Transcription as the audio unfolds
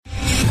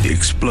the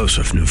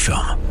explosive new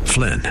film,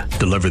 Flynn,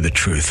 Deliver the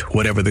Truth,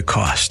 Whatever the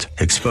Cost,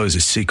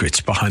 exposes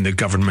secrets behind the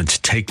government's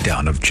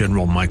takedown of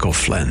General Michael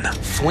Flynn.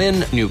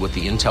 Flynn knew what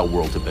the intel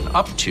world had been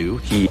up to.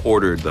 He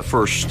ordered the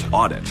first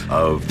audit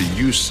of the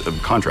use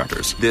of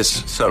contractors.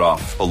 This set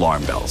off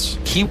alarm bells.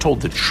 He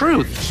told the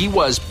truth. He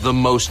was the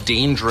most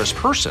dangerous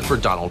person for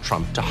Donald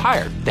Trump to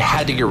hire. They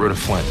had to get rid of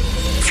Flynn.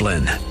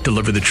 Flynn,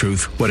 Deliver the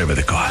Truth, Whatever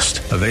the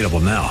Cost. Available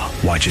now.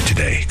 Watch it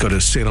today. Go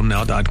to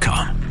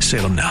salemnow.com.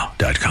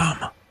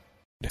 salemnow.com.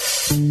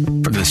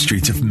 From the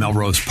streets of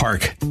Melrose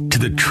Park to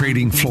the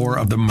trading floor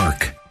of the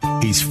Merc,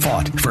 he's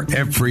fought for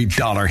every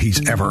dollar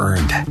he's ever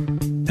earned.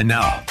 And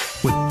now,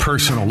 with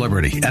personal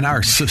liberty and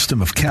our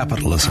system of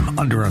capitalism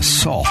under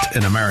assault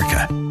in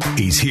America,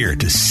 he's here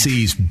to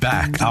seize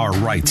back our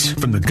rights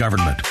from the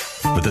government.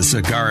 With a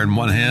cigar in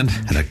one hand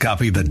and a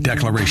copy of the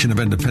Declaration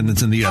of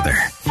Independence in the other,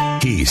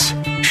 he's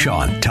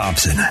Sean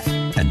Thompson.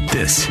 And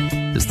this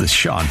is The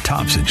Sean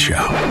Thompson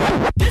Show.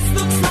 This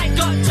looks like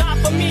a job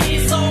for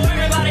me, so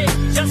everybody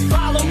just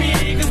follow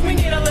me, because we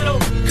need a little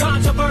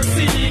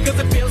controversy, because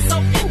it feels so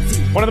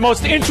empty. One of the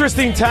most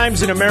interesting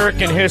times in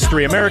American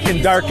history,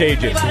 American Dark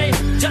Ages,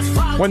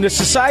 when the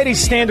society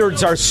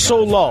standards are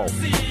so low,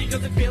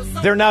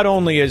 there not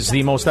only is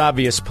the most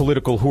obvious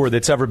political whore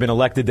that's ever been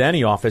elected to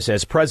any office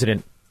as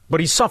president, but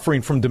he's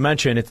suffering from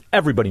dementia, and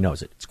everybody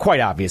knows it. It's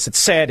quite obvious. It's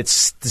sad.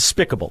 It's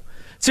despicable.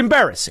 It's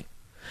embarrassing.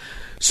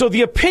 So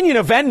the opinion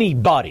of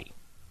anybody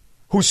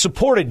who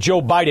supported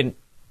Joe Biden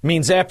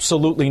means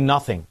absolutely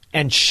nothing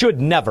and should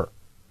never.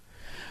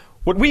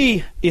 What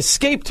we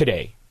escaped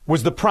today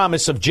was the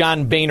promise of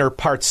John Boehner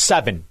Part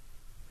 7.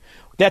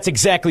 That's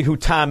exactly who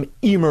Tom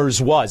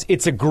Emers was.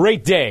 It's a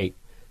great day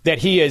that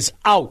he is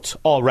out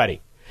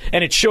already.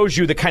 And it shows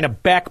you the kind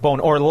of backbone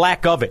or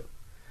lack of it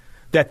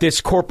that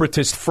this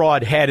corporatist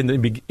fraud had in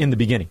the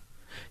beginning.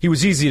 He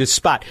was easy to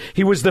spot.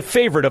 He was the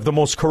favorite of the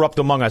most corrupt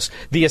among us,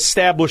 the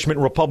establishment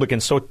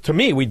Republicans. So to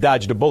me, we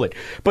dodged a bullet.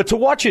 But to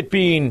watch it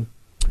being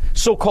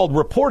so-called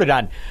reported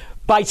on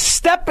by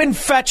step and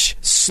fetch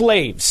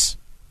slaves,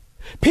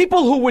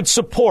 people who would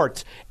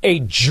support a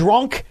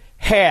drunk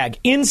hag,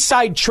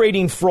 inside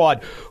trading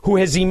fraud who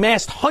has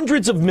amassed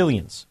hundreds of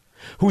millions,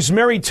 who's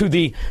married to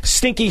the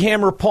stinky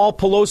hammer Paul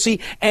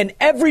Pelosi, and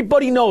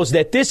everybody knows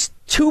that this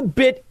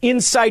two-bit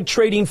inside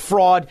trading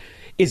fraud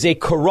is a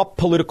corrupt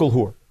political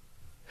whore.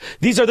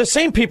 These are the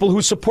same people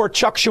who support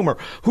Chuck Schumer,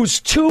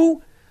 whose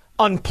two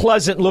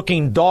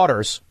unpleasant-looking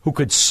daughters, who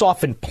could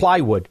soften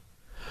plywood,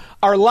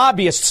 are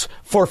lobbyists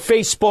for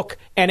Facebook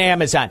and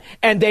Amazon,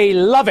 and they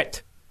love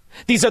it.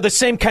 These are the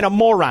same kind of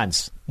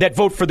morons that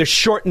vote for the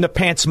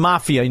short-in-the-pants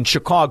mafia in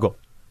Chicago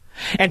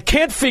and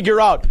can't figure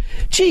out,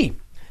 gee,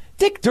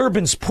 Dick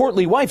Durbin's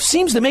portly wife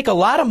seems to make a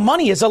lot of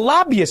money as a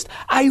lobbyist.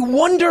 I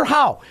wonder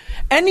how.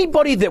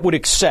 Anybody that would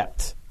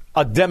accept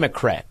a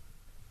Democrat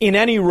in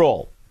any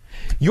role,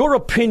 your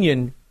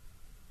opinion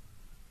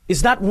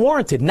is not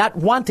warranted, not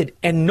wanted,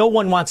 and no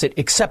one wants it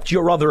except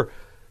your other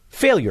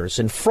failures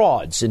and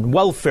frauds and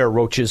welfare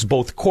roaches,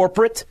 both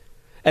corporate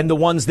and the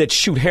ones that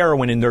shoot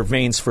heroin in their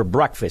veins for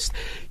breakfast.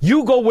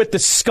 You go with the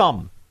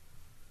scum,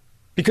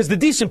 because the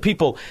decent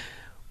people,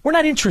 we're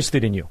not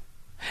interested in you.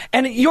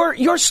 And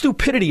your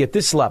stupidity at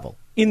this level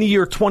in the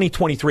year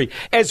 2023,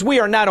 as we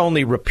are not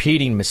only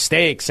repeating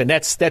mistakes, and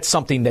that's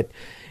something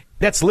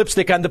that's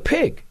lipstick on the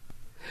pig.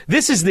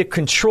 This is the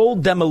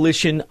controlled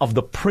demolition of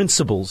the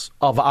principles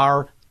of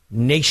our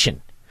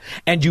nation.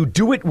 And you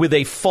do it with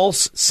a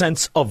false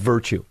sense of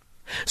virtue.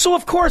 So,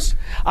 of course,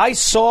 I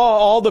saw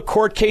all the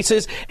court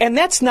cases, and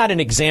that's not an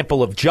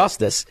example of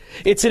justice.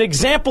 It's an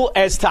example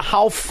as to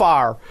how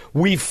far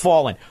we've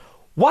fallen.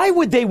 Why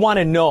would they want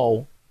to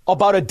know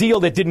about a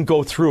deal that didn't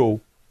go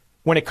through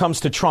when it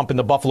comes to Trump and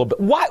the Buffalo Bill?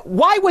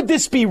 Why would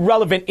this be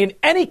relevant in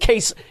any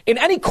case, in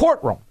any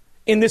courtroom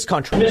in this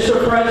country?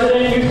 Mr.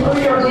 President, you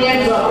put your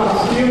hands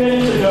up a few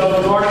minutes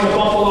ago regarding the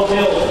Buffalo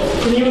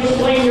Bill. Can you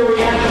explain your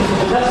reaction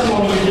to the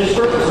testimony you just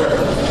heard, sir?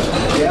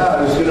 Yeah,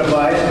 I was going to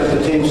buy it, but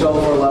the team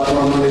sold for a lot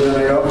more money than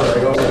I offered.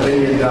 I offered $1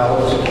 billion.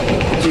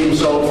 The team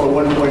sold for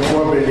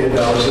 $1.4 billion,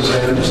 as I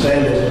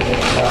understand it.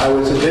 I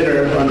was a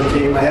bidder on the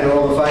team. I had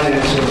all the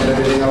financing and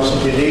everything else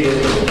that you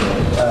needed.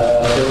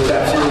 There was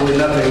absolutely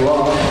nothing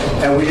wrong,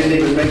 and we didn't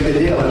even make the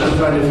deal. And I'm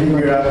trying to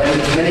figure out,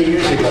 and it's many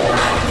years ago,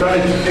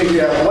 trying to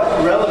figure out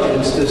what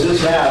relevance does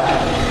this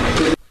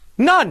have?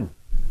 None.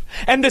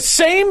 And the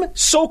same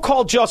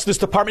so-called Justice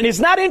Department is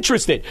not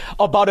interested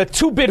about a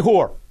two-bit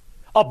whore,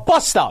 a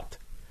bust-out,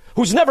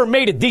 who's never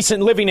made a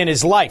decent living in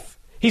his life.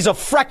 He's a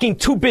fracking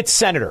two-bit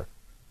senator,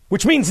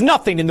 which means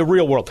nothing in the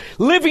real world,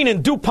 living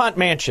in DuPont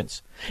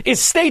mansions,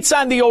 estates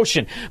on the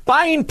ocean,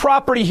 buying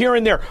property here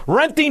and there,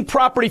 renting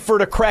property for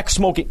the crack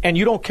smoking, and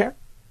you don't care?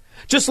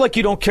 Just like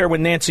you don't care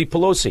when Nancy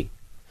Pelosi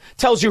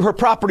tells you her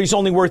property's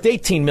only worth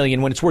 $18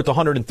 million when it's worth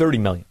 $130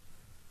 million.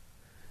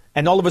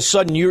 And all of a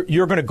sudden, you're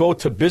going to go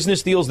to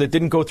business deals that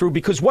didn't go through,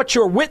 because what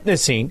you're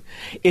witnessing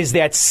is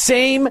that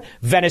same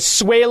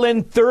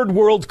Venezuelan third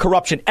world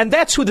corruption. And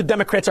that's who the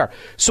Democrats are.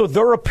 So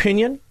their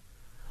opinion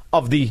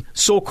of the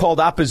so-called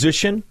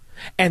opposition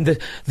and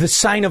the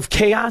sign of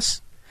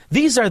chaos,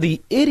 These are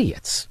the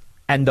idiots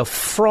and the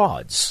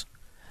frauds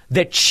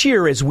that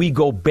cheer as we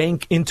go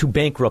into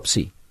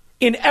bankruptcy.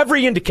 In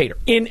every indicator,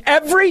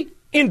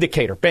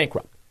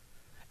 bankrupt.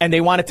 And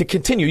they want it to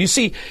continue. You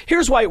see,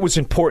 here's why it was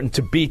important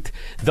to beat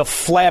the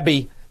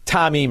flabby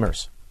Tom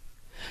Emers.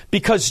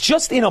 Because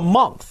just in a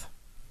month,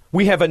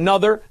 we have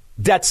another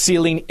debt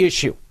ceiling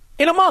issue.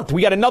 In a month,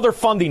 we got another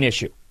funding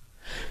issue.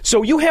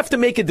 So you have to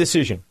make a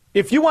decision.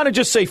 If you want to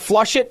just say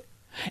flush it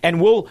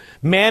and we'll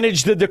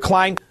manage the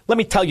decline, let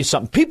me tell you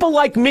something. People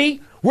like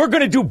me, we're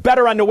going to do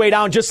better on the way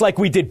down just like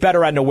we did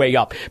better on the way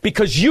up.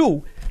 Because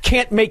you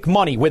can't make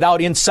money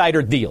without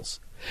insider deals.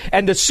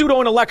 And the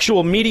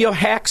pseudo-intellectual media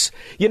hacks,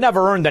 you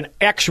never earned an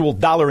actual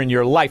dollar in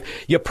your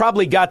life. You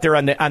probably got there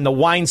on the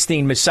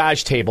Weinstein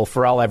massage table,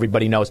 for all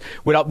everybody knows,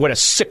 without what a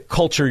sick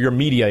culture your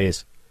media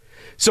is.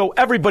 So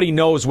everybody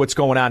knows what's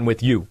going on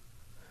with you.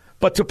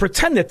 But to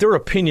pretend that their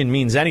opinion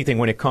means anything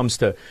when it comes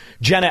to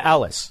Jenna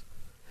Ellis,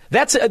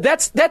 that's.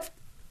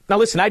 Now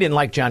listen, I didn't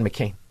like John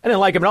McCain. I didn't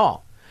like him at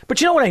all.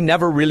 But you know what I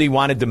never really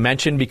wanted to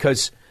mention?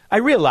 Because I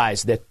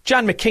realized that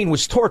John McCain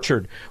was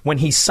tortured when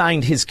he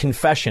signed his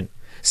confession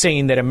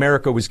saying that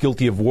America was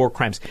guilty of war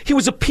crimes. He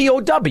was a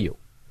POW.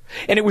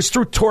 And it was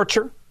through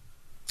torture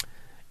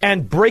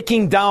and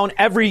breaking down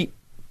every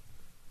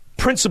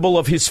principle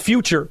of his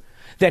future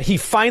that he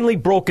finally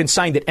broke and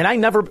signed it. And I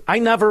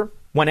never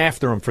went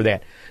after him for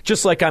that.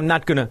 Just like I'm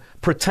not going to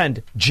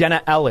pretend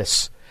Jenna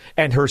Ellis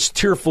and her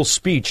tearful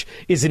speech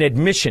is an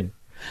admission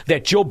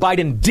that Joe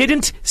Biden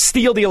didn't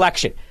steal the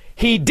election.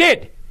 He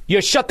did. You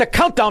shut the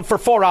countdown for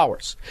 4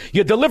 hours.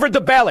 You delivered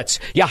the ballots.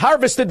 You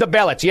harvested the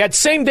ballots. You had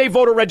same-day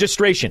voter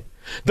registration.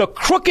 The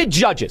crooked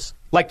judges,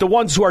 like the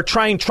ones who are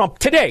trying Trump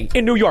today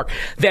in New York,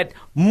 that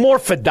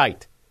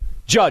morphodite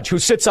judge who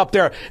sits up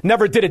there,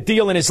 never did a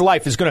deal in his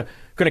life, is going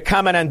to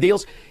comment on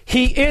deals.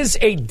 He is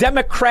a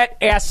Democrat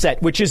asset,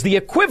 which is the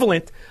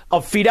equivalent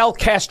of Fidel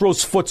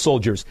Castro's foot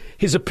soldiers.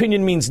 His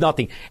opinion means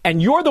nothing.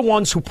 And you're the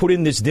ones who put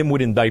in this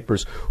dimwit in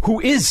diapers, who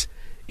is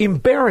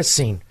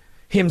embarrassing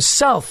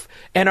himself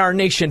and our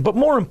nation. But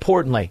more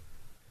importantly,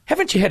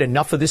 haven't you had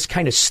enough of this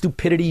kind of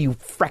stupidity, you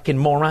fracking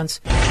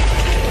morons?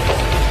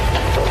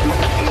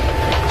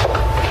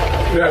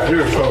 Good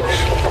afternoon, folks.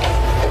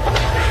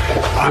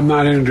 I'm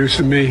not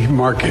introducing me,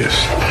 Mark is.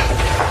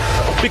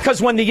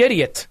 Because when the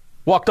idiot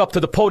walked up to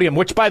the podium,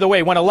 which, by the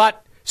way, went a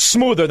lot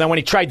smoother than when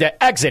he tried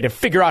to exit and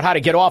figure out how to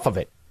get off of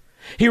it,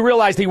 he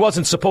realized he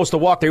wasn't supposed to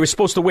walk there. He was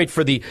supposed to wait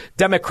for the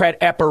Democrat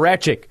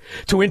apparatchik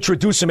to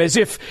introduce him as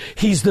if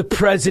he's the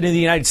president of the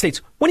United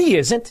States, when he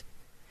isn't.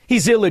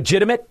 He's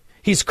illegitimate,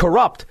 he's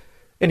corrupt,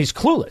 and he's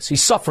clueless.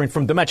 He's suffering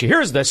from dementia.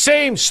 Here's the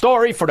same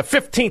story for the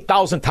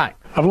 15,000th time.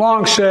 I've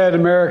long said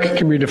America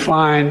can be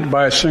defined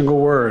by a single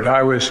word.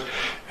 I was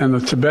in the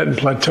Tibetan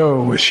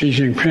Plateau with Xi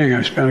Jinping.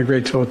 I spent a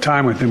great deal of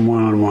time with him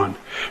one-on-one.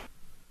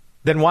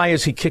 Then why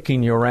is he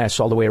kicking your ass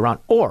all the way around?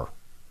 Or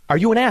are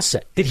you an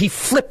asset? Did he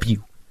flip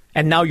you?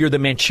 And now you're the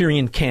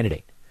Manchurian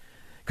candidate.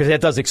 Because that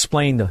does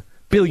explain the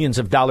billions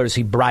of dollars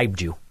he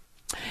bribed you.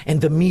 And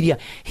the media,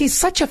 he's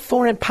such a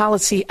foreign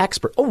policy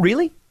expert. Oh,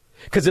 really?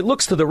 Because it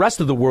looks to the rest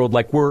of the world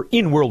like we're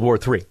in World War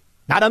III.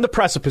 Not on the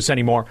precipice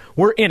anymore.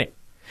 We're in it.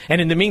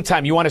 And in the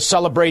meantime, you want to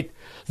celebrate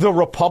the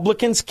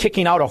Republicans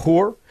kicking out a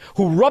whore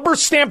who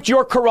rubber-stamped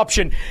your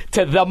corruption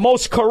to the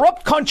most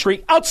corrupt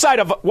country outside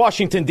of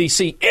Washington,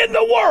 D.C. in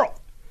the world.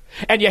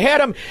 And you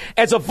had him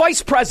as a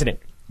vice president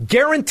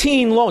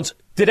guaranteeing loans.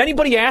 Did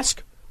anybody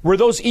ask, were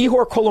those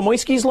Ihor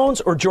Kolomoisky's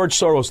loans or George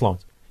Soros'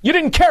 loans? You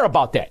didn't care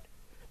about that.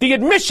 The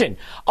admission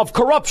of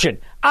corruption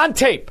on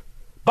tape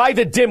by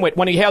the dimwit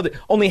when he had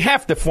only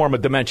half the form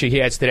of dementia he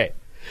has today.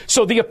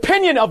 So the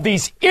opinion of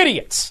these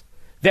idiots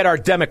that are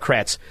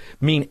Democrats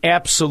mean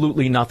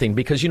absolutely nothing,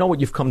 because you know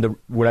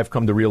what I've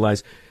come to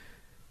realize?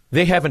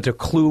 They haven't a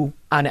clue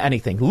on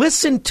anything.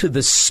 Listen to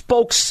the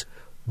spokes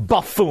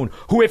buffoon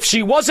who, if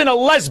she wasn't a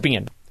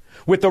lesbian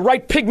with the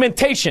right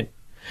pigmentation,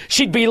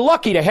 she'd be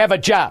lucky to have a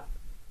job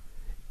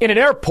in an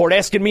airport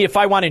asking me if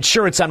I want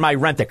insurance on my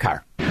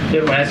rent-a-car. I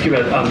want to ask you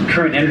about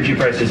current energy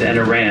prices and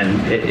Iran,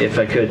 if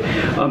I could.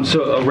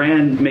 So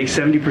Iran makes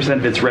 70%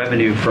 of its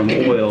revenue from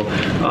oil.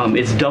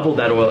 It's doubled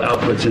that oil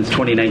output since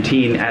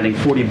 2019, adding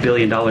 $40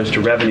 billion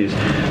to revenues.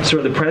 So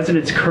are the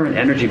president's current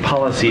energy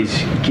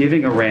policies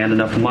giving Iran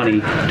enough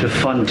money to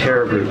fund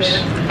terror groups?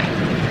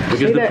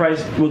 Because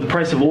the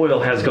price of oil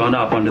has gone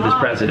up under this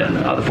president.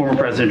 The former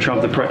President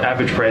Trump, the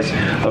average price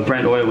of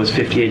Brent oil was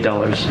 $58.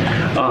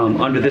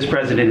 Under this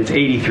president, it's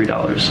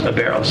 $83 a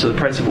barrel. So the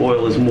price of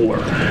oil is more.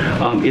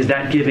 Is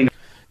that giving?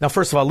 Now,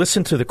 first of all,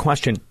 listen to the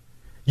question.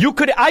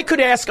 I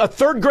could ask a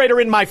third grader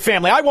in my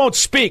family. I won't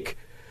speak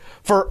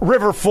for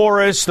River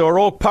Forest or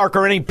Oak Park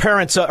or any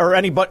parents or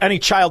any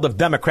child of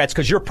Democrats,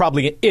 because you're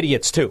probably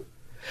idiots too.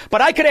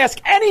 But I could ask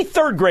any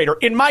third grader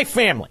in my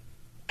family,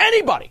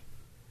 anybody,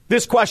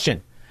 this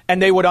question,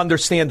 and they would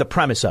understand the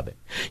premise of it.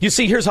 You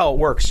see, here's how it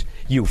works,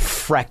 you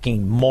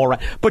fracking moron.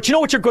 But you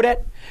know what you're good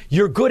at?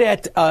 You're good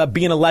at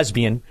being a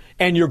lesbian,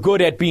 and you're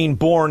good at being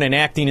born and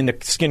acting in the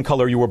skin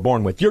color you were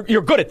born with.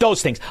 You're good at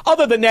those things.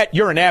 Other than that,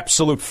 you're an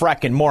absolute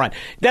fracking moron.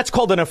 That's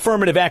called an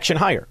affirmative action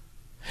hire.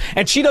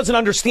 And she doesn't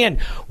understand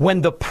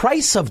when the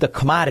price of the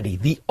commodity,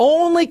 the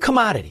only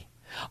commodity,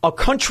 a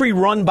country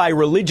run by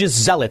religious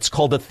zealots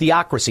called a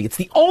theocracy, it's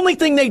the only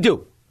thing they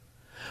do.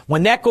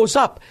 When that goes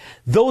up,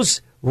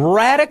 those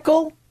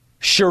radical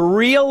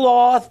Sharia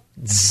law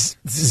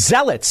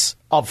zealots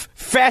of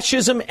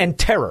fascism and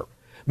terror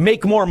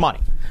make more money.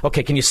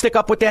 Okay, can you stick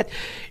up with that?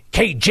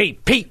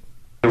 KJP.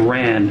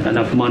 Iran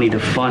enough money to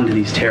fund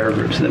these terror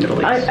groups in the Middle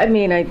East? I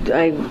mean,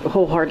 I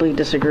wholeheartedly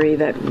disagree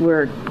that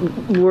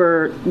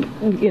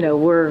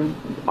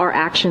our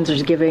actions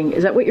are giving.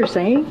 Is that what you're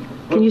saying?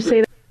 Can you say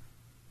that?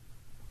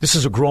 This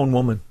is a grown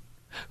woman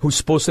who's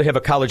supposed to have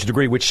a college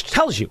degree, which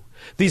tells you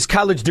these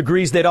college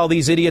degrees that all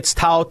these idiots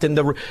tout and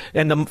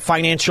the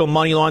financial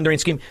money laundering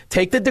scheme.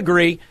 Take the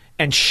degree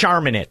and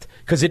sharpen it,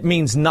 because it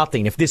means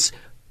nothing if this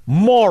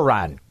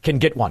moron can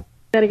get one.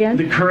 That again?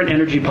 The current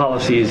energy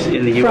policies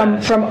in the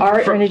U.S. From our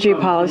energy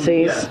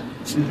policies.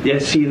 Yeah,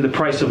 seeing the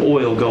price of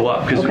oil go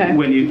up, because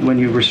when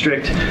you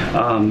restrict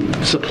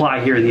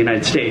supply here in the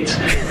United States,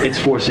 it's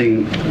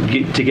forcing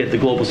to get the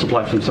global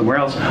supply from somewhere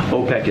else.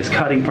 OPEC is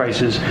cutting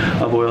prices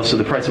of oil, so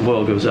the price of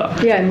oil goes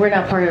up. Yeah, and we're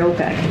not part of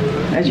OPEC,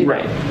 as you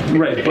know.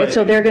 Right. But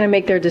so they're going to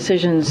make their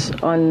decisions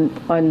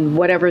on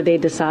whatever they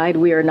decide.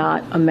 We are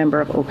not a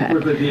member of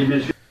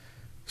OPEC.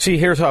 See,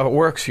 here's how it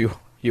works, you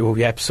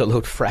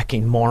absolute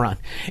fracking moron.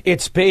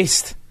 It's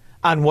based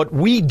on what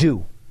we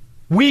do.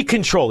 We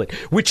control it,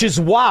 which is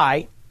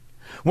why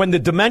when the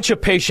dementia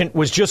patient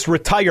was just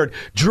retired,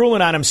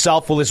 drooling on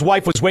himself while his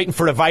wife was waiting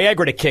for the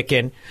Viagra to kick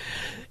in,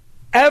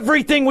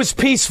 everything was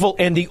peaceful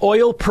and the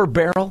oil per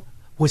barrel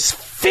was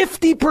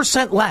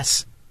 50%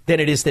 less than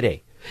it is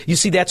today. You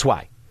see, that's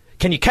why.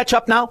 Can you catch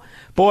up now?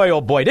 Boy,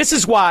 oh boy, this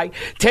is why.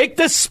 Take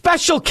the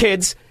special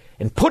kids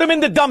and put them in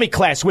the dummy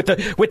class with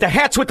the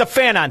hats with the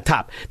fan on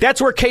top.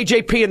 That's where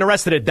KJP and the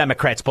rest of the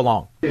Democrats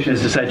belong.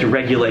 Has decided to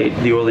regulate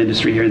the oil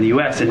industry here in the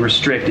U.S. and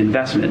restrict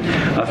investment,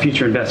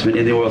 future investment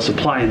in the oil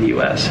supply in the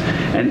U.S.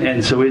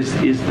 And so is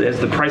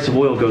as the price of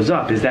oil goes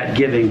up, is that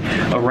giving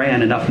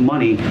Iran enough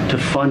money to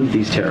fund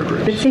these terror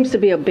groups? It seems to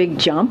be a big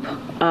jump.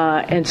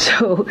 And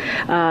so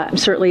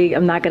certainly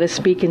I'm not going to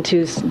speak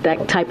into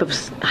that type of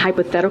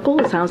hypothetical.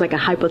 It sounds like a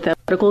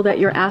hypothetical that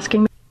you're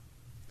asking me.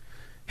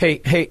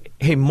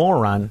 Hey,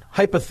 moron,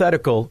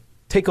 hypothetical,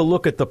 take a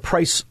look at the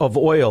price of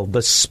oil,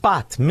 the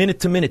spot, minute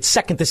to minute,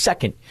 second to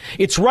second.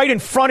 It's right in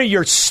front of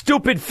your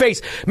stupid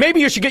face. Maybe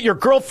you should get your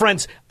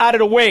girlfriends out of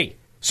the way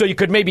so you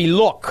could maybe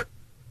look.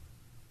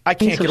 I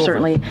can't get over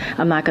certainly,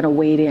 I'm not going to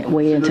wade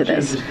into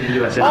this.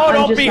 Oh,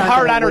 don't be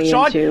hard on her,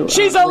 Sean.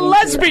 She's a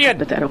lesbian,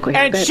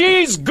 and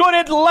she's good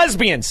at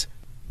lesbians.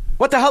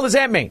 What the hell does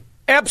that mean?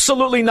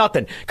 Absolutely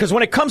nothing. Because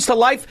when it comes to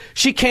life,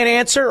 she can't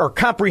answer or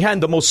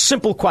comprehend the most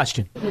simple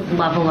question.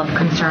 Level of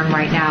concern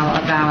right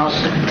now about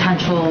the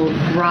potential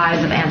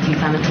rise of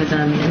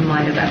anti-Semitism in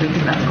light of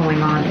everything that's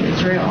going on in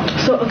Israel.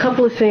 So a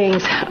couple of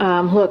things.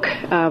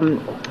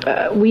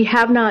 We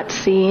have not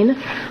seen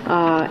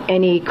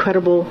any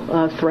credible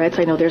threats.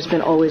 I know there's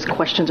been always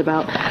questions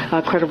about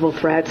credible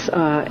threats.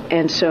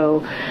 And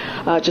so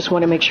just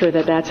want to make sure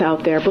that that's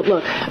out there. But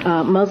look,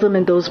 Muslim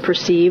and those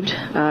perceived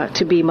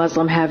to be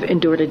Muslim have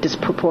endured a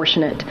disproportionate.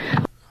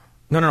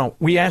 No.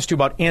 We asked you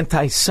about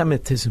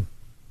anti-Semitism.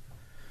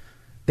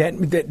 That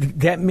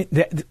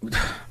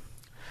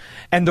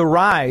and the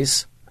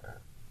rise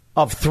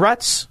of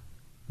threats,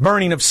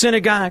 burning of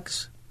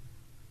synagogues,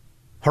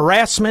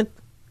 harassment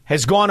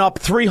has gone up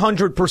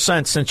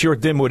 300% since your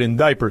dimwit in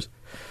diapers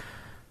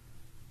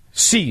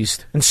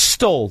seized and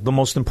stole the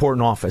most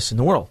important office in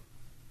the world.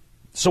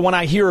 So when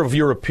I hear of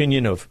your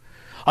opinion of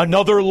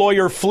another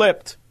lawyer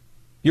flipped,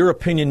 your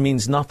opinion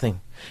means nothing,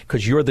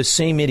 because you're the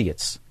same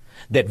idiots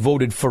that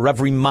voted for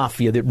every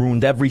mafia that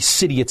ruined every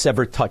city it's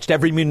ever touched,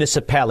 every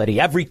municipality,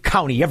 every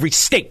county, every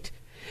state.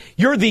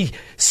 You're the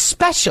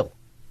special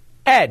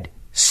ed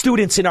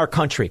students in our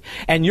country,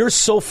 and you're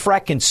so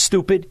fracking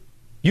stupid,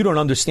 you don't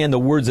understand the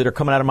words that are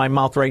coming out of my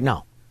mouth right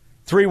now.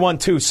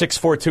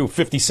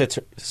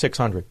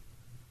 312-642-5600.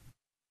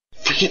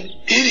 Freaking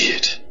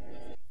idiot.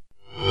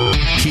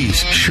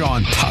 He's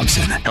Sean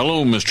Thompson.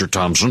 Hello, Mr.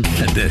 Thompson.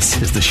 And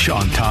this is the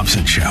Sean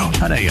Thompson Show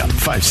on AM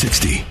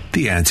 560.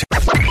 The Answer.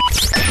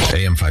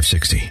 AM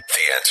 560.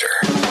 The Answer.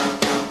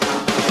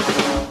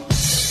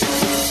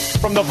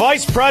 From the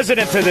vice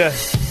president to the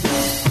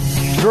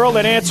girl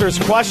that answers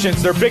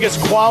questions, their biggest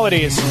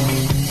quality is,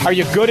 are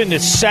you good in the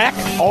sack?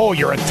 Oh,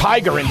 you're a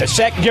tiger in the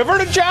sack. Give her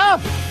the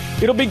job.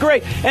 It'll be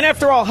great. And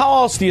after all, how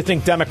else do you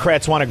think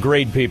Democrats want to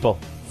grade people?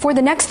 For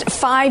the next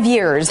 5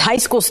 years, high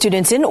school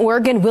students in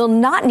Oregon will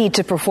not need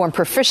to perform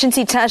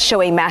proficiency tests,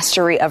 show a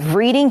mastery of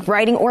reading,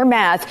 writing, or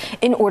math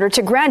in order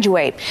to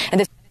graduate.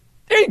 And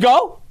there you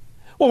go.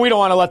 Well, we don't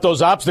want to let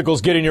those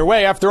obstacles get in your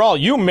way. After all,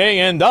 you may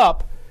end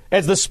up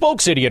as the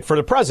spokes idiot for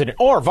the president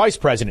or vice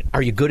president.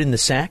 Are you good in the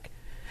sack?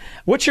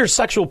 What's your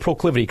sexual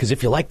proclivity? Because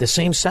if you like the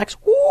same sex,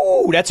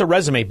 ooh, that's a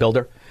resume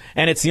builder.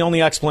 And it's the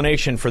only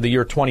explanation for the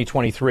year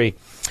 2023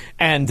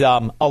 and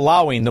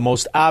allowing the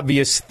most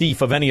obvious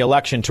thief of any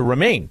election to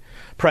remain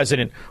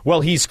president. Well,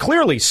 he's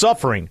clearly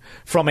suffering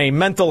from a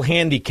mental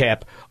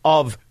handicap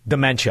of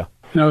dementia.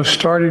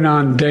 Starting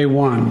on day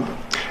one,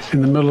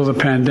 in the middle of the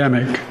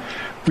pandemic,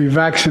 we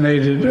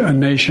vaccinated a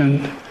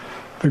nation,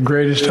 the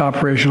greatest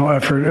operational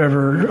effort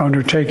ever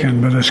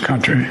undertaken by this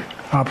country.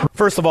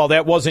 First of all,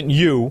 that wasn't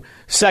you.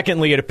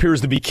 Secondly, it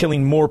appears to be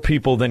killing more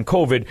people than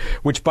COVID,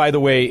 which, by the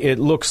way, it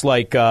looks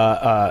like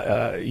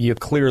you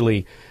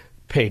clearly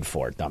paid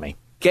for it, dummy.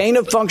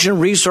 Gain-of-function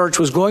research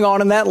was going on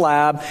in that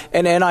lab,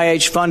 and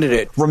NIH funded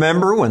it.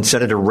 Remember when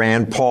Senator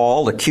Rand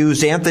Paul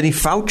accused Anthony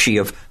Fauci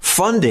of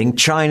funding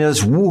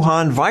China's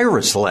Wuhan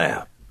virus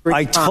lab?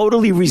 I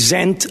totally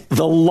resent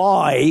the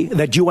lie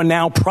that you are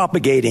now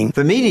propagating.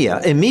 The media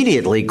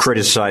immediately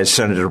criticized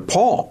Senator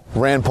Paul.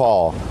 Rand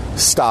Paul,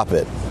 stop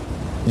it.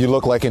 You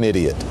look like an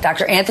idiot.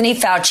 Dr. Anthony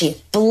Fauci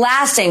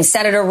blasting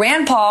Senator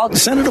Rand Paul.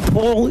 Senator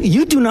Paul,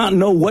 you do not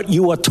know what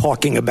you are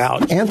talking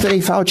about. Anthony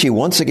Fauci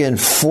once again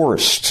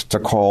forced to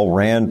call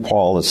Rand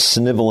Paul a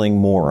sniveling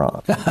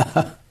moron.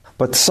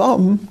 But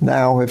some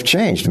now have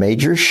changed.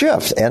 Major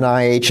shift.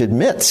 NIH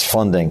admits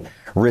funding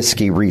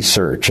risky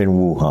research in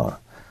Wuhan.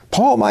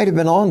 Paul might have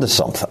been onto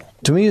something.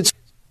 To me, it's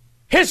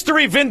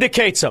history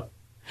vindicates him.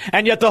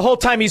 And yet the whole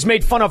time he's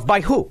made fun of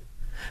by who?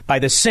 By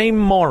the same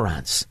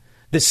morons.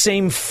 The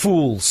same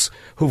fools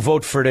who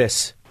vote for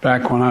this.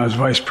 Back when I was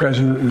vice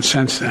president and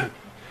since then.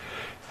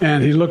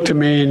 And he looked at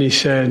me and he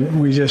said,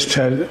 we just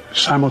had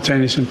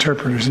simultaneous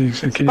interpreters. He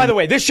said, by the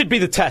way, this should be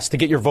the test to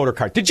get your voter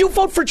card. Did you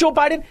vote for Joe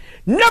Biden?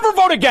 Never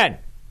vote again.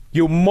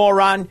 You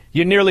moron.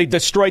 You nearly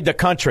destroyed the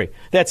country.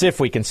 That's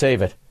if we can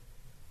save it.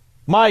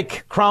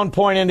 Mike, Crown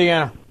Point,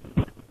 Indiana.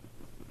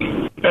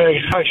 Hey,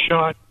 hi,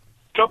 Sean.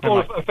 A couple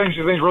of things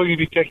really need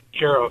to be taken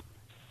care of.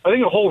 I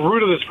think the whole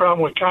root of this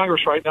problem with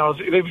Congress right now is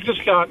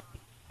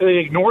they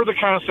ignore the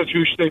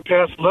Constitution. They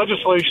pass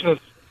legislation that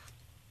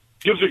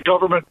gives the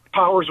government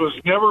powers was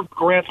never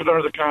granted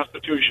under the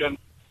Constitution.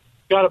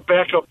 Got to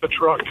back up the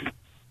truck.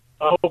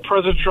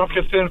 President Trump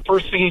gets in,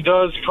 first thing he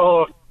does,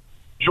 call a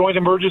joint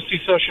emergency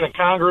session of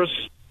Congress.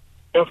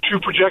 Have two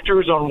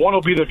projectors. On one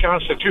will be the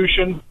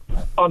Constitution.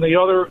 On the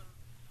other,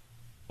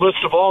 list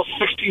of all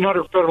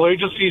 1,600 federal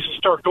agencies, and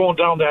start going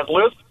down that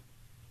list.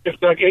 If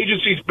that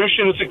agency's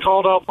mission isn't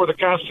called out for the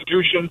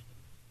Constitution,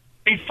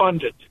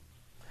 defund it.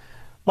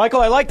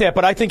 Michael, I like that,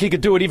 but I think you could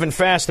do it even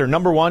faster.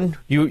 Number one,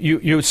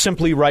 you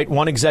simply write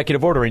one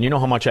executive order, and you know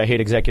how much I hate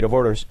executive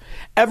orders.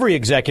 Every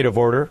executive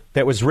order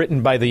that was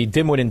written by the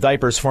dimwit in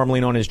diapers,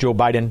 formerly known as Joe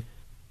Biden,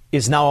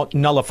 is now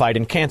nullified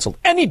and canceled.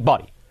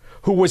 Anybody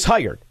who was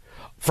hired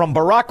from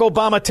Barack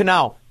Obama to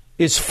now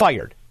is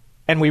fired,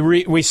 and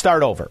we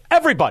start over.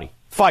 Everybody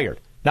fired.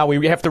 Now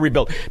we have to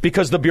rebuild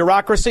because the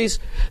bureaucracies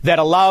that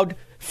allowed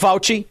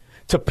Fauci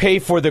to pay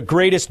for the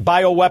greatest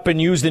bioweapon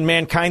used in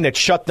mankind that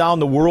shut down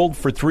the world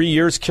for 3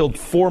 years, killed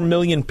 4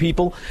 million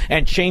people,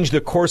 and changed the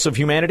course of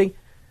humanity,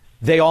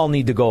 they all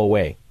need to go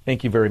away.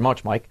 Thank you very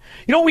much, Mike.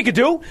 You know what we could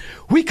do?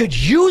 We could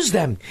use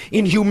them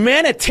in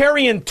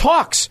humanitarian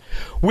talks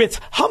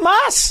with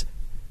Hamas,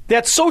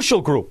 that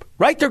social group,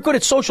 right? They're good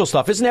at social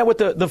stuff. Isn't that what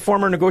the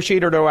former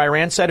negotiator to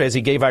Iran said as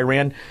he gave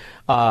Iran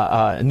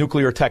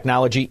nuclear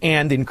technology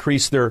and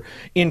increased their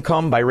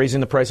income by raising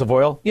the price of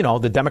oil? You know,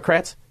 the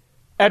Democrats.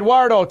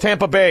 Eduardo,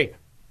 Tampa Bay.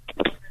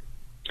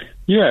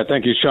 Yeah,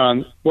 thank you,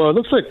 Sean. Well, it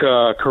looks like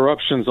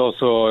corruption's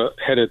also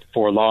headed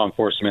for law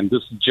enforcement.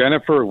 This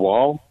Jennifer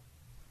Wall,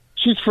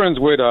 she's friends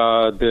with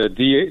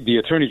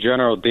the Attorney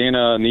General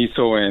Dana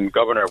Nessel and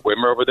Governor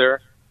Whitmer over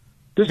there.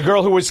 The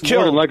girl who was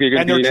killed,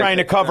 and they're trying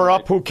to cover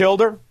up who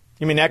killed her?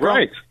 You mean that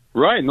girl?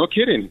 Right. No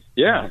kidding.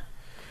 Yeah.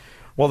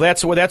 Well,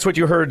 that's what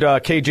you heard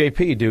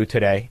KJP do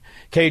today.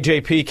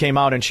 KJP came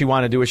out and she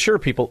wanted to assure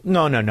people,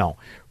 no.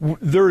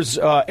 There's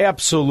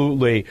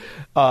absolutely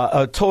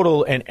a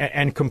total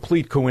and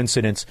complete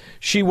coincidence.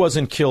 She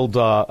wasn't killed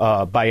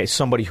by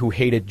somebody who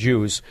hated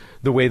Jews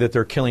the way that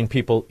they're killing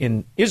people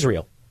in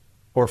Israel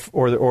or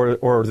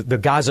the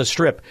Gaza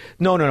Strip.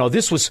 No.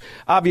 This was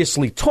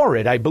obviously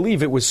torrid. I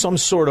believe it was some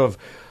sort of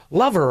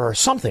lover or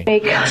something.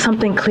 Make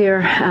something clear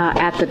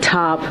at the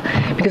top,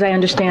 because I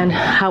understand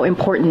how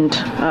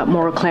important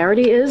moral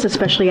clarity is,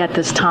 especially at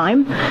this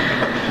time.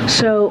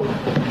 So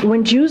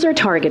when Jews are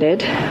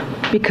targeted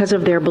because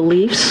of their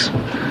beliefs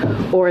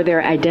or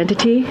their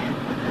identity,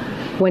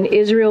 when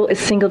Israel is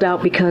singled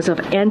out because of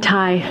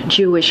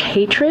anti-Jewish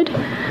hatred,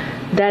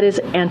 that is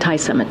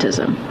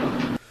anti-Semitism.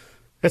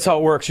 That's how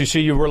it works. You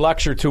see, you were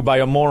lectured to by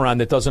a moron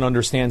that doesn't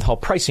understand how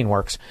pricing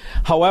works.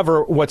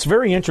 However, what's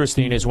very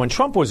interesting is when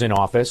Trump was in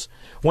office,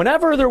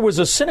 whenever there was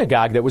a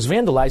synagogue that was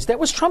vandalized, that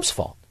was Trump's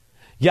fault.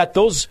 Yet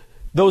those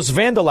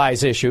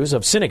vandalized issues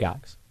of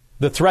synagogues,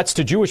 the threats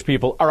to Jewish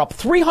people, are up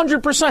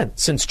 300%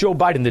 since Joe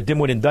Biden, the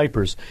dimwit in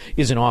diapers,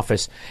 is in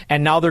office.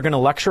 And now they're going to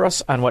lecture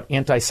us on what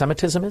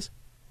anti-Semitism is?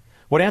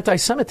 What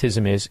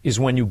anti-Semitism is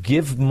when you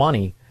give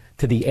money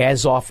to the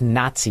Azov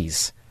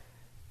Nazis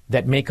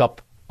that make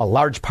up a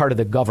large part of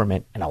the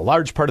government and a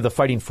large part of the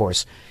fighting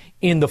force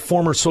in the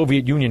former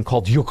Soviet Union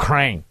called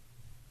Ukraine.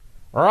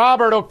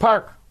 Robert Oak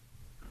Park.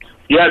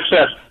 Yes.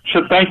 So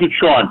thank you,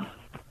 Sean.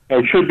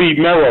 It should be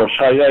Melrose.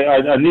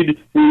 I need to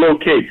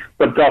relocate.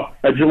 But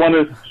I just want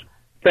to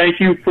thank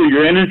you for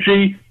your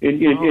energy and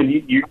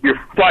your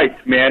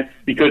fight, man,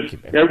 because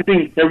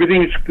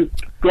everything's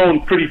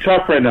going pretty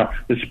tough right now,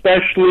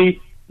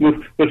 especially with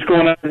what's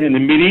going on in the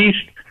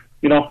Mideast.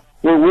 You know,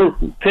 we're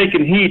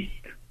taking heat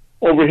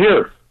over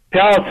here.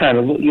 Palatine,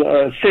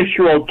 a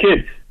 6-year-old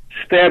kid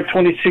stabbed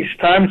 26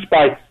 times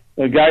by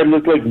a guy who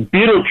looked like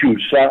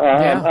Beetlejuice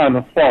on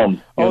the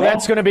phone. Oh,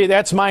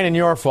 that's mine and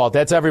your fault.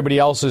 That's everybody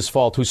else's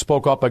fault who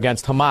spoke up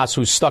against Hamas,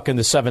 who's stuck in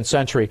the 7th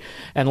century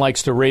and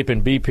likes to rape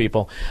and beat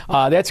people.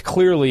 That's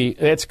clearly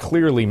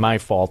my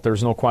fault.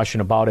 There's no question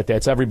about it.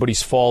 That's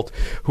everybody's fault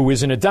who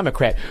isn't a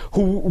Democrat,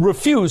 who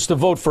refused to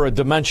vote for a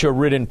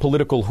dementia-ridden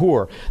political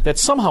whore that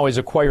somehow has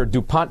acquired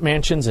DuPont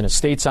mansions and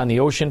estates on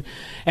the ocean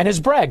and has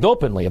bragged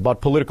openly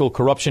about political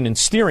corruption and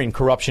steering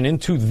corruption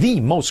into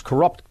the most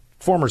corrupt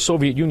former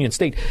Soviet Union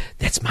state.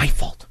 That's my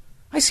fault.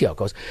 I see how it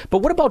goes. But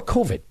what about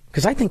COVID?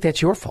 Because I think that's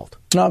your fault.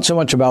 It's not so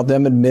much about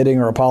them admitting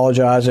or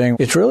apologizing.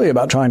 It's really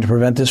about trying to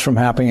prevent this from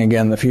happening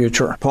again in the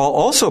future. Paul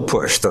also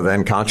pushed the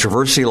then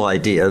controversial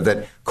idea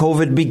that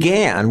COVID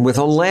began with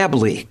a lab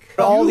leak.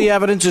 All the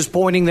evidence is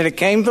pointing that it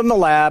came from the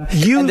lab,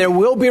 and there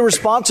will be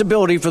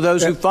responsibility for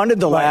those who funded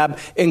the lab,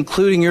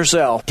 including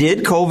yourself.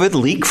 Did COVID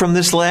leak from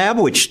this lab,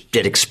 which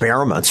did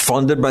experiments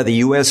funded by the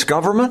U.S.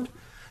 government?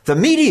 The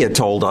media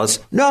told us,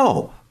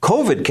 no,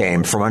 COVID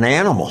came from an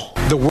animal.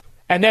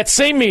 And that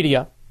same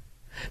media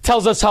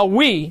tells us how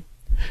we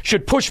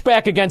should push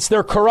back against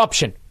their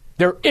corruption,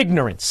 their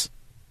ignorance,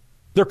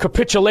 their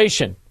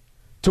capitulation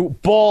to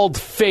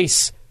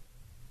bald-face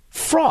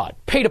fraud,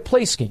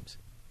 pay-to-play schemes.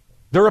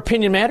 Their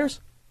opinion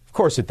matters? Of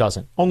course it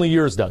doesn't. Only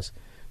yours does.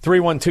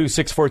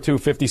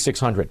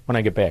 312-642-5600 when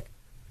I get back.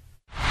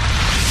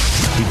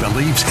 He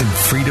believes in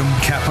freedom,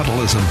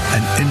 capitalism,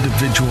 and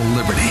individual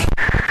liberty.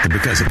 And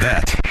because of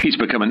that, he's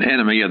become an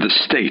enemy of the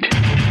state.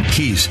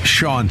 He's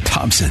Sean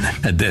Thompson,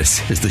 and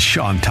this is the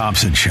Sean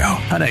Thompson Show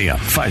on AM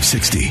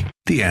 560.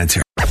 The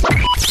Answer.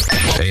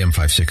 AM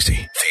 560. The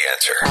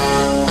Answer.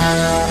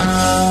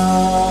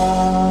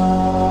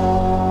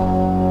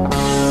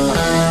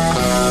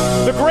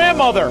 The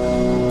grandmother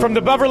from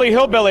the Beverly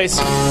Hillbillies,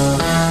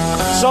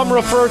 some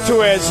refer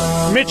to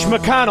as Mitch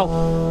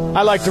McConnell.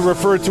 I like to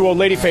refer to old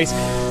ladyface.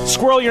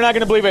 Squirrel, you're not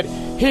going to believe it.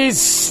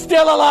 He's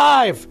still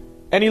alive.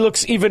 And he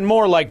looks even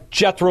more like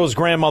Jethro's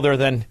grandmother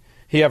than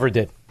he ever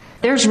did.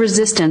 There's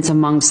resistance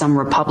among some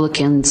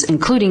Republicans,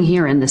 including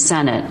here in the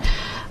Senate,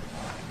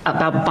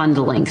 about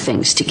bundling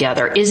things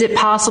together. Is it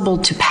possible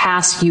to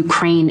pass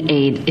Ukraine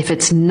aid if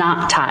it's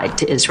not tied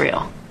to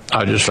Israel?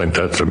 I just think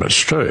that's a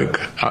mistake.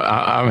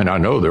 I mean, I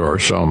know there are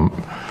some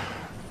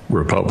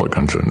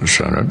Republicans in the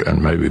Senate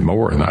and maybe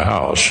more in the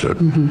House that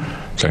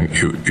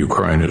think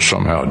Ukraine is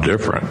somehow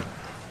different.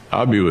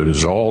 I view it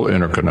as all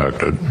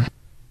interconnected.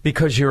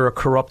 Because you're a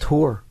corrupt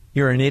whore.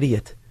 You're an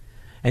idiot.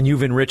 And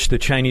you've enriched the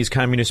Chinese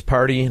Communist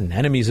Party and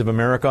enemies of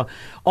America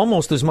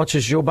almost as much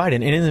as Joe Biden.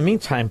 And in the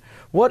meantime,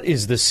 what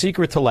is the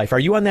secret to life? Are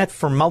you on that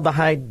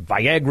formaldehyde,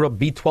 Viagra,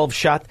 B12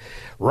 shot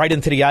right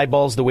into the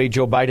eyeballs the way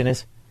Joe Biden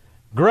is?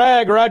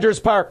 Greg,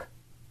 Rogers Park.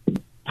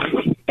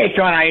 Hey,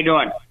 Sean, how you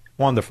doing?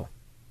 Wonderful.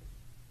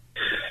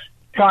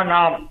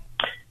 Sean,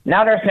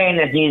 now they're saying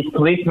that these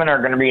policemen are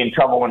going to be in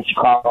trouble in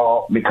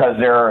Chicago because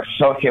they're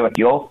associated with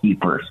the Oath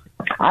Keepers.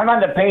 I'm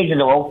on the page of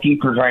the Oath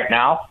Keepers right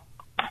now.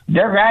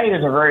 Their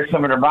values are very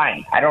similar to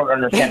mine. I don't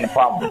understand the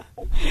problem.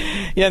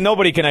 Yeah,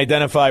 nobody can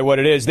identify what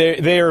it is.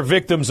 They are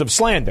victims of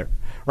slander,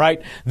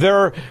 right?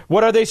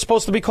 What are they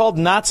supposed to be called?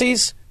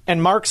 Nazis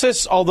and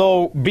Marxists,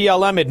 although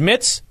BLM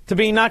admits to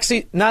being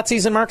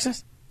Nazis and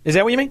Marxists? Is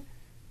that what you mean?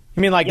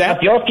 You mean like that?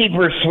 But the Oath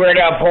Keepers swear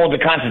to uphold the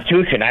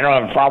Constitution. I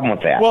don't have a problem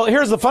with that. Well,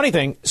 here's the funny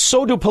thing.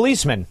 So do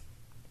policemen.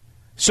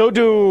 So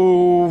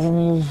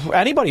do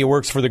anybody who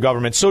works for the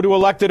government. So do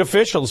elected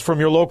officials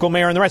from your local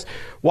mayor and the rest.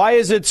 Why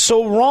is it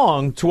so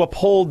wrong to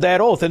uphold that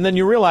oath? And then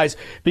you realize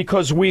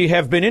because we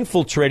have been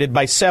infiltrated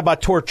by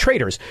saboteur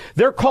traitors.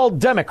 They're called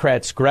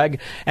Democrats, Greg,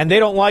 and they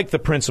don't like the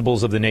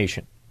principles of the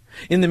nation.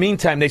 In the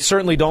meantime, they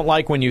certainly don't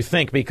like when you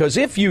think, because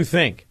if you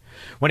think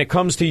when it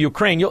comes to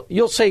Ukraine,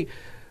 you'll say,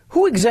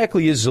 who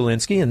exactly is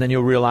Zelensky? And then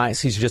you'll realize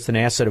he's just an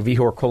asset of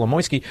Ihor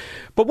Kolomoisky.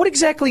 But what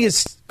exactly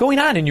is going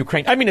on in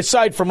Ukraine? I mean,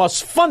 aside from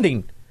us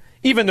funding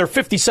even their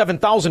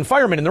 57,000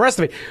 firemen and the rest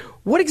of it,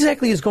 what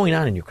exactly is going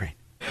on in Ukraine?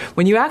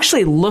 When you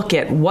actually look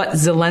at what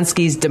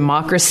Zelensky's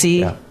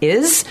democracy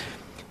is,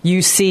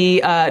 you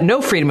see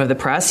no freedom of the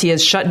press. He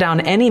has shut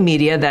down any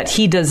media that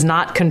he does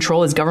not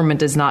control, his government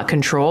does not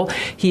control.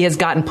 He has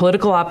gotten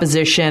political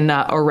opposition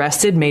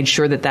arrested, made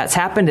sure that that's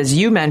happened. As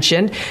you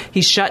mentioned,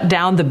 he shut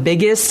down the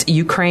biggest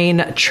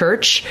Ukraine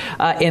church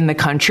in the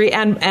country.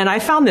 And I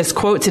found this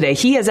quote today.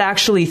 He has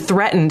actually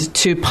threatened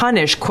to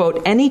punish,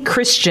 quote, any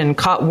Christian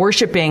caught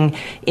worshiping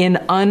in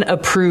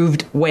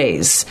unapproved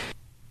ways.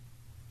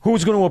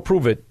 Who's going to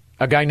approve it?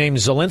 A guy named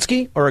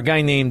Zelensky or a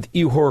guy named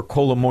Ihor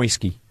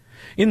Kolomoisky?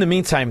 In the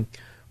meantime,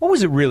 what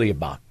was it really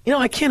about? You know,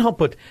 I can't help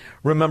but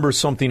remember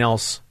something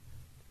else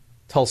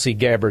Tulsi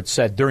Gabbard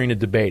said during a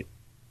debate.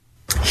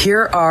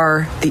 Here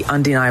are the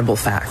undeniable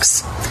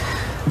facts.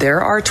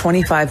 There are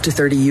 25 to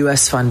 30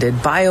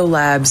 U.S.-funded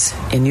biolabs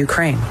in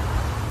Ukraine.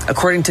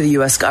 According to the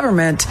U.S.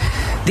 government,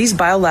 these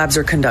biolabs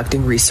are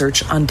conducting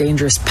research on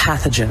dangerous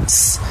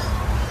pathogens.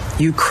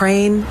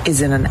 Ukraine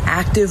is in an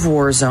active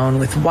war zone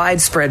with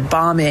widespread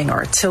bombing,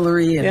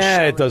 artillery, and...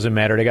 Yeah, it doesn't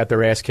matter. They got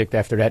their ass kicked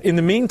after that. In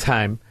the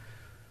meantime,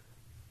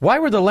 why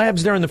were the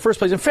labs there in the first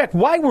place? In fact,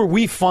 why were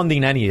we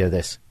funding any of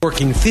this?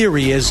 Working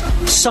theory is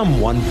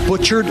someone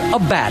butchered a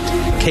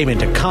bat, came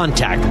into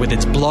contact with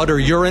its blood or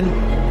urine,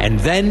 and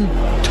then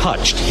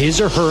touched his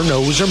or her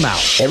nose or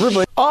mouth.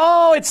 Everybody.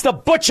 Oh, it's the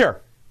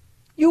butcher.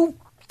 You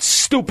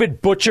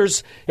stupid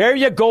butchers. There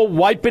you go,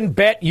 wiping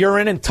bat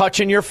urine and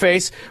touching your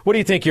face. What do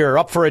you think? You're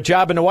up for a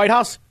job in the White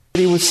House?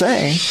 What he was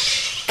saying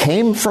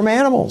came from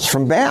animals,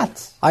 from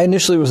bats. I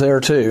initially was there,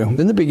 too.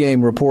 Then there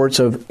became reports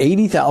of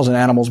 80,000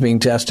 animals being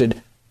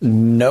tested.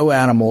 No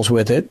animals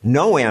with it.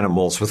 No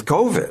animals with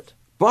COVID.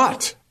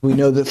 But we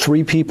know that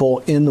 3 people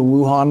in the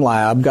Wuhan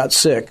lab got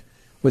sick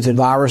with a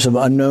virus of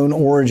unknown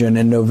origin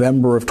in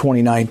November of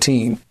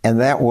 2019. And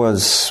that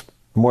was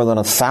more than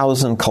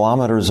 1,000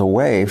 kilometers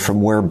away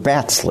from where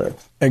bats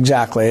live.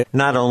 Exactly.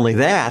 Not only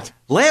that,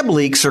 lab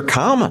leaks are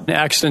common.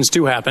 Accidents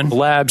do happen.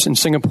 Labs in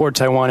Singapore,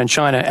 Taiwan, and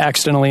China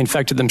accidentally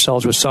infected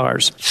themselves with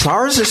SARS.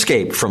 SARS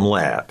escaped from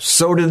labs.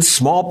 So did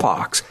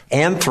smallpox,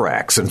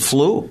 anthrax, and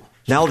flu.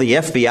 Now the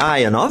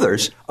FBI and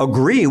others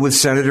agree with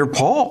Senator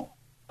Paul.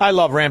 I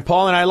love Rand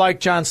Paul, and I like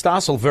John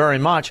Stossel very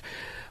much.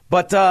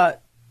 But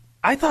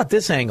I thought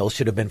this angle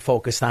should have been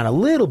focused on a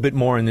little bit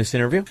more in this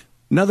interview.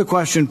 Another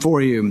question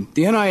for you.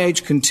 The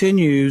NIH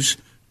continues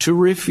to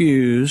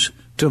refuse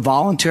to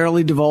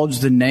voluntarily divulge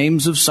the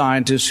names of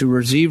scientists who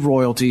receive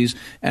royalties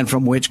and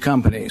from which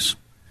companies.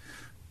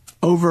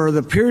 Over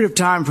the period of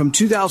time from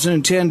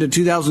 2010 to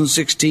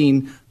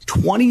 2016,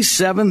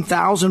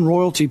 27,000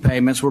 royalty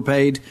payments were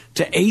paid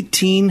to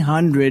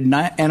 1,800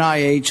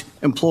 NIH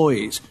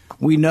employees.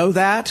 We know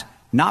that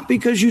not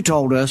because you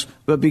told us,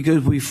 but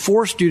because we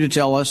forced you to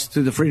tell us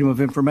through the Freedom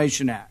of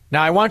Information Act.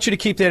 Now, I want you to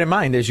keep that in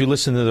mind as you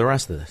listen to the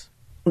rest of this.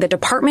 The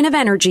Department of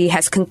Energy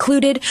has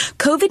concluded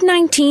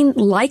COVID-19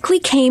 likely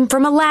came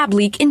from a lab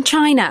leak in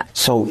China.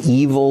 So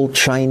evil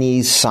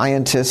Chinese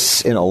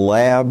scientists in a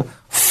lab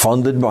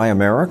funded by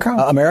America?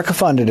 America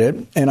funded it,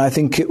 and I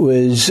think it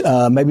was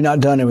maybe not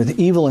done with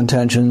evil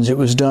intentions. It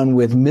was done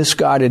with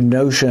misguided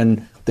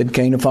notion that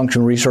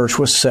gain-of-function research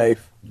was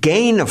safe.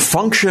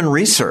 Gain-of-function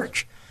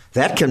research?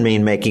 That can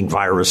mean making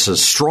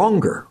viruses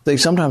stronger. They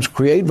sometimes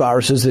create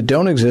viruses that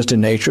don't exist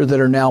in nature that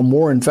are now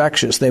more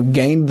infectious. They've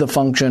gained the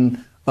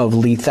function of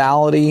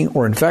lethality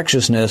or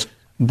infectiousness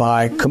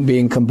by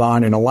being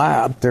combined in a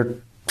lab. They're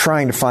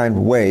trying to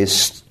find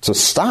ways to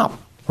stop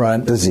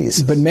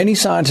diseases. But many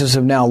scientists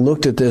have now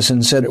looked at this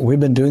and said, we've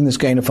been doing this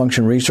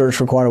gain-of-function research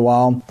for quite a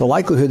while. The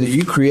likelihood that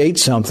you create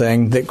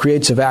something that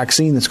creates a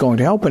vaccine that's going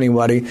to help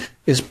anybody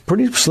is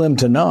pretty slim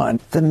to none.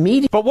 The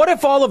media. But what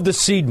if all of the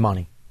seed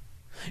money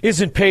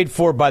isn't paid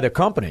for by the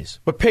companies,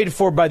 but paid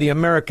for by the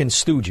American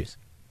stooges?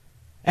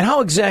 And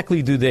how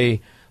exactly do they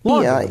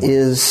launder? Media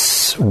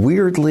is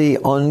weirdly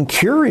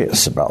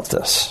uncurious about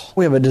this.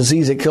 We have a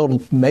disease that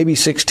killed maybe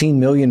 16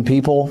 million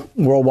people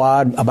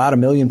worldwide, about 1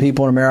 million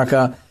people in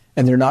America,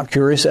 and they're not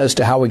curious as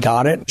to how we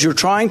got it. You're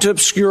trying to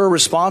obscure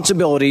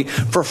responsibility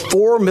for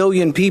 4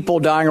 million people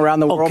dying around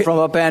the world from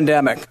a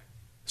pandemic.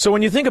 So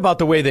when you think about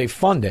the way they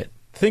fund it,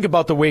 think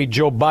about the way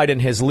Joe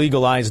Biden has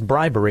legalized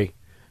bribery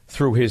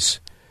through his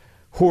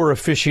whore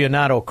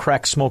aficionado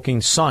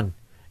crack-smoking son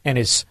and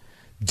his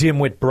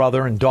dimwit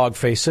brother and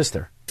dog-faced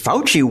sister.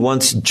 Fauci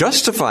once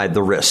justified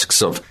the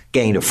risks of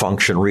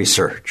gain-of-function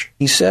research.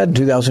 He said in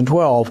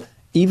 2012,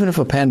 even if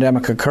a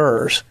pandemic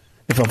occurs,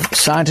 if a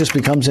scientist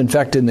becomes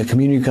infected and the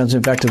community becomes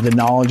infected, the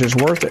knowledge is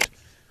worth it.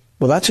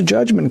 Well, that's a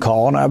judgment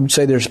call, and I would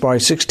say there's probably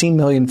 16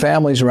 million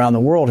families around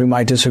the world who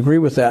might disagree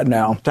with that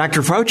now.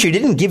 Dr. Fauci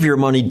didn't give your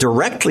money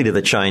directly to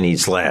the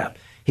Chinese lab.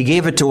 He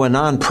gave it to a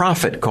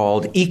nonprofit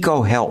called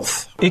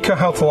EcoHealth.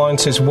 EcoHealth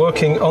Alliance is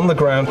working on the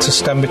ground to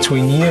stand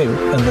between you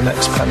and the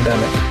next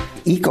pandemic.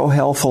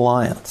 EcoHealth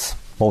Alliance.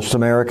 Most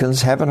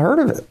Americans haven't heard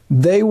of it.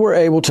 They were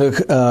able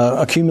to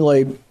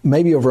accumulate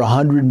maybe over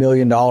 $100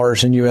 million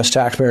in U.S.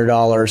 taxpayer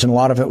dollars, and a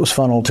lot of it was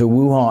funneled to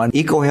Wuhan.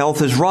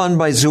 EcoHealth is run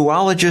by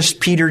zoologist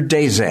Peter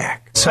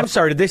Daszak. I'm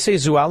sorry, did they say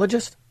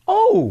zoologist?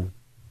 Oh,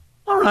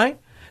 all right.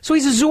 So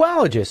he's a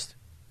zoologist,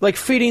 like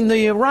feeding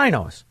the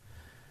rhinos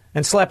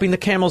and slapping the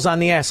camels on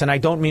the ass, and I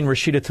don't mean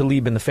Rashida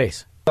Tlaib in the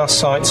face. Our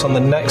sights on the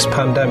next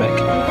pandemic.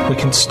 We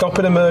can stop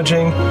it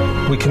emerging.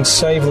 We can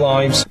save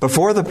lives.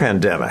 Before the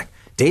pandemic,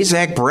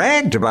 Daszak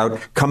bragged about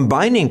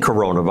combining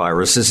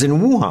coronaviruses in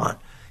Wuhan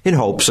in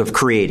hopes of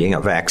creating a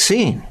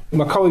vaccine.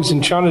 My colleagues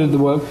in China did the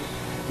work.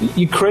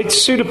 You create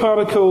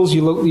pseudoparticles,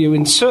 you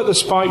insert the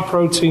spike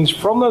proteins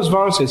from those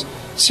viruses,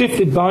 see if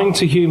they bind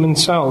to human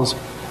cells.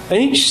 And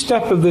each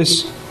step of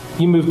this,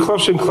 you move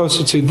closer and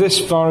closer to this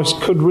virus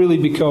could really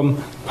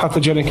become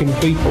pathogenic in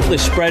people. The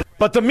spread.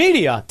 But the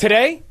media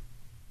today,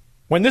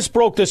 when this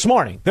broke this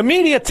morning, the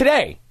media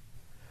today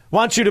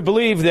wants you to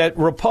believe that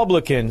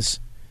Republicans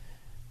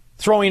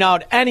throwing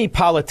out any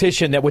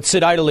politician that would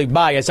sit idly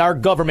by as our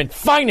government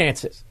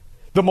finances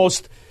the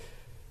most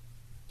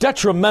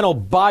detrimental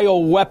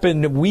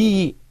bioweapon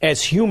we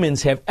as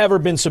humans have ever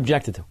been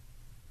subjected to.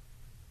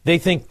 They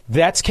think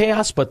that's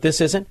chaos, but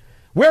this isn't.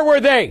 Where were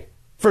they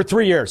for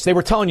 3 years? They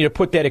were telling you to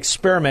put that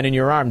experiment in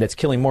your arm that's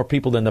killing more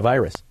people than the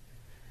virus.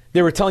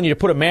 They were telling you to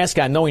put a mask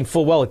on knowing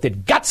full well it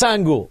did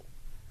gatsangul.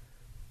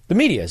 The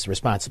media is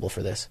responsible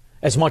for this,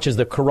 as much as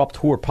the corrupt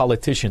whore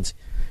politicians,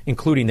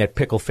 including that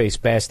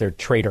pickle-faced bastard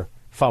traitor,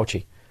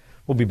 Fauci.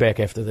 We'll be back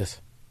after this.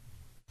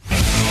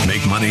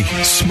 Make money,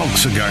 smoke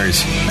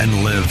cigars,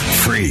 and live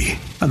free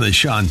on the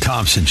Sean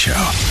Thompson Show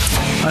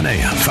on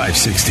AM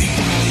 560.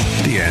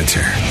 The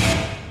Answer.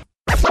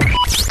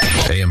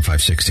 AM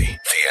 560.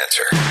 The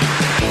Answer.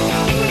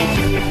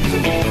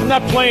 I'm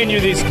not playing you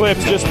these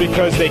clips just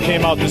because they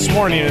came out this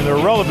morning and they're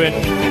relevant.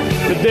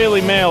 The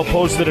Daily Mail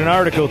posted an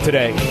article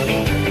today.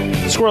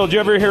 Squirrel, did you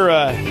ever hear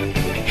of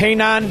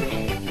Hainan,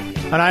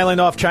 an island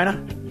off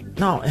China?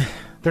 No,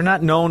 they're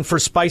not known for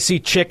spicy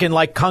chicken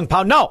like Kung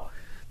Pao. No,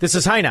 this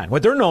is Hainan.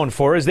 What they're known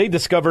for is they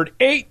discovered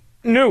 8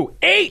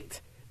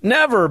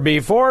 never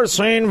before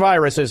seen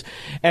viruses.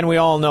 And we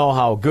all know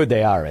how good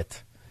they are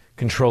at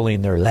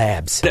controlling their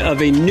labs.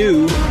 Of a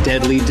new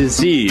deadly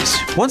disease.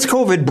 Once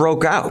COVID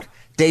broke out,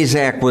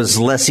 Daszak was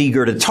less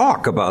eager to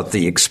talk about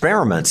the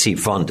experiments he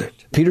funded.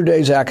 Peter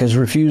Daszak has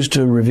refused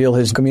to reveal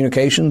his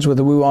communications with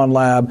the Wuhan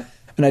lab,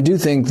 and I do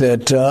think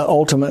that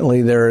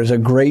ultimately there is a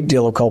great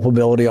deal of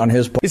culpability on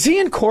his part. Is he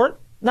in court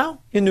now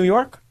in New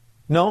York?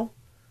 No?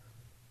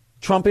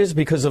 Trump is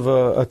because of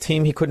a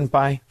team he couldn't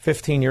buy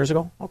 15 years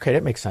ago? Okay,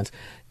 that makes sense.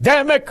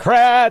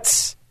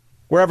 Democrats,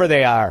 wherever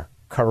they are,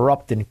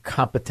 corrupt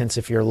incompetence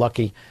if you're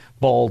lucky,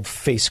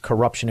 bald-faced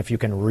corruption if you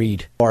can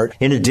read.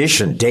 In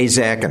addition,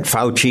 Daszak and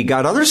Fauci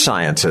got other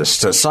scientists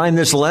to sign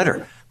this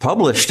letter,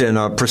 published in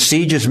a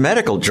prestigious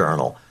medical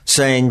journal,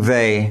 saying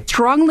they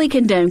strongly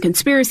condemn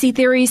conspiracy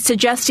theories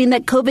suggesting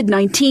that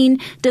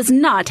COVID-19 does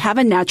not have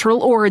a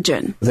natural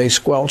origin. They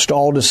squelched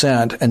all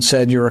dissent and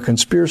said you're a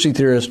conspiracy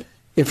theorist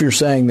if you're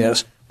saying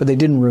this, but they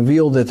didn't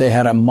reveal that they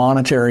had a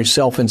monetary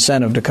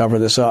self-incentive to cover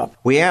this up.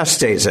 We asked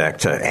Daszak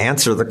to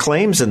answer the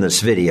claims in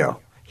this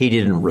video. He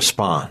didn't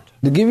respond.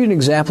 To give you an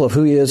example of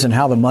who he is and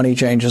how the money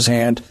changes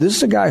hand, this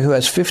is a guy who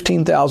has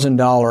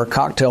 $15,000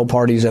 cocktail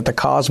parties at the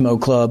Cosmo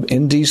Club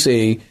in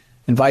D.C.,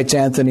 invites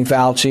Anthony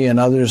Fauci and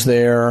others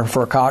there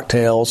for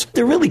cocktails.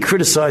 They're really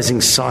criticizing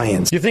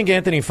science. You think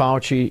Anthony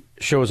Fauci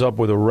shows up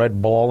with a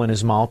red ball in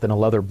his mouth and a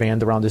leather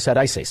band around his head?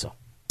 I say so.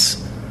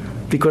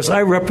 Because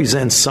I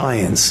represent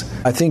science.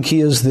 I think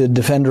he is the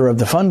defender of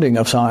the funding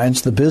of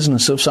science, the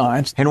business of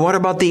science. And what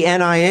about the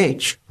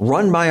NIH,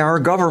 run by our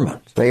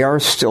government? They are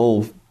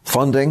still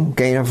funding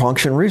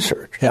gain-of-function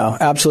research. Yeah,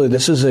 absolutely.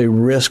 This is a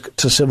risk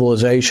to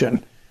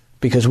civilization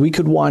because we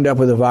could wind up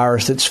with a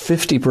virus that's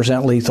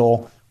 50%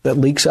 lethal, that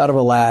leaks out of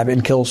a lab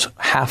and kills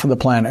half of the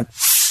planet.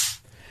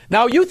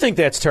 Now, you think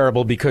that's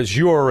terrible because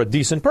you're a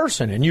decent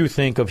person and you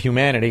think of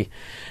humanity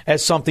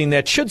as something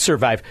that should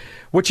survive.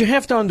 What you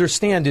have to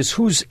understand is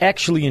who's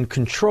actually in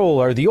control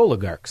are the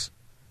oligarchs.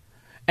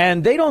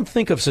 And they don't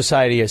think of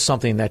society as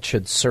something that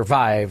should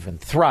survive and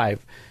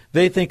thrive.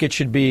 They think it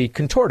should be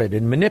contorted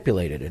and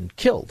manipulated and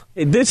killed.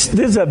 This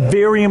is a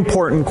very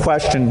important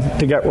question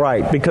to get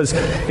right because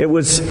it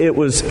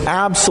was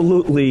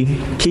absolutely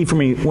key for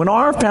me. When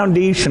our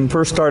foundation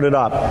first started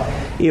up,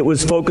 it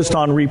was focused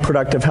on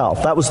reproductive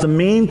health. That was the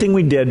main thing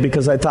we did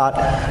because I thought,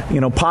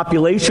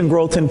 population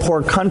growth in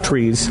poor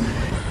countries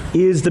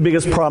is the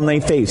biggest problem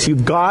they face.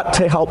 You've got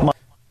to help them.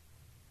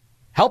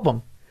 Help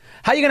them?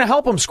 How are you going to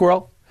help them,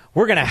 Squirrel?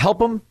 We're going to help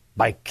them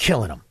by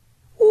killing them.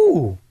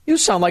 Ooh, you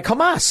sound like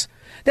Hamas.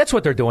 That's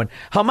what they're doing.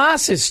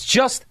 Hamas is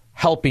just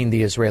helping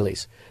the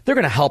Israelis. They're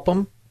going to help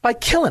them by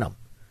killing them,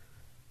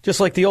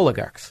 just like the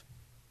oligarchs.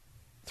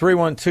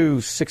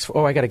 312-64.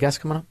 Oh, I got a guest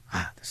coming up.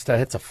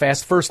 That's a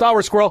fast first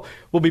hour, Squirrel.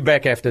 We'll be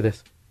back after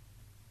this.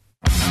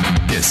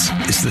 This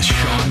is the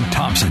Sean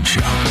Thompson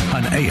Show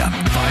on AM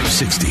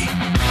 560.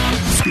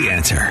 The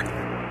Answer.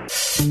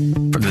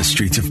 From the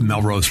streets of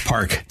Melrose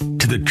Park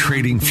to the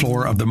trading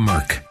floor of the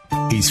Merc,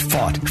 he's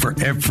fought for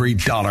every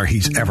dollar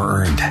he's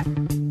ever earned.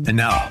 And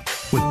now,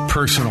 with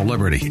personal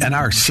liberty and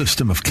our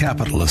system of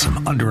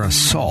capitalism under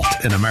assault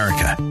in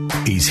America,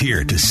 he's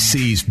here to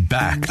seize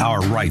back our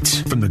rights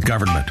from the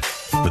government.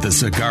 With a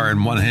cigar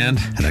in one hand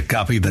and a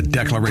copy of the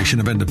Declaration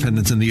of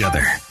Independence in the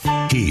other,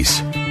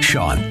 he's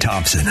Sean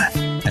Thompson.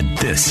 And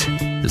this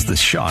is the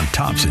Sean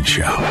Thompson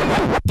Show.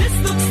 This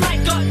looks like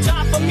a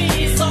job for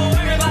me, so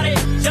everybody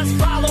just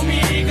follow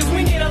me, because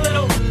we need a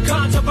little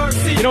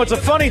controversy. You know, it's a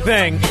funny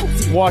thing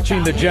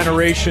watching the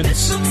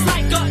generations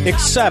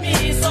accept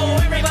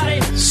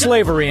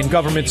slavery and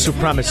government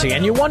supremacy.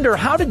 And you wonder,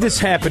 how did this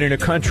happen in a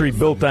country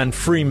built on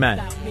free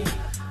men,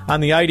 on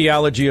the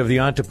ideology of the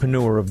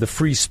entrepreneur, of the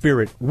free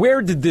spirit?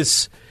 Where did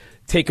this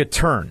take a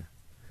turn?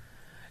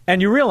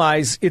 And you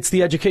realize it's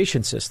the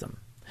education system.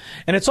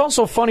 And it's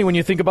also funny when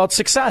you think about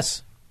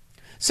success.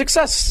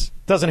 Success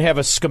doesn't have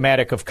a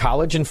schematic of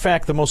college. In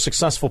fact, the most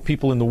successful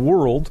people in the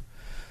world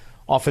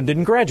often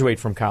didn't graduate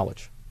from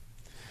college.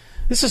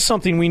 This is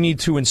something we need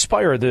to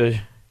inspire the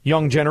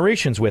young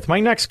generations with. My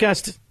next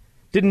guest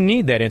didn't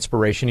need that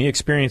inspiration. He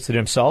experienced it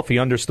himself. He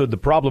understood the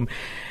problem.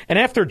 And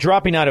after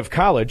dropping out of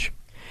college,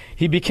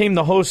 he became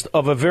the host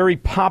of a very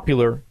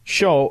popular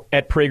show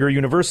at Prager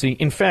University.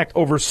 In fact,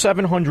 over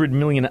 700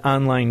 million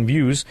online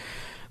views.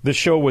 The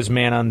show was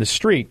Man on the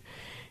Street.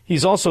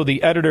 He's also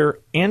the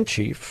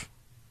editor-in-chief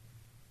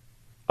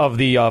of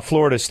the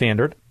Florida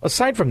Standard.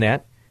 Aside from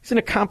that, he's an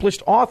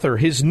accomplished author.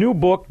 His new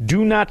book,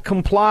 Do Not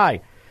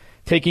Comply,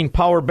 Taking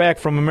Power Back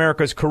from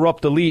America's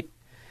Corrupt Elite.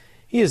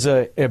 He is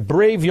a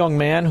brave young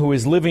man who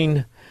is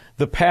living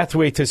the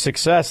pathway to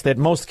success that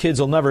most kids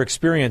will never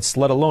experience,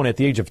 let alone at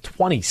the age of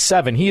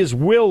 27. He is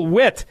Will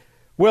Witt.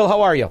 Will,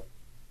 how are you?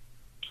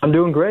 I'm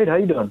doing great. How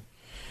you doing?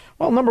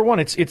 Well, number one,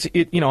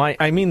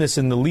 I mean this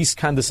in the least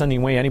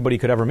condescending way anybody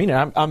could ever mean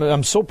it.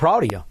 I'm so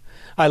proud of you.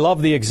 I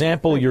love the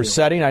example you're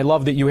setting. I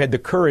love that you had the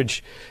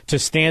courage to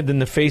stand in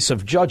the face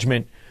of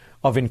judgment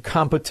of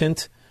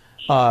incompetent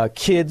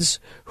kids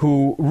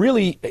who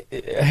really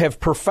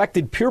have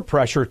perfected peer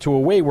pressure to a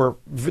way where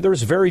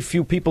there's very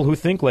few people who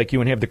think like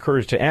you and have the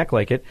courage to act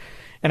like it.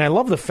 And I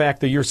love the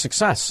fact that your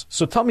success.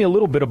 So tell me a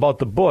little bit about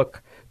the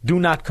book, Do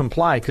Not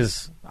Comply,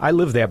 because I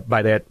live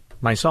by that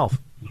myself.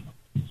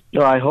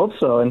 No, I hope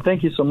so, and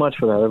thank you so much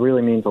for that. It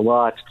really means a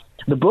lot.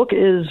 The book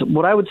is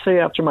what I would say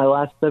after my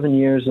last 7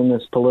 years in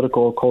this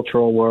political,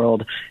 cultural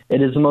world,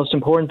 it is the most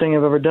important thing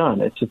I've ever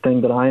done. It's the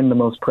thing that I am the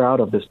most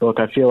proud of, this book.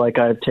 I feel like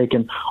I've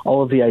taken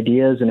all of the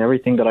ideas and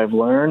everything that I've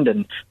learned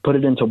and put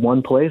it into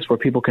one place where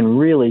people can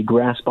really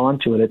grasp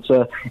onto it.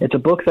 It's a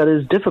book that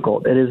is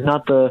difficult. It is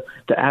not the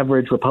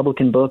average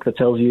Republican book that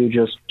tells you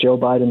just Joe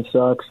Biden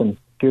sucks and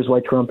here's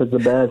why Trump is the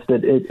best.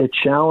 It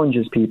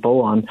challenges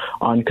people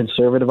on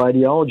conservative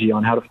ideology,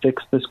 on how to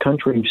fix this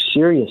country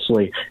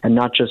seriously and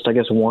not just, I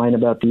guess, whine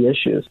about the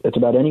issues. It's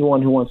about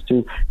anyone who wants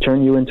to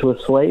turn you into a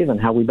slave and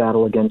how we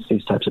battle against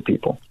these types of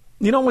people.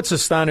 You know what's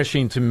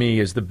astonishing to me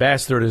is the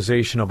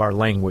bastardization of our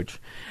language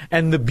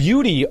and the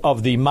beauty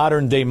of the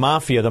modern-day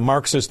mafia, the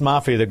Marxist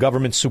mafia, the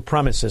government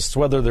supremacists,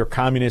 whether they're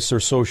communists or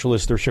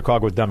socialists or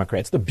Chicago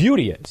Democrats. The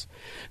beauty is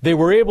they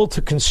were able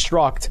to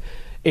construct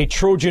a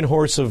Trojan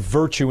horse of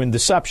virtue and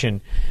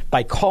deception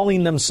by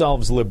calling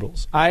themselves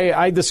liberals.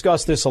 I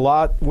discuss this a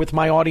lot with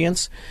my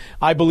audience.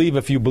 I believe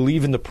if you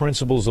believe in the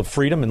principles of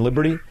freedom and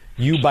liberty,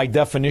 you by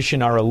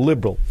definition are a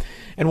liberal.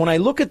 And when I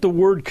look at the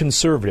word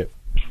conservative,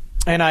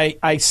 and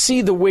I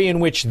see the way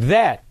in which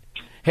that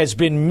has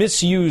been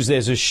misused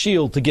as a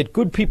shield to get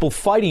good people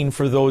fighting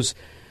for those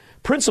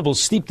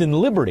principles steeped in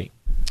liberty,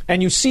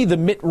 and you see the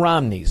Mitt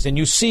Romneys, and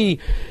you see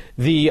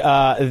the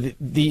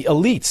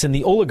elites and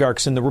the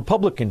oligarchs in the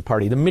Republican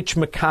Party, the Mitch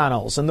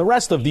McConnells, and the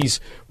rest of these,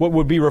 what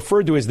would be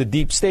referred to as the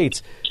deep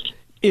states,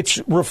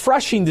 it's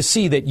refreshing to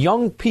see that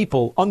young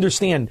people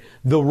understand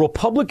the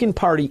Republican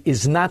Party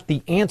is not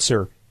the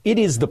answer, it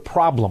is the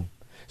problem.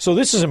 So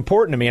this is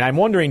important to me, and I'm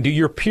wondering, do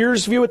your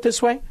peers view it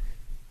this way?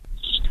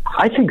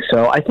 I think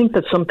so. I think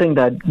that's something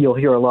that you'll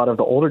hear a lot of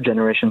the older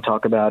generation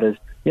talk about is,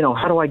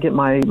 how do I get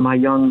my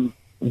young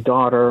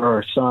daughter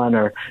or son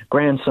or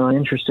grandson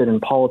interested in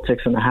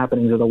politics and the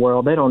happenings of the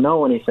world? They don't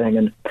know anything.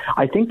 And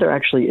I think there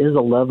actually is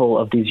a level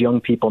of these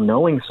young people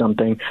knowing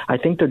something. I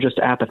think they're just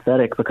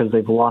apathetic because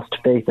they've lost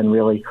faith in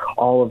really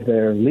all of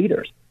their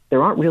leaders.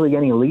 There aren't really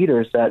any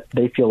leaders that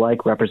they feel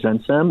like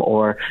represents them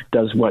or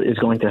does what is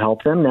going to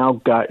help them. Now,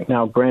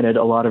 granted,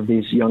 a lot of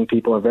these young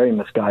people are very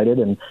misguided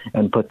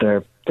and put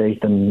their faith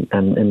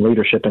and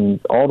leadership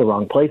in all the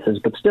wrong places,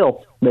 but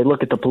still they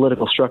look at the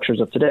political structures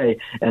of today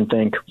and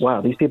think,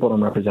 wow, these people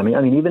don't represent me.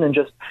 I mean, even in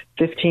just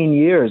 15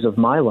 years of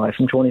my life,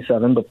 I'm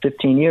 27, but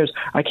 15 years,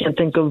 I can't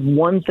think of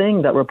one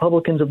thing that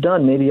Republicans have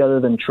done, maybe other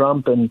than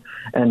Trump and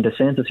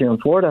DeSantis here in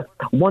Florida,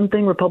 one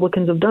thing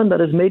Republicans have done that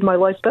has made my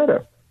life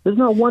better. There's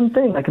not one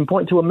thing I can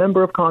point to a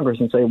member of Congress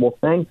and say, well,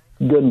 thank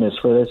goodness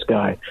for this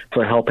guy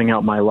for helping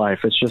out my life.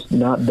 It's just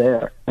not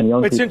there.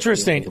 And it's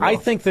interesting. I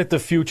think that the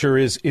future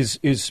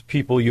is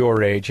people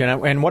your age.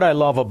 And what I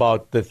love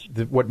about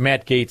what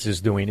Matt Gaetz is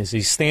doing is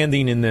he's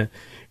standing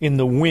in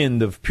the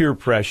wind of peer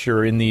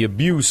pressure, in the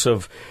abuse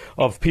of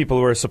people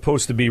who are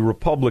supposed to be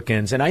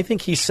Republicans. And I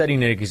think he's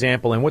setting an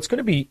example. And what's going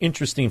to be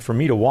interesting for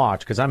me to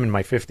watch, because I'm in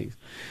my 50s,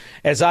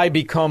 as I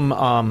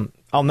become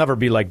I'll never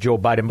be like Joe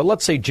Biden, but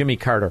let's say Jimmy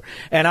Carter,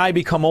 and I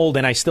become old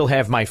and I still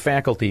have my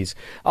faculties,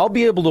 I'll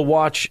be able to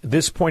watch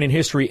this point in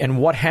history and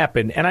what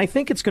happened. And I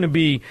think it's going to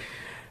be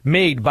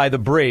made by the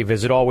brave,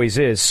 as it always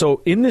is.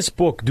 So in this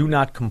book, Do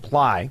Not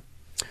Comply,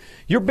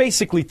 you're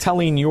basically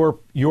telling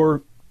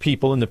your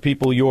people and the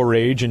people your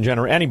age and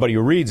anybody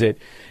who reads it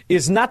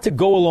is not to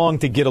go along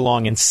to get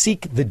along and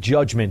seek the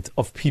judgment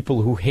of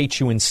people who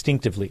hate you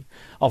instinctively,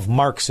 of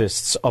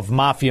Marxists, of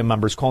mafia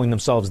members calling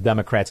themselves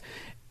Democrats.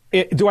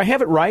 Do I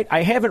have it right?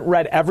 I haven't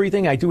read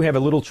everything. I do have a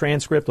little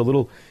transcript, a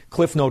little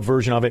Cliff Note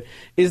version of it.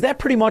 Is that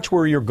pretty much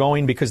where you're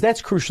going? Because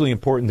that's crucially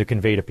important to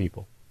convey to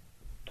people.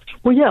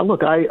 Well, yeah,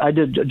 look, I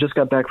just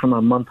got back from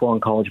a month-long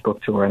college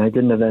book tour, and I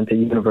did an event at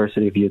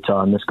University of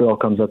Utah, and this girl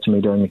comes up to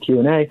me during the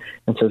Q&A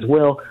and says,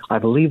 Will, I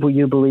believe what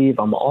you believe.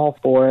 I'm all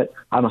for it.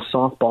 I'm a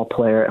softball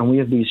player, and we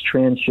have these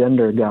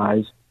transgender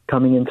guys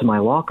coming into my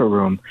locker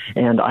room,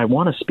 and I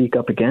want to speak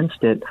up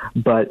against it,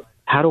 but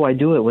how do I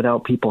do it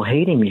without people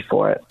hating me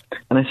for it?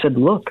 And I said,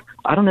 look,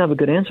 I don't have a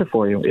good answer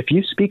for you. If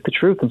you speak the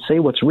truth and say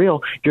what's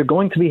real, you're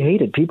going to be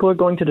hated. People are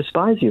going to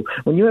despise you.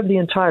 When you have the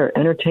entire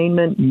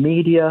entertainment,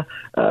 media,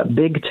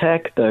 big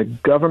tech, the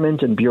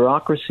government and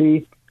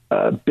bureaucracy,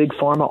 big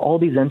pharma, all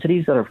these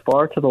entities that are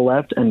far to the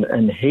left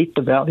and hate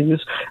the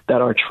values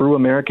that are true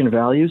American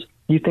values,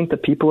 you think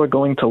that people are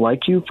going to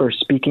like you for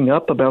speaking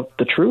up about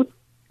the truth?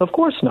 Of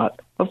course not.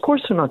 Of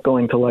course they're not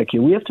going to like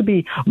you. We have to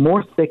be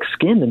more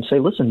thick-skinned and say,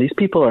 listen, these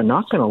people are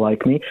not going to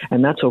like me,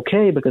 and that's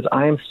okay because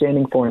I am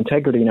standing for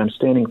integrity and I'm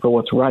standing for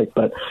what's right.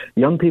 But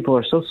young people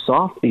are so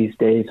soft these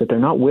days that they're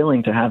not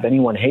willing to have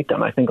anyone hate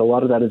them. I think a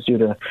lot of that is due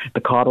to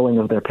the coddling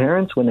of their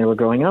parents when they were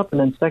growing up,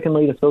 and then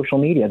secondly, to social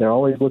media. They're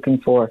always looking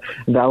for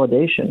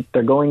validation.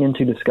 They're going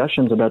into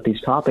discussions about these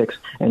topics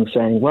and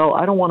saying, well,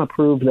 I don't want to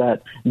prove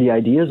that the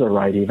ideas are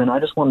right even. I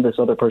just want this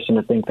other person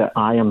to think that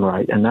I am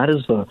right. And that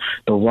is the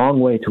wrong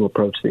way to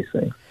approach these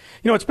things.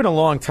 You know, it's been a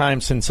long time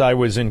since I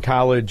was in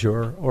college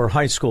or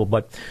high school,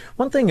 but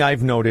one thing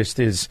I've noticed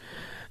is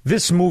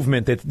this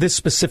movement, that this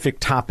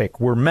specific topic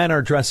where men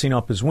are dressing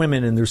up as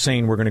women and they're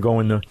saying we're going to go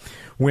in the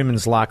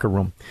women's locker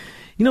room.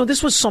 You know,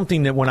 this was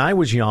something that when I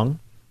was young,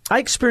 I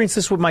experienced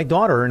this with my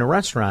daughter in a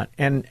restaurant,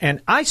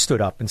 and I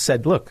stood up and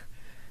said, look,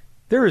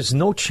 there is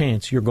no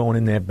chance you're going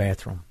in that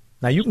bathroom.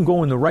 Now, you can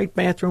go in the right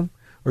bathroom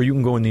or you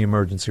can go in the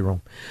emergency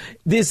room.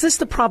 Is this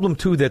the problem,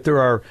 too, that there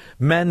are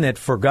men that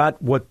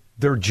forgot what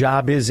their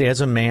job is as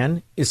a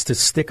man, is to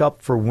stick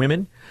up for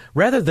women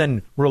rather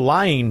than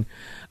relying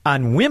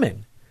on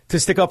women to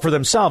stick up for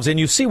themselves? And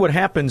you see what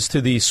happens to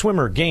the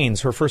swimmer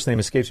Gaines. Her first name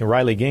escapes me,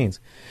 Riley Gaines.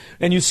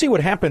 And you see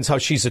what happens, how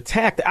she's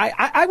attacked.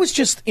 I was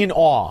just in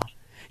awe.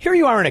 Here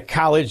you are in a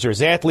college,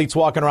 there's athletes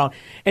walking around,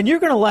 and you're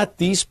going to let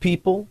these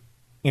people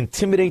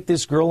intimidate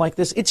this girl like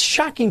this? It's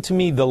shocking to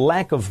me, the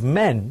lack of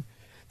men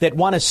that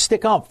want to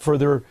stick up for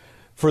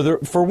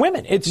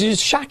women. It's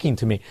just shocking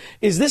to me.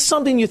 Is this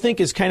something you think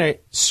is kind of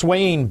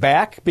swaying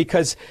back?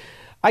 Because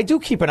I do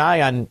keep an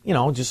eye on, you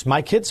know, just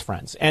my kids'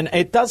 friends. And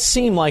it does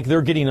seem like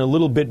they're getting a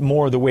little bit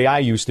more the way I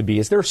used to be.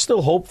 Is there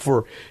still hope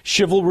for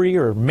chivalry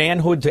or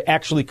manhood to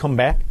actually come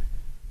back?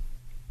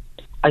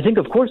 I think,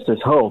 of course,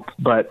 there's hope,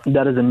 but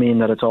that doesn't mean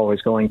that it's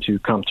always going to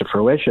come to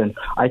fruition.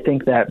 I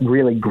think that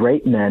really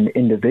great men,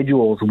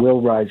 individuals,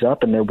 will rise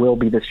up, and there will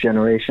be this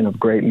generation of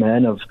great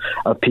men, of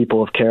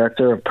people of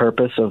character, of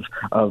purpose,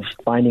 of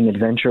finding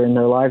adventure in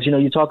their lives. You know,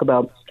 you talk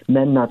about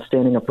men not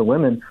standing up for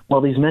women.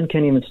 Well, these men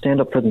can't even stand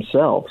up for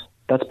themselves.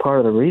 That's part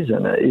of the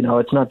reason. You know,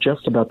 it's not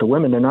just about the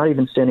women. They're not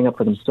even standing up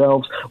for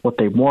themselves, what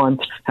they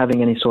want,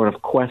 having any sort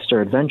of quest or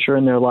adventure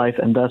in their life,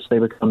 and thus they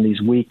become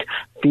these weak,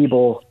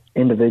 feeble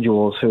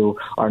individuals who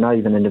are not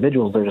even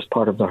individuals. They're just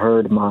part of the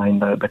herd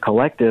mind, the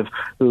collective,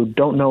 who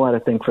don't know how to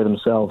think for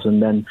themselves, and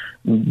then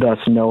thus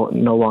no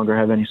longer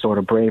have any sort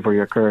of bravery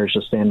or courage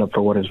to stand up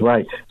for what is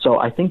right. So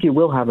I think you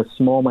will have a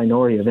small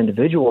minority of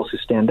individuals who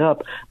stand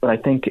up, but I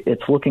think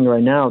it's looking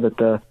right now that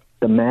the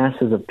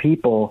masses of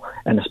people,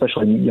 and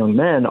especially young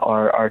men,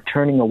 are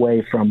turning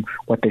away from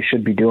what they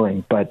should be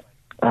doing. But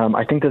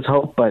I think there's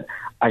hope, but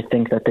I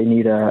think that they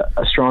need a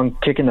strong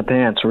kick in the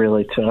pants,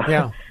 really,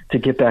 to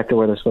get back to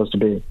where they're supposed to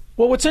be.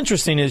 Well, what's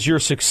interesting is your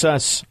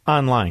success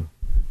online.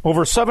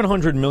 Over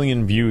 700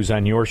 million views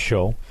on your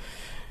show,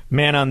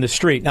 Man on the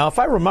Street. Now, if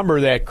I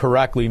remember that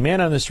correctly, Man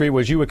on the Street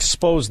was you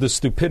exposed the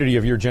stupidity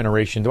of your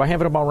generation. Do I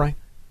have it about right?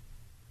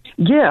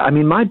 Yeah, I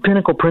mean, my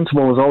pinnacle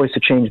principle was always to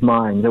change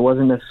minds. It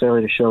wasn't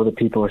necessarily to show that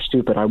people are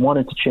stupid. I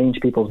wanted to change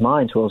people's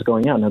minds while I was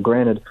going out. Now,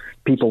 granted,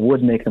 people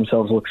would make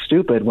themselves look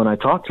stupid when I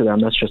talk to them.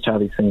 That's just how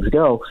these things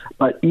go.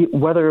 But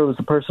whether it was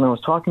the person I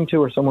was talking to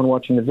or someone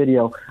watching the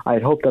video, I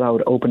had hoped that I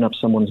would open up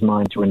someone's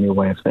mind to a new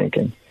way of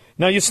thinking.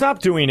 Now, you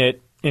stopped doing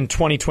it in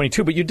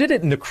 2022, but you did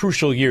it in the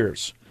crucial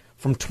years,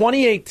 from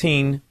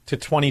 2018 to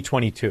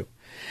 2022.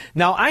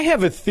 Now, I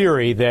have a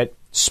theory that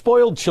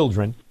spoiled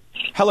children,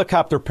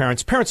 helicopter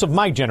parents of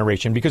my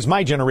generation, because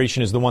my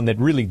generation is the one that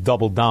really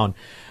doubled down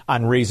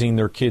on raising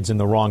their kids in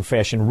the wrong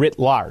fashion writ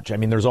large. I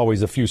mean, there's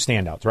always a few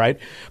standouts, right?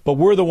 But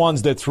we're the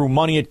ones that threw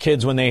money at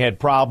kids when they had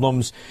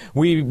problems.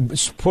 We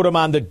put them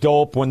on the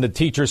dope when the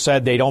teacher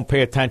said they don't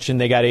pay attention,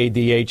 they got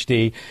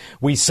ADHD.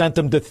 We sent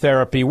them to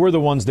therapy. We're the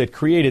ones that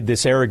created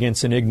this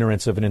arrogance and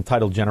ignorance of an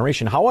entitled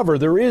generation. However,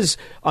 there is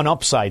an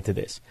upside to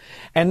this,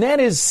 and that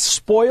is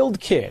spoiled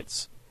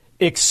kids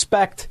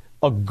expect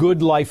a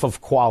good life of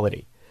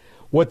quality.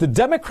 What the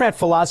Democrat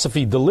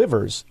philosophy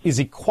delivers is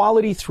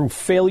equality through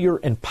failure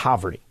and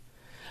poverty.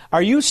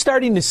 Are you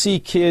starting to see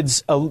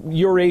kids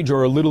your age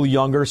or a little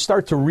younger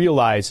start to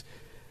realize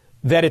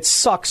that it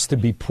sucks to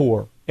be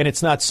poor and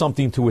it's not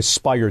something to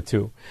aspire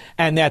to,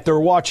 and that they're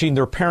watching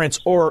their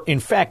parents, or in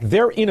fact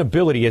their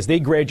inability as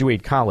they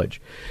graduate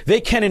college? They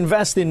can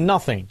invest in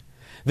nothing.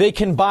 They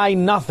can buy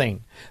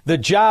nothing. The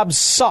jobs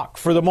suck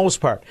for the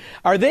most part.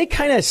 Are they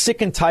kind of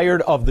sick and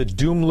tired of the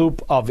doom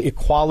loop of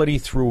equality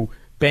through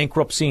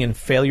bankruptcy and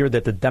failure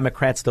that the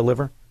Democrats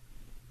deliver?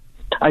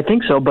 I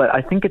think so, but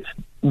I think it's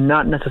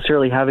not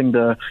necessarily having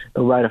the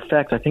right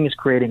effect. I think it's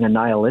creating a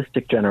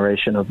nihilistic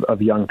generation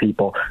of young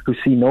people who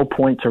see no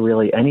point to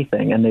really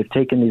anything, and they've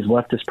taken these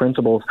leftist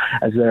principles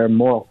as their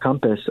moral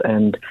compass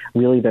and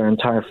really their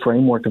entire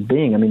framework of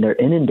being. I mean, they're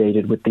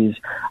inundated with these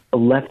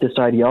leftist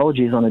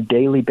ideologies on a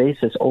daily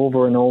basis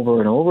over and over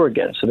and over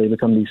again, so they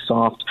become these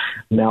soft,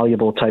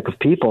 malleable type of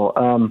people.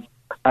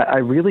 I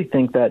really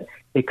think that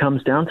it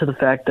comes down to the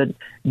fact that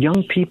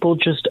young people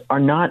just are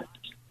not,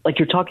 like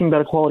you're talking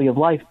about a quality of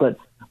life, but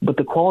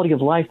the quality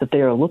of life that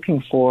they are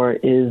looking for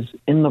is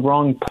in the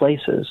wrong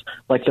places.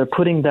 Like they're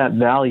putting that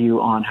value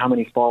on how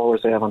many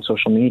followers they have on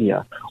social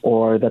media,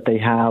 or that they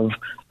have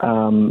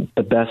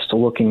the best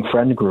looking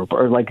friend group,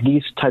 or like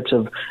these types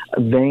of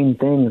vain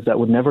things that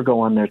would never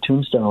go on their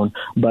tombstone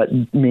but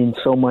mean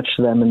so much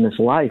to them in this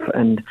life.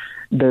 And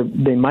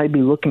they might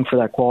be looking for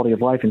that quality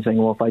of life and saying,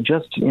 well, if I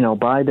just,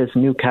 buy this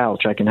new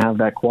couch, I can have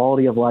that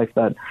quality of life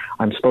that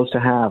I'm supposed to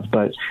have.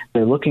 But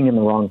they're looking in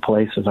the wrong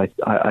places,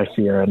 I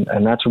fear,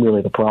 and that's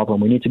really the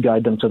problem. We need to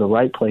guide them to the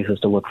right places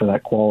to look for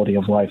that quality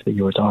of life that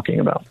you were talking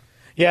about.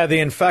 Yeah, the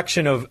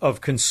infection of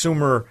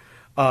consumer,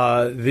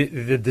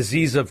 the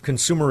disease of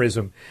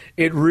consumerism,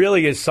 it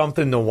really is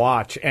something to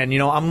watch. And,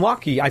 I'm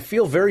lucky. I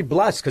feel very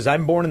blessed because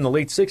I'm born in the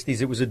late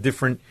 60s. It was a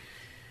different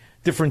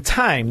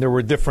time. There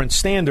were different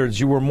standards.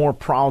 You were more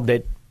proud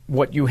that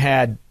what you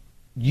had,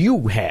 you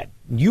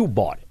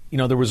bought it.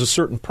 There was a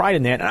certain pride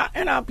in that.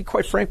 And I'll be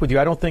quite frank with you,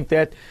 I don't think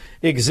that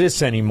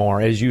exists anymore,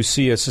 as you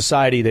see a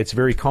society that's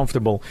very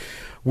comfortable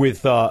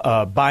with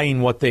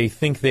buying what they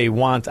think they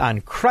want on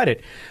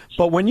credit.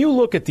 But when you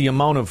look at the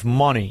amount of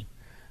money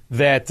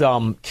that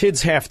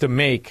kids have to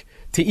make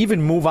to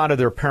even move out of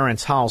their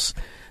parents' house,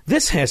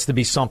 this has to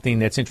be something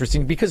that's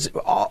interesting, because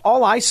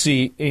all I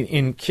see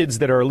in kids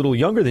that are a little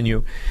younger than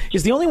you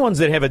is the only ones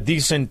that have a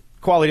decent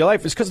quality of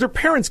life is because their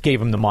parents gave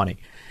them the money.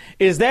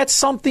 Is that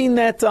something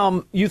that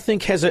you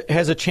think has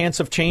a chance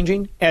of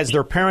changing as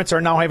their parents are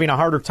now having a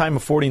harder time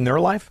affording their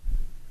life?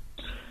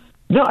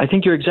 No, I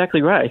think you're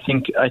exactly right.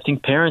 I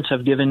think parents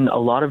have given a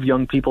lot of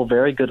young people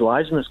very good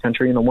lives in this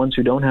country, and the ones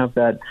who don't have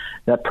that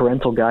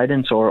parental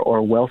guidance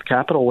or wealth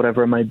capital,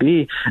 whatever it might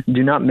be,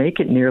 do not make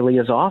it nearly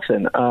as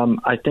often.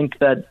 I think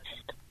that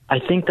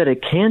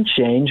it can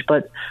change,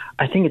 but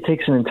I think it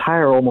takes an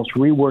entire almost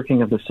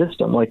reworking of the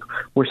system. Like,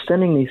 we're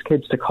sending these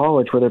kids to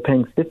college where they're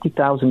paying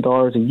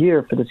 $50,000 a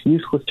year for this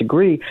useless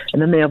degree,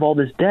 and then they have all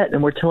this debt,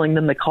 and we're telling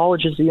them that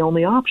college is the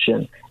only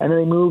option. And then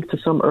they move to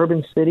some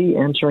urban city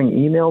answering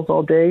emails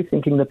all day,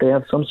 thinking that they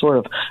have some sort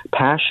of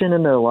passion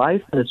in their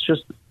life, and it's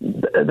just,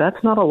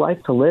 that's not a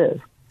life to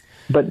live.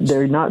 But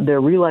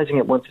they're realizing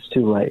it once it's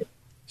too late.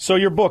 So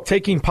your book,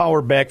 Taking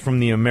Power Back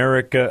from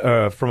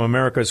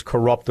America's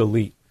Corrupt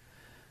Elite.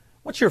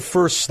 What's your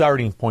first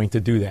starting point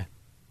to do that?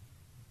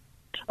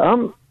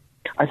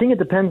 I think it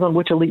depends on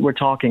which elite we're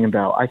talking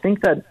about. I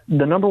think that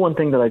the number one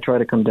thing that I try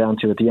to come down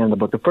to at the end of the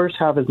book, the first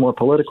half is more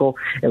political.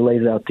 It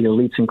lays out the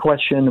elites in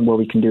question and what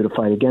we can do to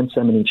fight against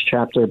them in each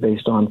chapter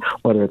based on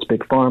whether it's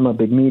big pharma,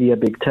 big media,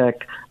 big tech,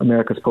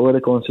 America's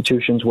political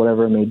institutions,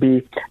 whatever it may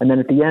be. And then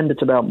at the end,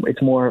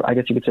 it's more, I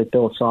guess you could say,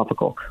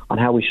 philosophical on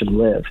how we should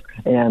live.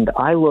 And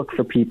I look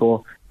for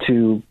people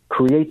to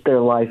create their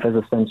life as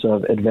a sense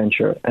of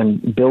adventure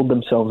and build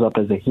themselves up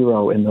as a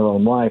hero in their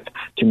own life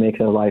to make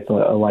their life a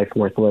life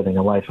worth living,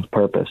 a life of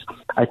purpose.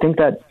 I think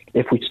that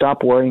if we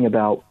stop worrying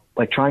about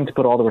trying to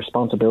put all the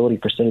responsibility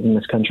for saving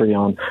this country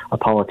on a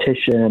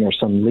politician or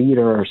some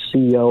leader or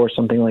CEO or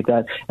something like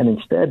that, and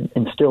instead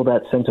instill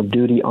that sense of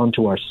duty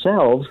onto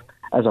ourselves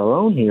as our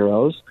own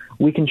heroes,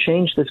 we can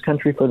change this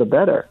country for the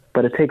better.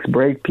 But it takes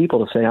brave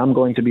people to say, I'm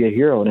going to be a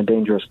hero in a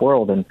dangerous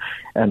world and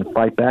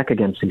fight back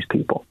against these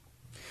people.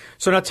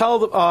 So now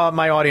tell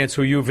my audience,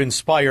 who you've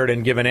inspired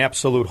and given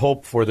absolute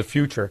hope for the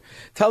future,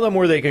 tell them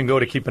where they can go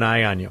to keep an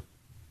eye on you.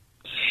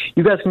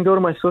 You guys can go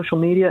to my social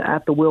media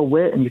at The Will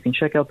Witt, and you can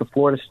check out the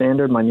Florida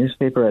Standard, my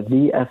newspaper, at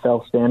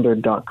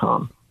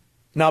theflstandard.com.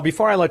 Now,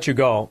 before I let you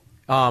go,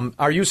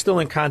 are you still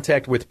in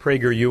contact with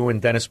PragerU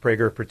and Dennis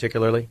Prager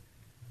particularly?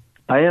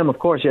 I am, of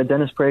course. Yeah,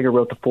 Dennis Prager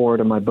wrote the foreword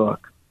of my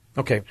book.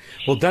 Okay.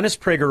 Well, Dennis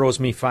Prager owes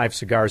me 5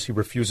 cigars he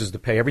refuses to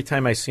pay. Every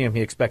time I see him, he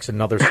expects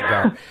another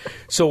cigar.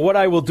 So what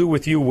I will do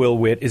with you, Will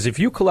Witt, is if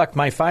you collect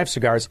my 5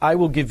 cigars, I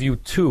will give you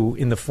 2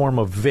 in the form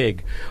of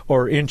VIG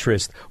or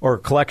interest or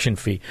collection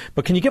fee.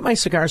 But can you get my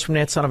cigars from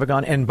that son of a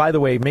gun? And by the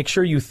way, make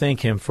sure you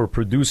thank him for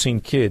producing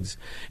kids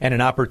and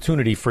an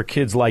opportunity for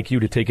kids like you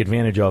to take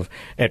advantage of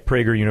at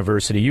Prager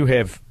University. You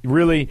have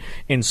really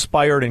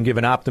inspired and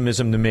given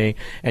optimism to me,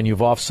 and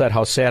you've offset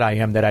how sad I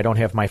am that I don't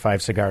have my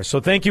 5 cigars. So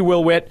thank you,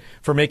 Will Witt,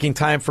 for making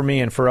time for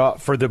me and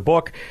for the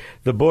book.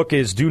 The book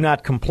is Do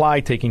Not Comply,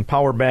 Taking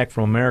Power Back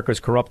from America's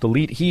Corrupt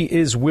Elite. He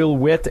is Will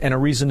Witt, and a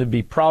reason to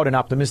be proud and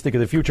optimistic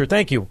of the future.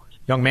 Thank you,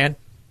 young man.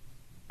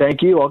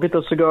 Thank you. I'll get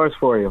those cigars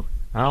for you.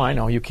 Oh, I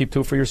know. You keep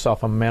 2 for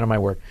yourself. I'm a man of my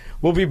word.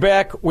 We'll be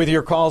back with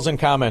your calls and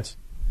comments.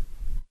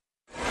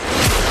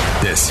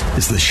 This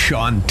is the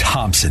Sean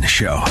Thompson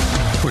Show,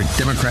 where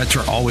Democrats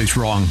are always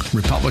wrong,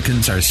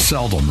 Republicans are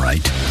seldom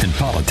right, and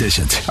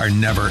politicians are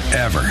never,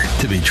 ever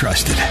to be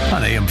trusted.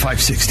 On AM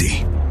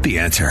 560, The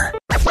Answer.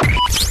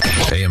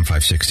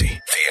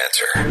 560. The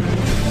Answer.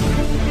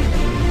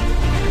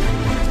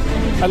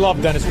 I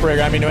love Dennis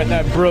Prager. I mean,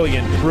 that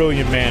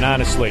brilliant man,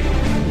 honestly.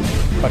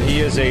 But he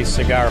is a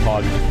cigar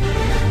hog.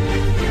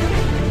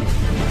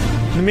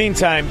 In the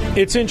meantime,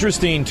 it's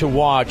interesting to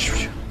watch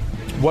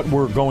what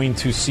we're going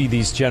to see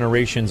these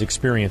generations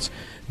experience.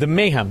 The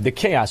mayhem, the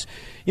chaos.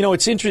 You know,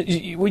 it's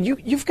interesting. When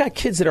you've got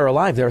kids that are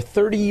alive, they're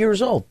 30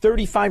 years old,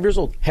 35 years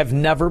old, have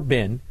never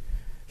been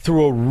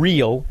through a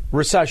real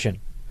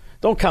recession.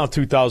 Don't count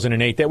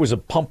 2008. That was a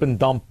pump and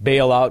dump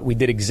bailout. We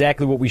did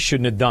exactly what we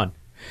shouldn't have done.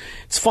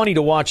 It's funny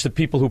to watch the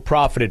people who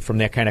profited from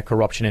that kind of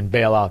corruption and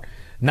bailout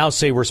now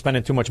say we're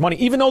spending too much money,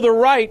 even though they're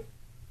right.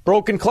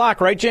 Broken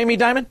clock, right, Jamie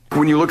Dimon?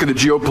 When you look at the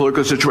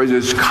geopolitical situation,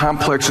 as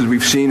complex as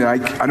we've seen, I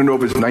don't know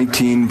if it's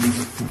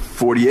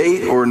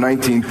 1948 or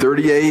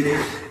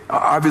 1938.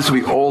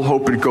 Obviously, we all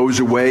hope it goes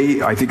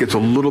away. I think it's a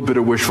little bit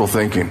of wishful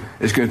thinking.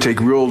 It's going to take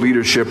real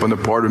leadership on the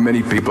part of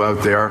many people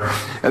out there.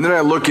 And then I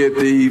look at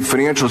the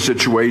financial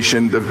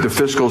situation, the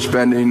fiscal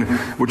spending,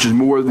 which is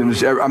more than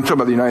it's ever. I'm talking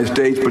about the United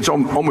States, but it's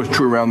almost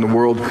true around the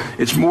world.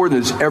 It's more than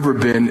it's ever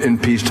been in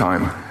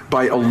peacetime,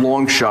 by a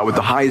long shot, with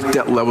the highest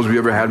debt levels we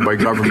ever had by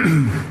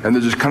government. And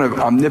there's this kind of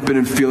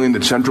omnipotent feeling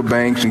that central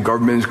banks and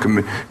governments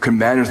can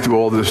manage through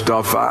all this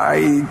stuff.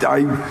 I'm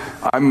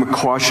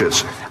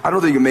cautious. I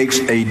don't think it makes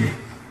a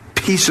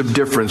piece of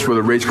difference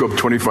whether rates go up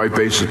 25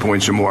 basis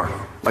points or more.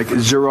 Like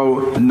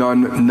zero,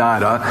 none,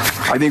 nada.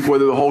 I think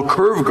whether the whole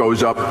curve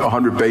goes up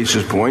 100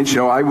 basis points,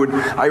 I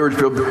urge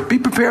people, be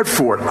prepared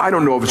for it. I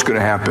don't know if it's going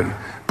to happen.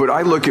 But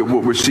I look at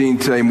what we're seeing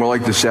today more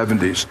like the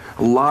 70s.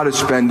 A lot of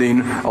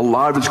spending, a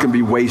lot of it's going to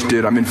be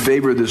wasted. I'm in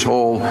favor of this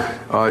whole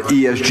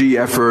ESG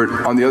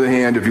effort. On the other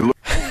hand, if you look...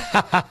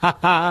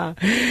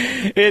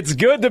 It's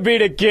good to be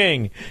the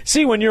king.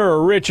 See, when you're a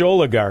rich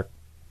oligarch,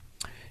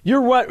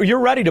 you're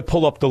ready to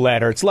pull up the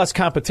ladder. It's less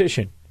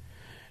competition.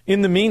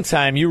 In the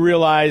meantime, you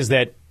realize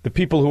that the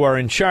people who are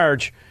in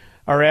charge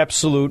are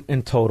absolute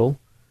and total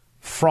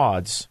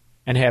frauds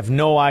and have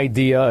no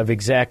idea of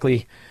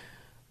exactly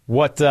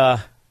what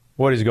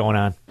is going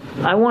on.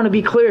 I want to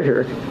be clear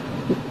here.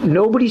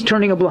 Nobody's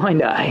turning a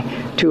blind eye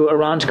to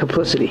Iran's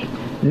complicity.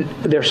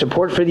 Their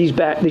support for these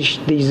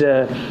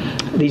militia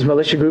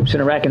groups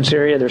in Iraq and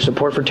Syria, their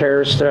support for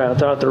terrorists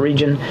throughout the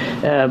region.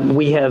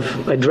 We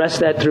have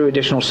addressed that through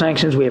additional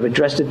sanctions. We have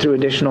addressed it through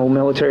additional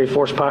military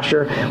force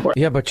posture.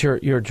 Yeah, but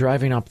you're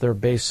driving up their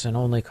base and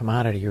only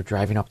commodity. You're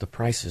driving up the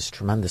prices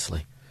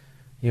tremendously.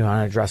 You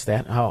want to address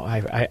that? Oh,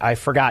 I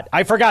forgot.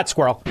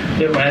 Squirrel. Yeah,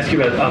 I want to ask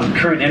you about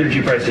current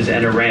energy prices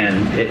and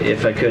Iran,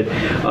 if I could.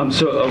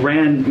 So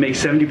Iran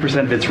makes 70%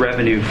 of its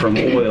revenue from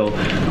oil.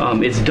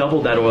 It's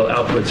doubled that oil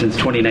output since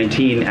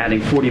 2019, adding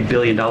 $40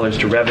 billion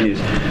to revenues.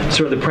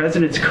 So are the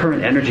president's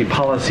current energy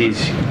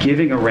policies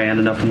giving Iran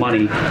enough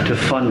money to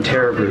fund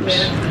terror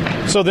groups?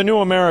 So the new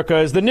America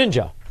is the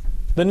ninja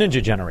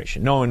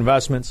generation. No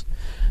investments,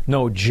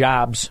 no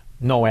jobs,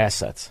 no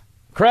assets.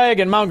 Craig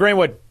in Mount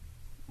Greenwood.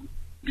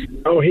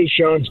 Oh, hey,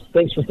 Sean.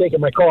 Thanks for taking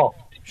my call.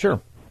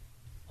 Sure.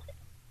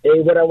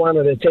 Hey, what I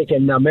wanted to take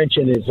and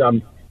mention is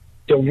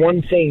the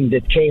one thing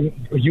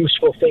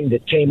useful thing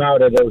that came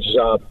out of those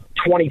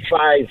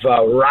 25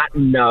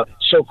 rotten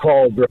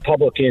so-called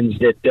Republicans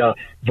that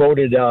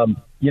voted,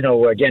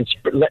 against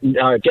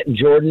getting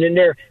Jordan in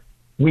there.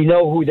 We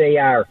know who they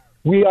are.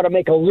 We ought to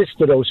make a list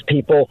of those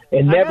people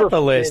and I never. Got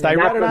the list. I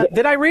read it.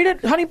 Did I read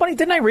it, Honey Bunny?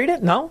 Didn't I read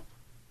it? No.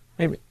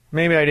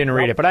 Maybe I didn't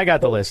read it, but I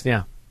got the list.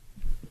 Yeah.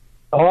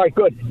 All right,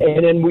 good.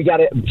 And then we got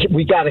to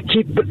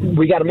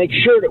make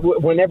sure that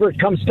whenever it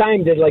comes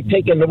time to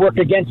taking the work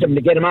against them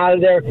to get them out of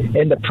there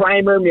and the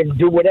primer and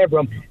do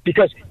whatever,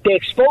 because they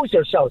expose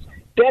themselves.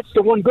 That's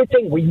the one good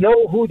thing. We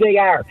know who they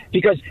are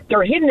because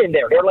they're hidden in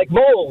there. They're like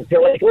moles. They're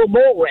like little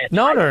mole rats.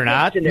 No, they're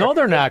not. No,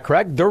 they're not,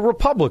 Craig. They're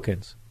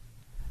Republicans.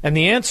 And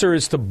the answer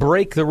is to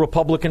break the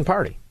Republican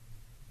Party.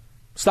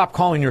 Stop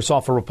calling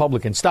yourself a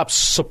Republican. Stop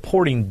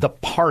supporting the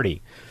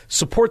party.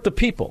 Support the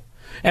people.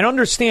 And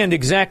understand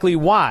exactly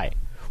why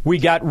we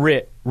got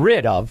rid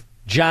of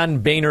John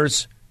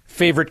Boehner's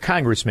favorite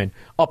congressman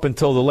up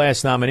until the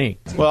last nominee.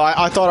 Well,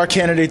 I thought our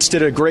candidates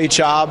did a great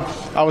job.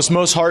 I was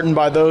most heartened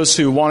by those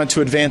who wanted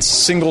to advance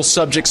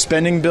single-subject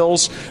spending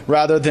bills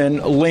rather than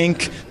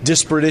link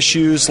disparate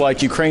issues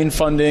like Ukraine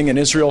funding and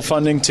Israel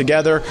funding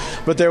together.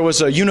 But there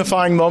was a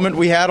unifying moment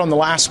we had on the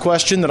last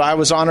question that I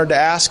was honored to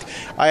ask.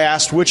 I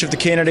asked which of the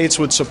candidates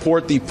would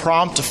support the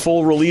prompt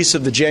full release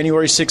of the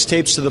January 6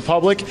 tapes to the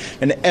public,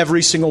 and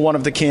every single one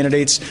of the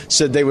candidates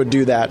said they would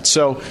do that.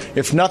 So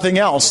if nothing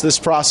else, this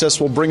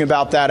process will bring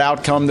about that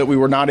outcome that we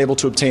were not able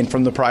to obtain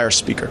from the prior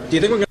speaker. Do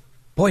you think we're going?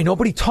 Boy,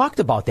 nobody talked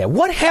about that.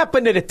 What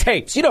happened to the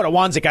tapes? You know, the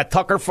ones that got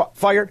Tucker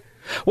fired?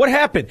 What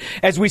happened?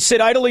 As we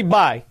sit idly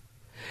by,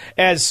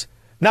 as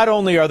not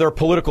only are there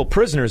political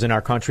prisoners in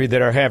our country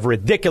that have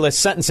ridiculous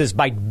sentences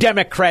by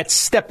Democrats,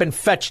 step and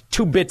fetch,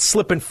 2-bit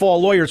slip and fall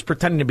lawyers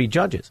pretending to be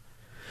judges.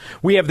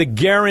 We have the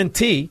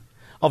guarantee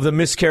of the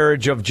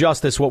miscarriage of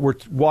justice, what we're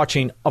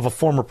watching, of a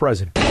former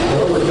president.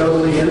 Well, we're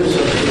totally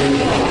innocent.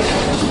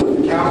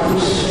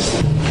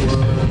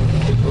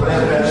 Accountants,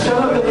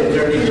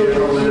 Attorney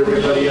General, and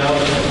everybody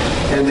else.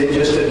 and they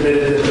just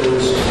admitted that there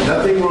was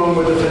nothing wrong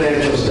with the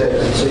financial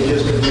statements. They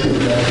just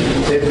admitted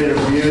that. They've been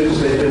abused.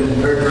 They've been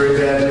hurt very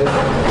badly.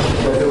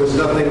 But there was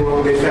nothing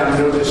wrong. They found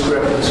no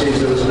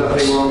discrepancies. There was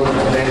nothing wrong with the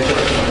financial.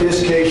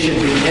 This case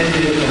should be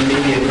ended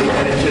immediately.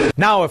 And it should.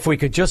 Now, if we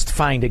could just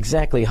find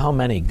exactly how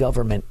many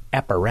government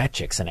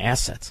apparatchiks and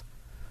assets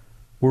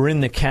were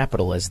in the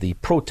Capitol as the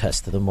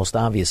protest to the most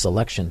obvious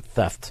election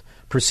theft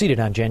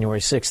proceeded on January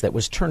 6th that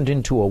was turned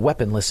into a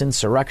weaponless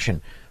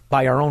insurrection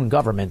by our own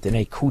government in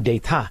a coup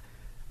d'etat.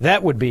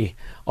 That would be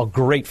a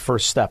great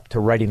first step to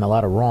righting a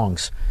lot of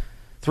wrongs.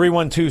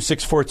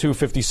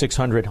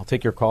 312-642-5600. I'll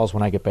take your calls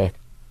when I get back.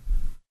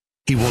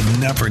 He will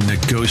never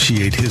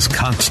negotiate his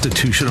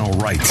constitutional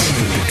rights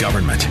with the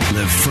government.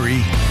 Live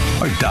free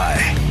or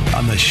die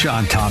on the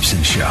Sean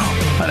Thompson Show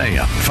on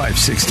AM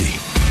 560.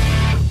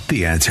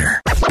 The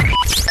Answer.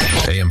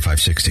 AM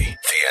 560. The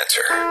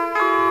Answer.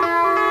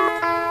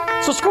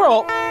 So,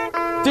 Squirrel,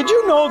 did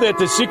you know that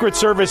the Secret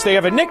Service, they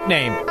have a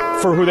nickname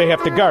for who they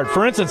have to guard?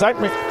 For instance,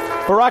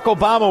 Barack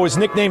Obama was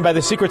nicknamed by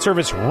the Secret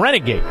Service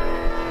Renegade.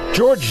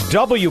 George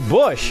W.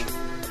 Bush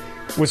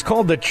was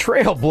called the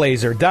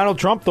Trailblazer. Donald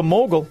Trump, the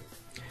mogul.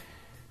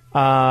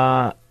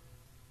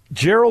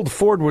 Gerald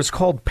Ford was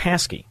called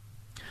Paskey.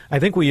 I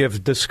think we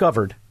have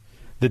discovered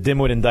the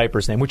Dimwit in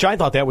Diapers name, which I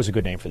thought that was a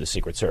good name for the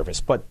Secret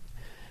Service. But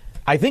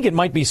I think it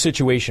might be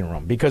Situation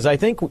Room, because I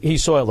think he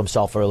soiled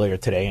himself earlier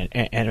today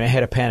and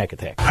had a panic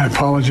attack. I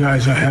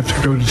apologize. I have to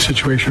go to the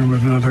Situation Room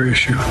with another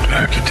issue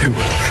I have to do.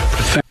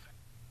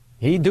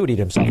 He dutied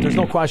himself. There's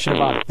no question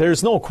about it.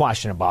 There's no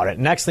question about it.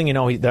 Next thing you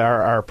know,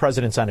 our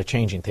president's on a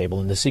changing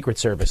table, and the Secret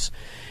Service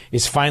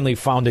is finally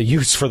found a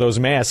use for those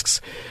masks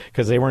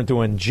because they weren't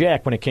doing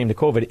jack when it came to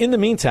COVID. In the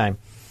meantime,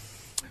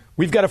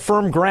 we've got a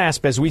firm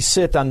grasp as we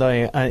sit on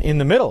in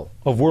the middle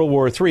of World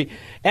War III.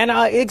 And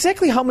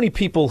exactly how many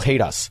people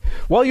hate us?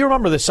 Well, you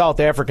remember the South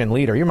African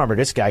leader. You remember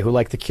this guy who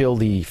liked to kill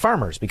the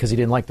farmers because he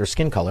didn't like their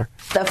skin color.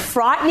 The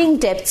frightening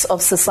depths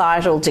of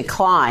societal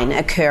decline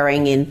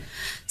occurring in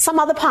some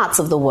other parts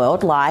of the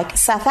world, like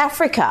South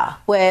Africa,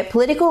 where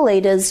political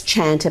leaders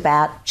chant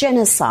about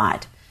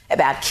genocide,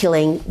 about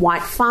killing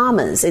white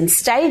farmers in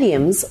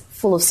stadiums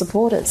full of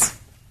supporters.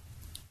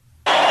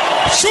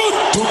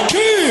 Shoot to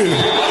kill!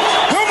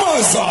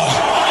 Hamas!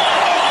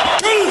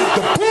 Kill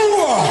the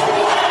poor!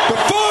 The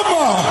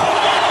farmer!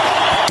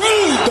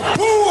 Kill the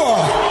poor!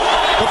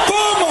 The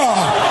farmer!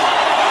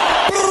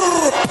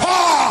 Brr, pa!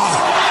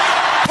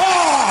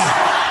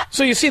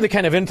 So you see the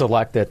kind of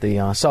intellect that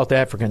the South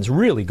Africans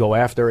really go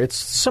after. It's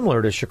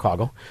similar to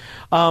Chicago.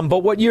 But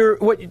what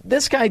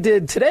this guy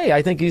did today,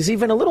 I think, is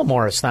even a little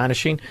more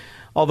astonishing,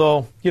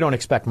 although you don't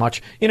expect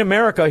much. In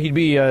America, he'd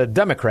be a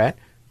Democrat.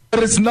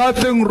 There is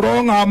nothing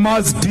wrong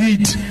Hamas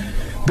did.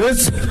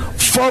 This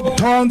folk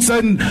tongues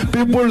and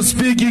people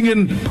speaking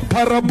in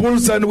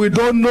parables and we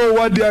don't know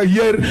what they are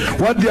hearing,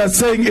 what they are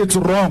saying, it's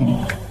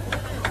wrong.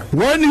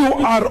 When you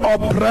are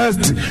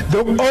oppressed,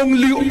 the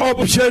only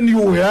option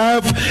you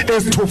have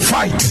is to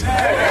fight.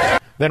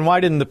 Then why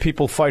didn't the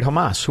people fight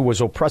Hamas, who was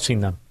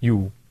oppressing them,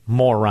 you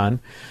moron?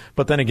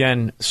 But then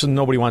again, so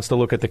nobody wants to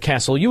look at the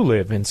castle you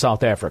live in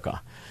South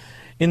Africa.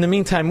 In the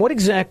meantime, what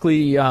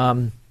exactly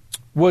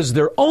was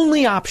their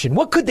only option?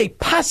 What could they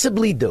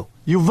possibly do?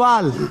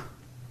 Yuval,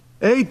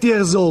 8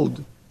 years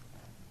old.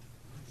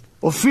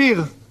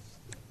 Ophir,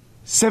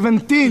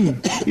 17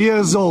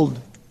 years old.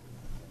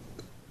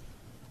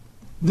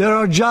 There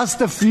are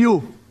just a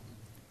few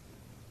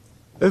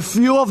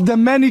of the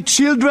many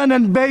children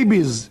and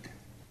babies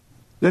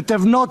that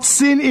have not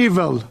seen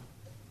evil.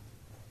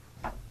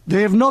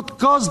 They have not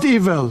caused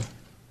evil,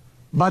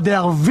 but they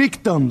are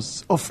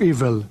victims of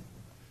evil.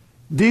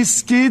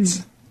 These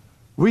kids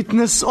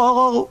witness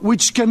horror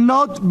which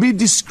cannot be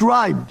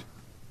described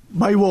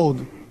by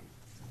word.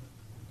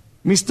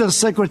 Mr.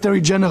 Secretary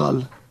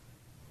General,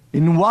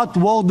 in what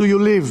world do you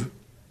live?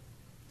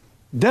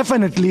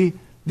 Definitely,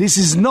 this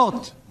is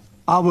not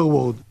our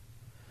world.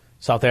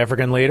 South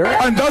African leader.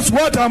 And that's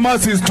what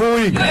Hamas is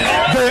doing.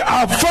 They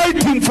are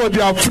fighting for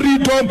their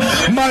freedom.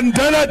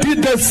 Mandela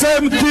did the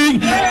same thing,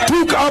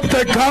 took up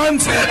the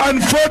guns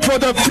and fought for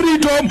the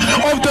freedom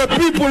of the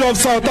people of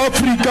South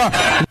Africa.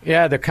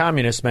 Yeah, the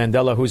communist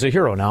Mandela, who's a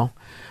hero now.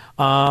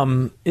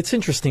 It's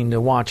interesting to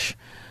watch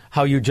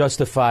how you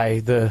justify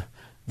the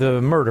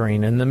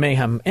murdering and the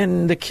mayhem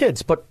and the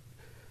kids. But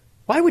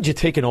why would you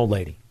take an old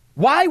lady?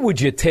 Why would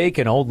you take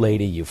an old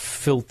lady, you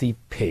filthy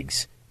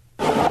pigs?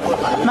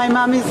 My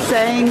mom is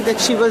saying that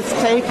she was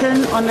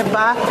taken on the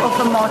back of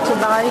a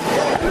motorbike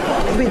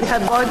with her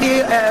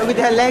body, with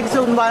her legs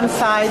on one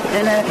side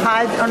and her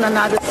head on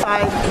another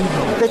side.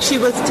 That she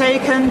was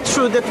taken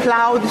through the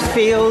plowed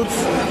fields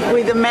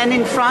with a man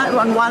in front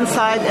on one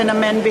side and a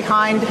man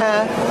behind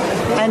her.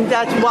 And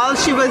that while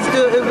she was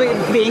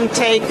being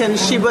taken,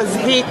 she was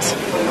hit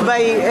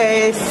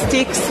by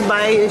sticks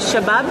by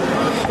Shabab.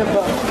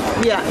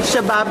 Yeah,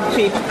 Shabab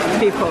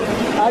people.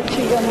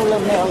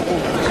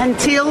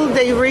 Until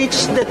they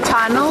reached the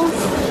tunnels.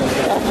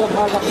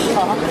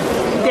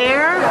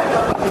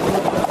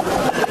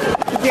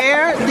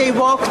 There they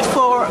walked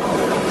for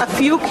a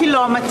few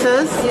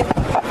kilometers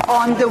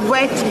on the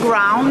wet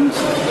ground.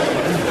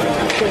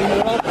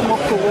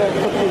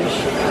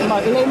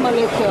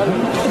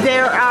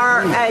 There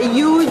are a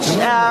huge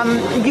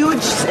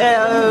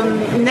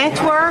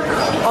network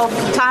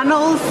of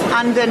tunnels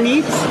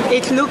underneath.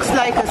 It looks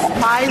like a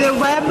spider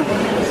web.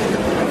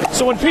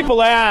 So when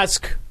people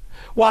ask,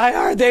 why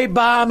are they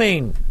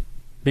bombing?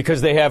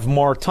 Because they have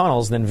more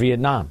tunnels than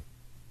Vietnam.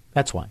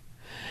 That's why.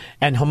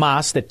 And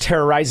Hamas, that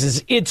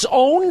terrorizes its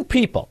own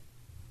people.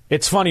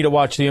 It's funny to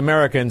watch the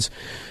Americans'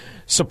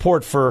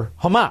 support for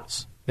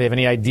Hamas. They have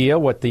any idea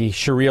what the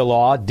Sharia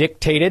law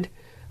dictated,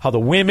 how the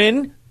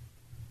women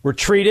were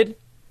treated,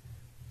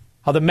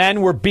 how the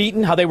men were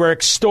beaten, how they were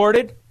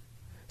extorted?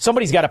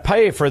 Somebody's got to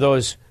pay for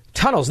those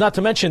tunnels, not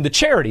to mention the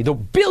charity, the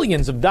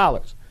billions of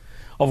dollars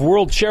of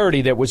world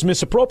charity that was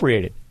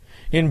misappropriated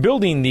in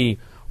building the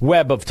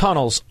web of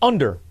tunnels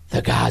under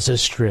the Gaza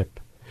Strip,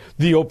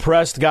 the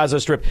oppressed Gaza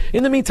Strip.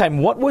 In the meantime,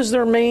 what was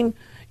their main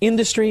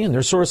industry and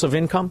their source of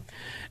income?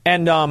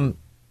 And now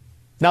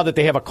that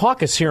they have a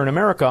caucus here in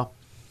America,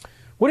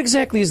 what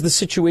exactly is the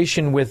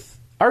situation with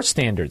our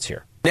standards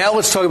here? Now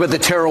let's talk about the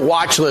terror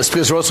watch list,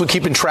 because we're also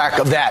keeping track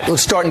of that.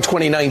 Let's start in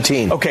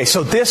 2019. Okay,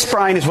 so this,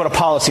 Brian, is what a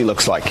policy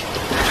looks like.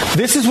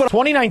 This is what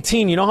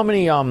 2019. You know how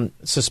many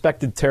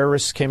suspected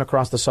terrorists came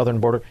across the southern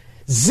border?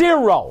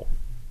 Zero.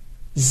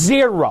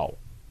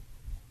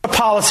 A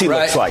policy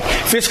looks like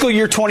fiscal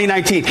year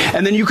 2019,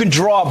 and then you can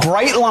draw a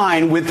bright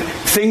line with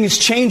things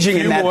changing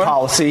in that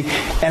policy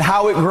and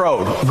how it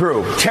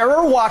grew.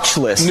 Terror watch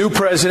list. New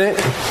president.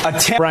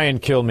 Brian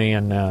Kilmeade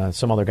and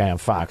some other guy on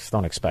Fox.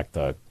 Don't expect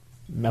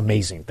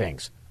amazing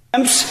things.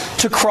 Attempts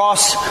to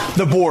cross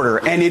the border,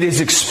 and it is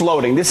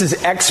exploding. This is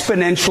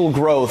exponential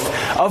growth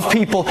of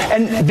people,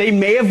 and they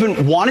may have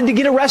been wanted to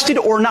get arrested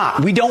or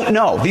not. We don't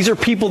know. These are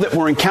people that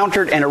were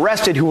encountered and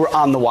arrested who were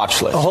on the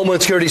watch list. The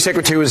Homeland Security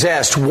Secretary was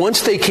asked,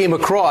 once they came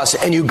across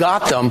and you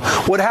got them,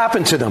 what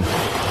happened to them?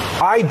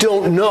 I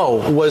don't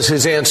know, was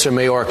his answer,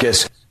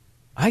 Mayorkas.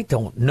 I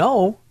don't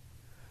know.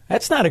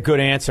 That's not a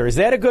good answer. Is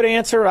that a good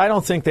answer? I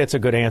don't think that's a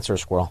good answer,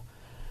 Squirrel.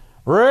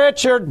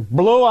 Richard,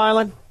 Blue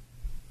Island.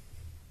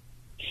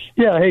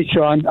 Yeah, hey,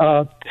 Sean.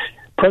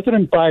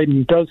 President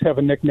Biden does have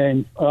a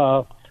nickname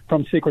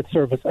from Secret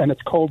Service, and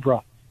it's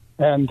Cobra.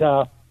 And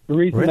the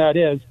reason that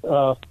is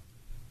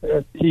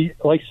he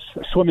likes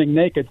swimming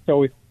naked,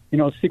 so,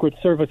 Secret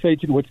Service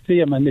agent would see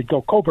him, and they'd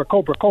go, Cobra,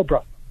 Cobra,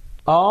 Cobra.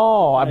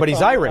 Oh, but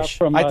he's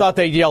Irish. I thought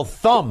they'd yell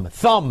thumb,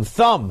 thumb,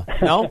 thumb.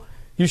 No?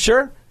 You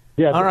sure?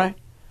 Yeah. All right.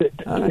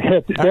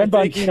 Dan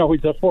Bongino,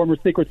 who's a former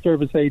Secret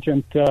Service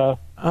agent,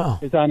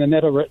 is on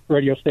another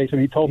radio station.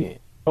 He told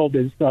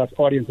his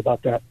audience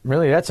about that.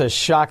 Really, that's a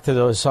shock to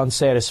those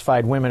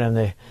unsatisfied women in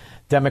the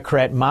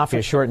Democrat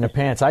mafia short in the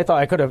pants. I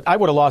thought I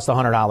would have lost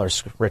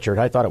 $100, Richard.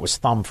 I thought it was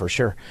thumb for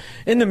sure.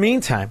 In the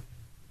meantime,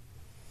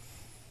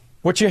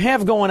 what you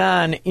have going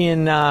on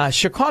in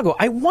Chicago,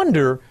 I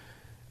wonder,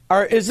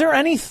 is there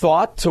any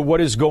thought to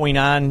what is going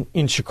on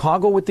in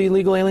Chicago with the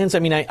illegal aliens? I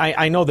mean,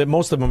 I know that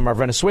most of them are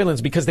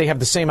Venezuelans because they have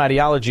the same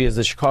ideology as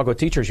the Chicago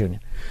Teachers Union.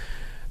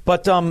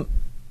 But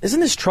isn't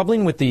this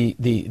troubling with the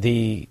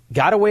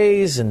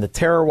gotaways and the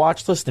terror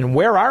watch list? And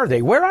where are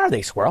they? Where are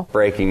they, Squirrel?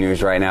 Breaking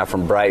news right now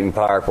from Brighton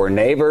Park, where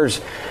neighbors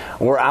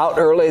were out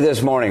early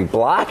this morning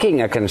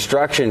blocking a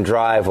construction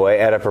driveway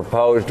at a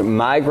proposed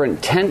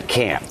migrant tent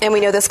camp. And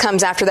we know this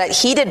comes after that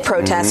heated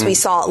protest we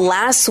saw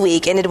last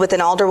week ended with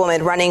an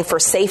alderwoman running for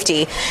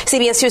safety.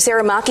 CBS 2's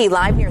Sarah Maki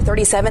live near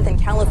 37th in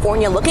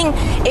California looking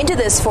into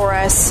this for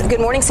us.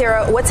 Good morning,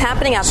 Sarah. What's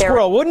happening out there?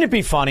 Squirrel, wouldn't it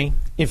be funny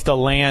if the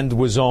land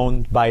was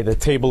owned by the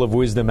Table of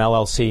Wisdom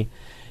LLC?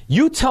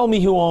 You tell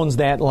me who owns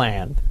that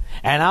land,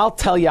 and I'll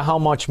tell you how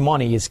much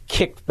money is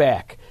kicked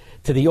back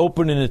to the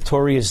open and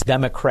notorious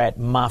Democrat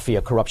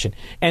mafia corruption.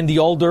 And the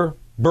older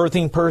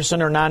birthing person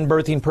or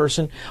non-birthing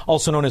person,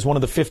 also known as one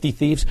of the 50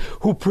 thieves,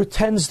 who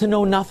pretends to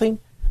know nothing.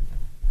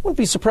 Wouldn't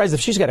be surprised if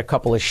she's got a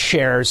couple of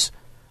shares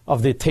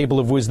of the Table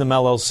of Wisdom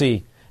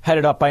LLC,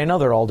 headed up by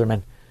another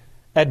alderman,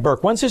 Ed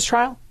Burke. When's his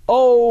trial?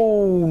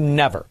 Oh,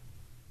 never.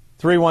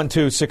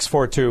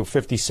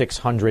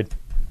 312-642-5600.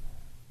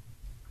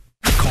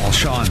 Call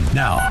Sean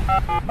now.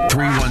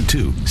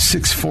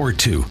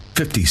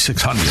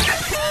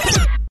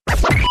 312-642-5600.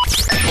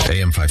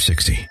 AM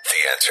 560. The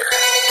Answer.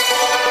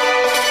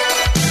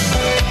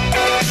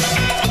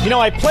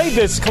 I played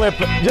this clip,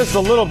 just a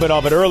little bit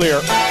of it earlier,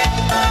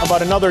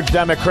 about another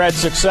Democrat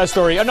success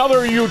story,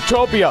 another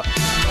utopia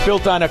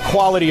built on a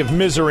quality of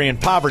misery and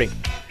poverty.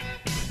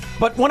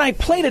 But when I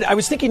played it, I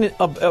was thinking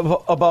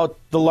about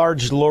the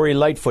large Lori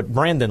Lightfoot,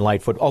 Brandon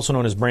Lightfoot, also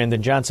known as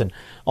Brandon Johnson,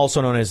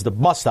 also known as the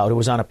bust-out, who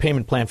was on a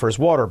payment plan for his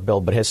water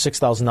bill but has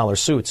 $6,000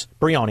 suits,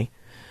 Brioni,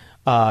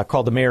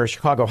 called the mayor of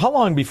Chicago. How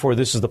long before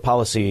this is the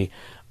policy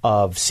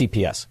of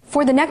CPS?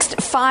 For the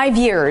next 5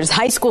 years,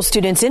 high school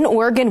students in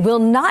Oregon will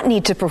not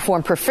need to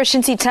perform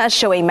proficiency tests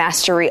showing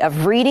mastery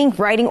of reading,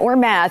 writing, or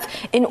math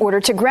in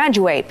order to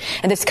graduate.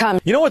 And this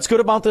comes... You know what's good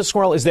about this,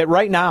 Squirrel, is that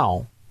right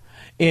now,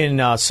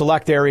 in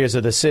select areas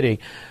of the city,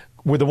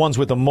 with the ones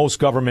with the most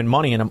government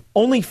money in them,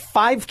 only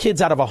 5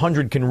 kids out of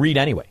 100 can read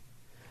anyway.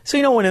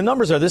 So, when the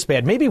numbers are this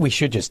bad, maybe we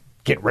should just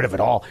get rid of it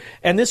all.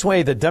 And this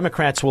way, the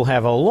Democrats will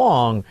have a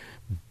long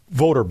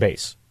voter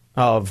base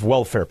of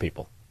welfare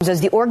people. As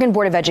the Oregon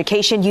Board of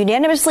Education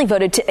unanimously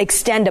voted to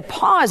extend a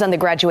pause on the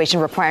graduation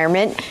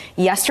requirement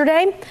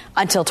yesterday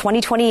until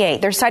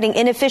 2028. They're citing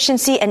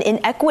inefficiency and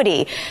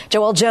inequity.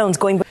 Joel Jones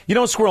going...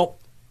 Squirrel,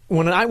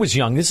 when I was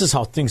young, this is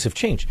how things have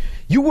changed.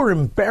 You were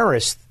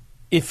embarrassed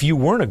if you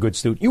weren't a good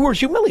student. You were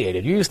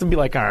humiliated. You used to be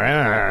like,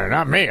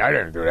 not me, I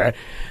didn't do that.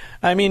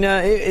 I mean,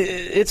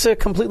 it's a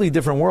completely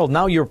different world.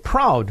 Now you're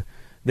proud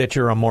that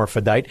you're a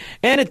morphodite,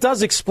 and it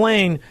does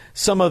explain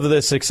some of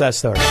the success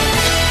stories.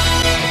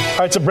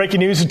 All right, some breaking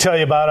news to tell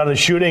you about on a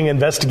shooting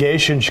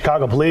investigation.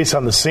 Chicago police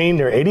on the scene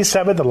near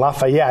 87th and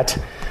Lafayette.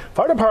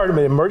 Fire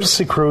department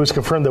emergency crews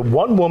confirmed that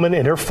one woman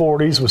in her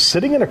 40s was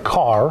sitting in a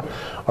car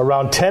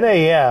around 10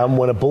 a.m.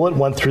 when a bullet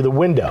went through the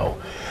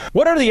window.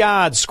 What are the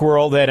odds,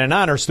 Squirrel, that an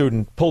honor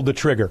student pulled the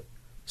trigger?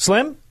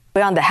 Slim?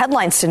 On the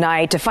headlines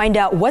tonight to find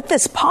out what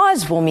this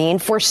pause will mean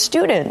for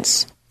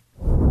students.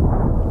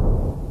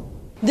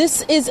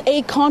 This is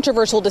a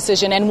controversial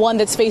decision and one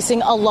that's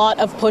facing a lot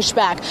of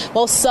pushback.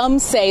 While some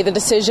say the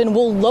decision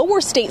will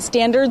lower state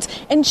standards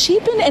and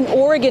cheapen an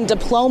Oregon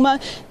diploma,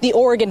 the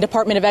Oregon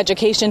Department of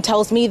Education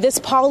tells me this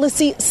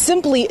policy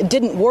simply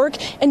didn't work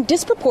and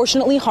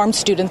disproportionately harmed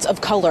students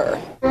of color.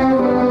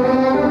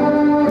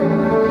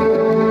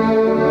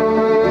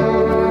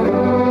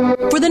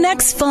 For the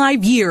next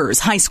 5 years,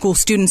 high school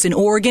students in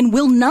Oregon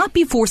will not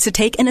be forced to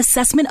take an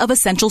assessment of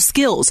essential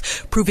skills,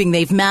 proving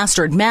they've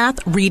mastered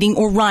math, reading,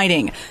 or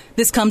writing.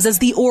 This comes as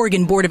the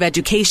Oregon Board of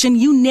Education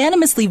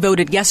unanimously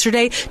voted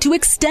yesterday to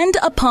extend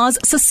a pause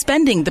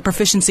suspending the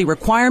proficiency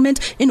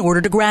requirement in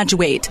order to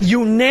graduate.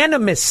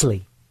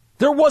 Unanimously.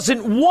 There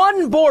wasn't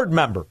one board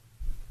member,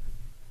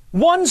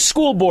 one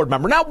school board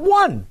member, not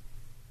one,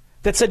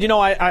 that said,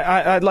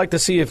 I'd like to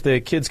see if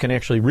the kids can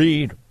actually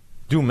read,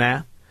 do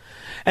math.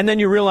 And then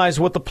you realize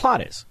what the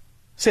plot is.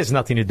 This has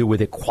nothing to do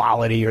with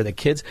equality or the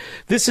kids.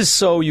 This is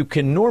so you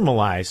can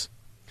normalize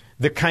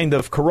the kind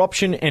of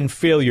corruption and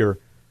failure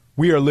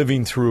we are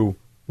living through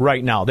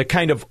right now. The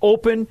kind of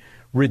open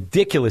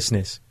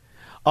ridiculousness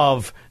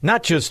of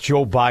not just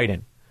Joe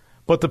Biden,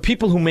 but the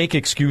people who make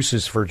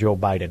excuses for Joe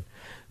Biden,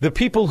 the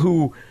people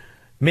who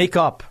make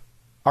up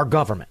our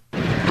government.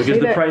 Because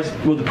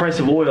the price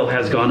of oil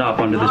has gone up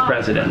under this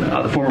president.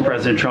 The former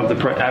President Trump, the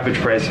average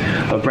price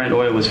of Brent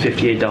oil was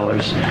 $58.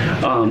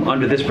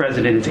 Under this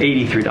president, it's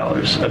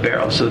 $83 a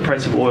barrel. So the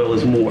price of oil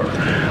is more.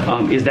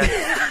 Is that?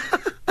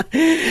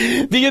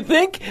 Do you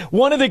think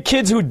one of the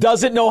kids who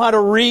doesn't know how to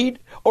read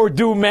or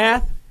do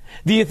math,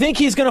 do you think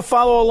he's going to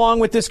follow along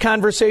with this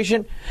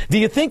conversation? Do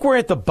you think we're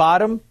at the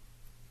bottom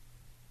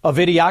of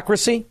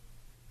idiocracy?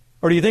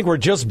 Or do you think we're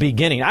just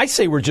beginning? I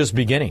say we're just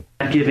beginning.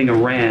 Giving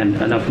Iran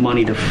enough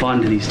money to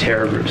fund these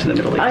terror groups in the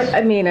Middle East.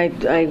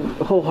 I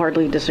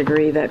wholeheartedly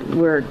disagree that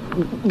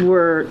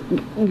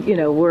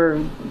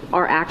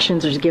our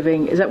actions are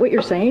giving. Is that what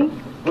you're saying?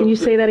 Can you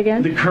say that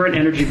again? The current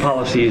energy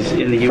policies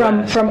in the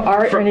U.S. From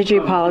our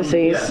energy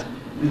policies.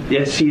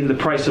 Yeah, seeing the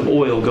price of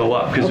oil go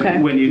up. Okay.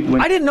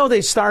 I didn't know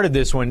they started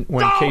this when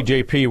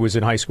KJP was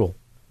in high school.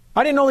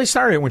 I didn't know they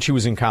started it when she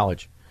was in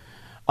college.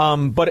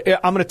 But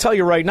I'm going to tell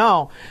you right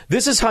now,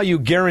 this is how you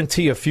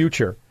guarantee a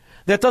future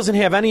that doesn't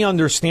have any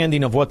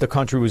understanding of what the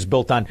country was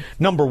built on,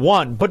 number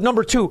one. But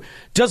number two,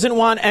 doesn't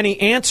want any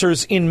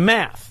answers in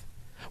math,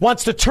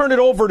 wants to turn it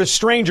over to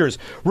strangers,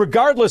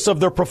 regardless of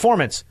their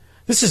performance.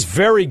 This is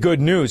very good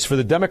news for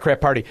the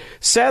Democrat Party.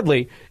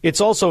 Sadly,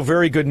 it's also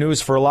very good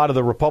news for a lot of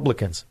the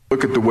Republicans.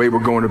 Look at the way we're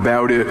going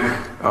about it.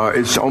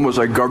 It's almost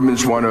like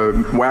governments want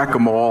to whack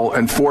them all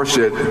and force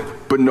it,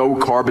 but no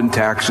carbon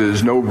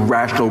taxes, no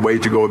rational way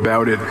to go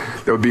about it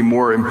that would be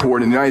more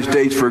important. In the United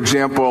States, for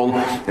example,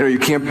 you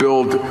can't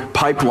build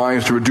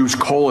pipelines to reduce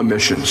coal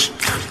emissions.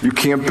 You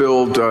can't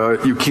get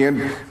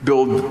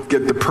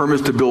the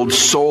permits to build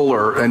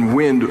solar and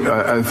wind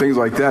and things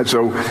like that.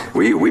 So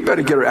we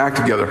better get our act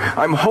together.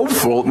 I'm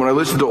hopeful when I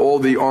listen to all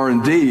the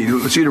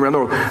R&D, see it around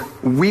the world,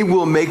 we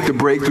will make the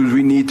breakthroughs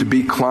we need to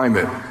beat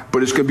climate.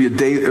 But it's going to be a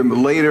day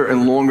later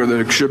and longer than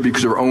it should be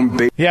because of our own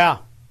base. Yeah.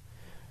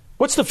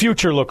 What's the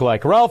future look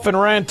like? Ralph and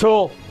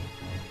Rantoul.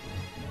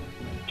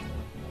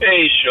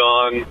 Hey,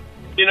 Sean.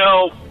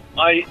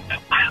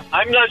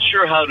 I'm not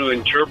sure how to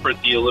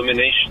interpret the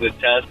elimination of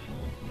tests.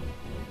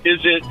 Is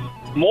it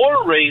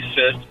more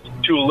racist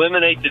to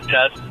eliminate the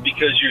tests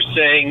because you're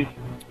saying,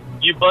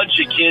 you bunch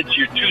of kids,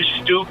 you're too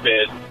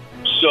stupid,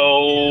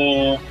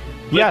 so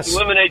let's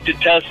eliminate the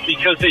tests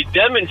because they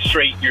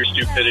demonstrate your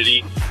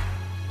stupidity?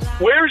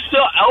 Where's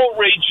the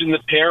outrage in the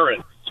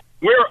parents?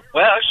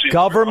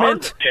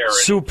 Government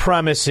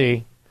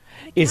supremacy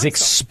is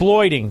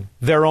exploiting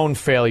their own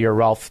failure,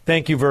 Ralph.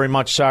 Thank you very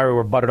much. Sorry,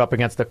 we're butted up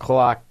against the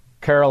clock.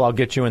 Carol, I'll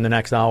get you in the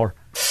next hour.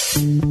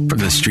 From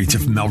the streets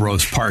of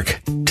Melrose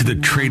Park to the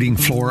trading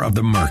floor of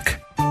the Merc,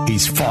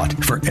 he's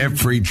fought for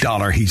every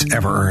dollar he's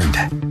ever earned.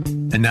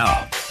 And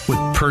now, with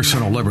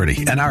personal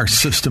liberty and our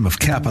system of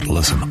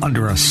capitalism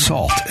under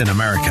assault in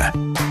America,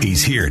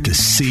 he's here to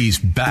seize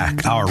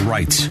back our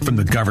rights from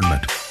the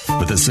government.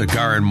 with a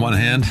cigar in one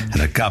hand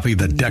and a copy of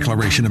the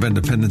Declaration of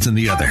Independence in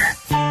the other.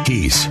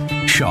 He's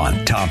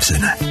Sean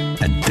Thompson,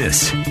 and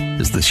this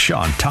is the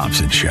Sean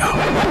Thompson Show.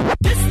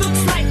 This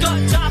looks like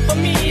a job for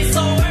me,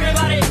 so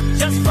everybody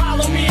just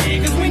follow me,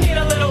 because we need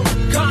a little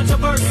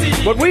controversy.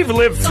 What we've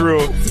lived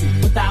through,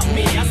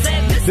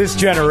 this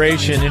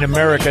generation in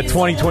America,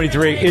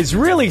 2023, is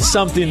really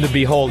something to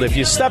behold if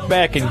you step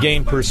back and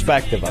gain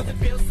perspective of it.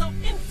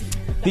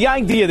 The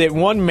idea that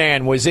one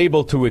man was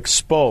able to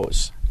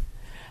expose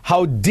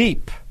how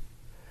deep,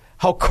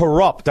 how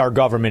corrupt our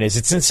government is,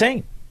 it's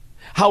insane.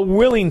 How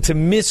willing to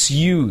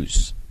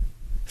misuse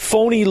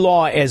phony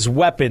law as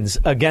weapons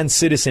against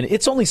citizens.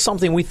 It's only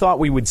something we thought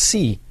we would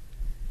see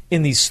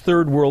in these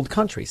third world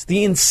countries.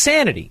 The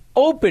insanity,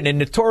 open and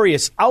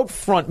notorious, out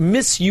front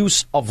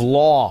misuse of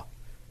law.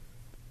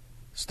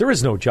 So there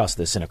is no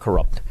justice in a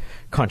corrupt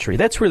country.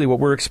 That's really what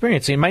we're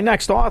experiencing. My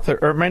next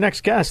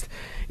guest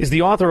is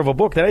the author of a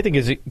book that I think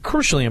is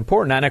crucially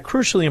important on a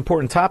crucially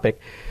important topic.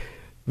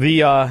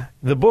 The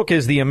book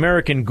is The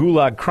American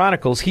Gulag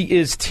Chronicles. He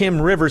is Tim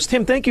Rivers.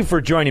 Tim, thank you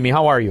for joining me.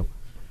 How are you?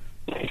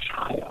 Thanks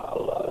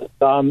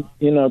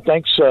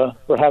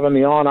for having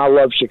me on. I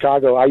love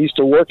Chicago. I used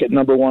to work at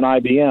number one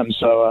IBM,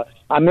 so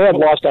I may have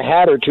lost a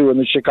hat or two in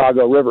the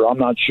Chicago River. I'm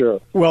not sure.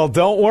 Well,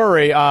 don't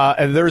worry.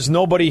 There's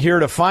nobody here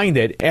to find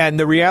it. And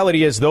the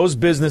reality is those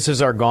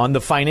businesses are gone.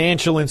 The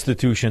financial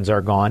institutions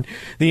are gone.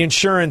 The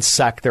insurance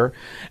sector,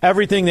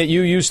 everything that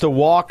you used to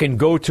walk and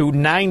go to,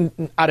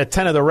 9 out of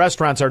 10 of the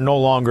restaurants are no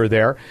longer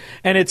there.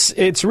 And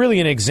it's really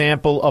an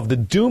example of the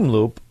doom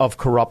loop of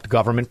corrupt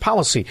government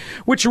policy,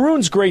 which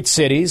ruins great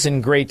cities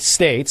and great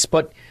states,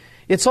 but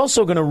it's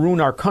also going to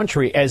ruin our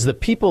country as the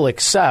people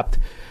accept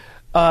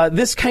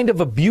this kind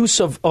of abuse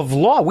of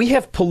law. We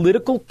have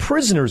political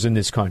prisoners in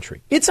this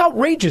country. It's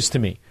outrageous to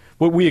me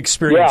what we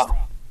experienced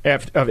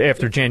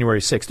after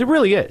January 6th. It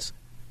really is.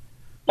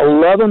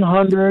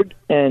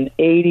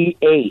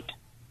 1,188.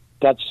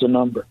 That's the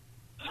number.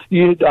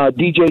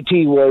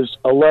 DJT was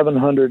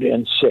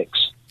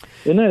 1,106.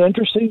 Isn't that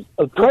interesting?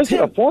 A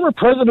former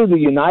president of the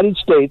United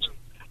States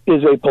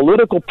is a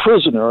political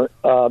prisoner,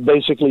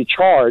 basically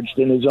charged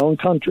in his own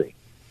country.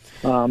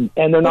 And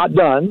they're not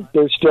done.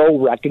 They're still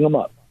racking them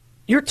up.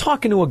 You're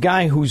talking to a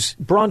guy who's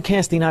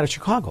broadcasting out of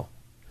Chicago.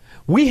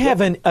 We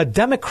have a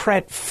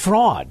Democrat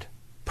fraud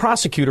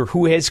prosecutor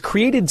who has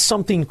created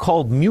something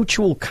called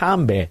mutual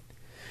combat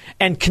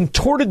and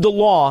contorted the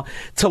law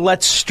to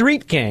let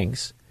street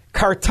gangs,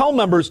 cartel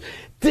members,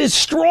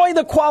 destroy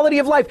the quality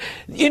of life.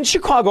 In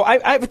Chicago,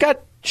 I've got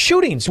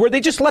shootings where they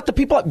just let the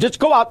people up, just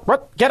go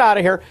out, get out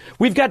of here.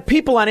 We've got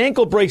people on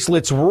ankle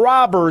bracelets,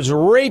 robbers,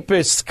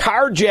 rapists,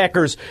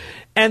 carjackers,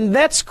 and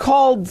that's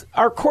called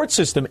our court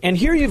system. And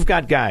here you've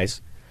got guys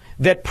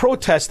that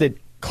protested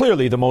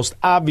clearly the most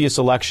obvious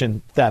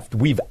election theft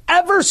we've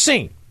ever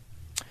seen.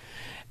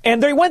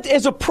 And they went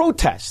as a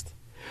protest.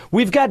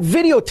 We've got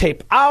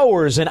videotape,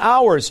 hours and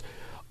hours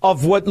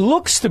of what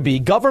looks to be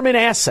government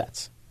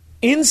assets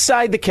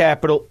inside the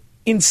Capitol,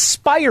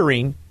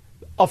 inspiring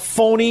a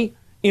phony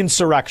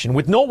insurrection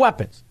with no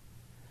weapons.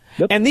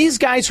 Yep. And these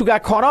guys who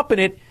got caught up in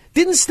it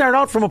didn't start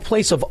out from a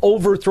place of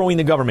overthrowing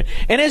the government.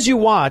 And as you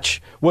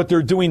watch what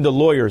they're doing to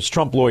lawyers,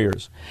 Trump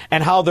lawyers,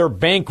 and how they're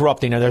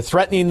bankrupting and they're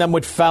threatening them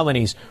with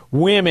felonies,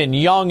 women,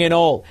 young and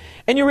old,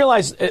 and you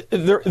realize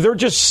they're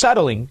just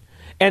settling.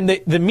 And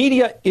the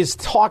media is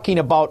talking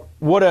about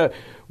what a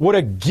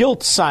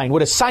guilt sign,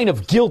 what a sign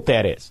of guilt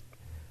that is.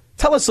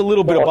 Tell us a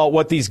little bit about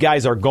what these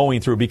guys are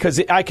going through,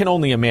 because I can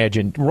only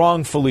imagine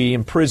wrongfully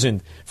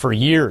imprisoned for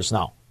years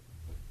now.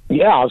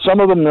 Yeah,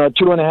 some of them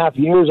 2.5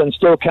 years and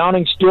still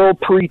counting, still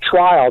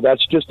pre-trial.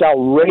 That's just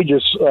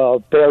outrageous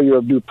failure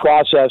of due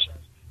process.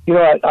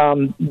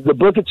 The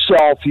book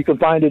itself, you can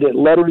find it at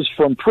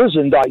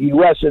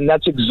lettersfromprison.us, and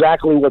that's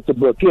exactly what the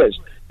book is.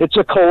 It's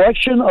a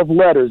collection of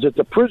letters that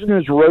the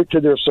prisoners wrote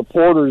to their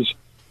supporters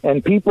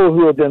and people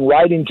who have been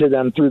writing to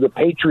them through the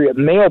Patriot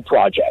Mail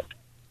Project.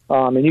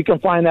 And you can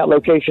find that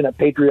location at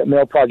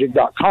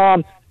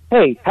patriotmailproject.com.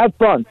 Hey, have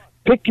fun.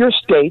 Pick your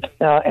state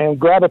and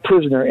grab a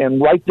prisoner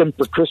and write them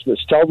for Christmas.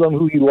 Tell them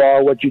who you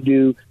are, what you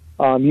do.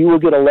 You will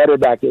get a letter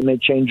back that may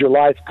change your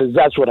life, because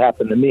that's what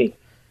happened to me.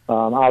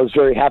 I was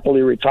very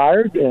happily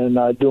retired and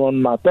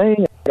doing my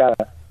thing. I got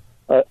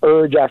an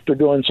urge after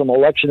doing some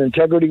election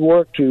integrity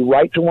work to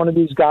write to one of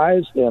these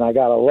guys, and I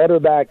got a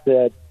letter back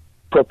that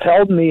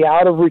propelled me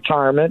out of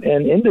retirement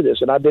and into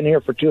this. And I've been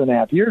here for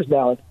 2.5 years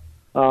now.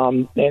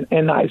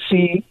 And I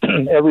see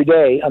every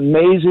day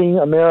amazing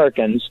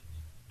Americans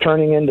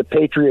turning into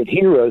patriot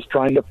heroes,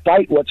 trying to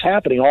fight what's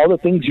happening, all the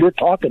things you're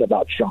talking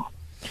about, Sean.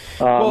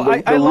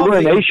 The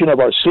ruination of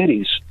our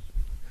cities.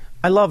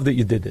 I love that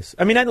you did this.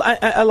 I mean,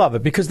 I love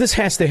it, because this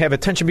has to have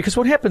attention, because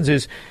what happens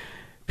is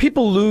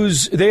people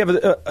they have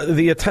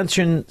the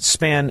attention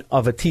span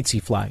of a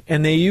tsetse fly,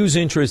 and they use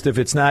interest if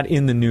it's not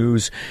in the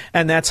news,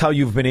 and that's how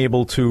you've been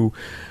able to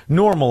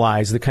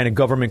normalize the kind of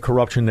government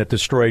corruption that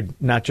destroyed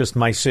not just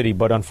my city,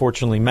 but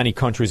unfortunately many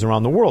countries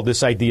around the world,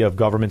 this idea of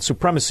government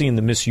supremacy and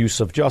the misuse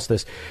of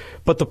justice.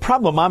 But the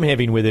problem I'm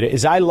having with it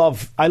is I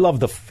love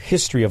the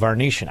history of our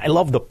nation. I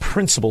love the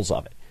principles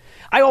of it.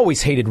 I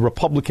always hated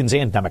Republicans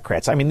and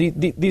Democrats. I mean,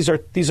 these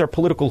are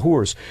political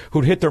whores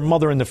who'd hit their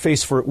mother in the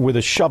face with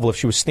a shovel if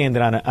she was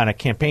standing on a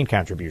campaign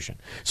contribution.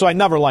 So I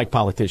never liked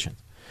politicians.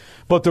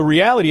 But the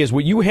reality is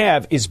what you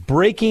have is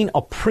breaking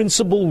a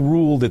principal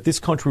rule that this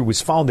country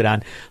was founded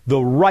on,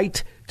 the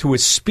right to a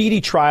speedy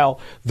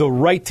trial, the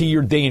right to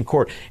your day in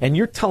court. And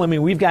you're telling me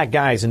we've got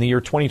guys in the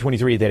year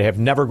 2023 that have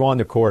never gone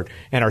to court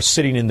and are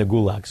sitting in the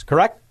gulags,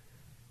 correct?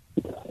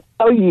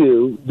 Tell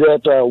you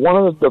that one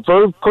of the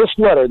first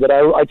letter that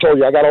I told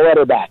you, I got a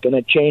letter back, and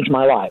it changed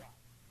my life.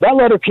 That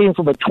letter came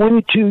from a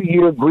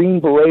 22-year Green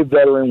Beret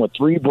veteran with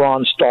 3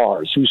 Bronze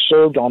Stars who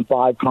served on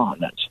 5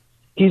 continents.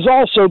 He's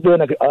also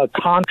been a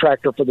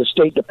contractor for the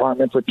State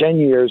Department for 10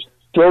 years.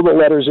 Throw the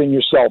letters in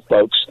yourself,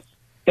 folks.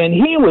 And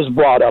he was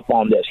brought up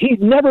on this.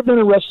 He'd never been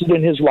arrested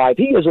in his life.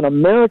 He is an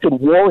American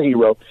war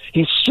hero.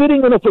 He's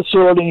sitting in a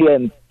facility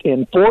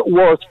in Fort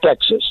Worth,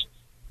 Texas,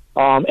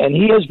 and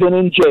he has been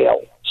in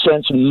jail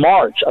since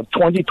March of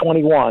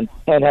 2021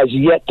 and has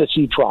yet to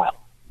see trial.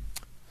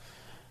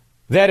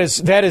 That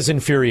is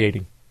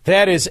infuriating.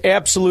 That is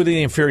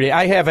absolutely infuriating.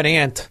 I have an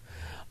aunt.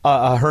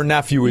 Her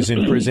nephew is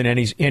in prison, and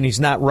he's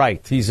not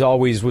right. He's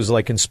always was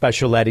like in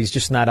special ed. He's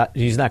just not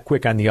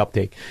quick on the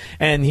uptake,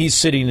 and he's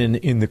sitting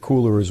in the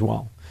cooler as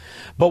well.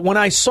 But when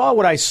I saw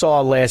what I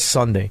saw last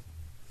Sunday,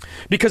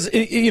 because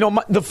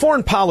the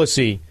foreign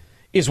policy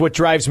is what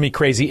drives me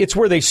crazy. It's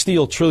where they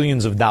steal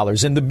trillions of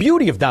dollars. And the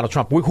beauty of Donald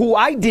Trump, who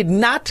I did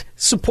not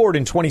support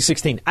in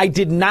 2016, I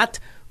did not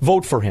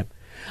vote for him.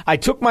 I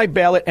took my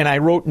ballot and I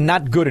wrote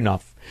not good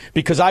enough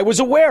because I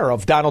was aware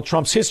of Donald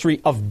Trump's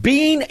history of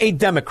being a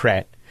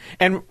Democrat.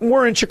 And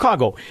we're in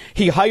Chicago.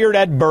 He hired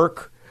Ed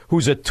Burke,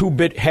 who's a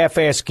 2-bit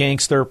half-ass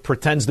gangster,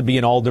 pretends to be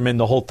an alderman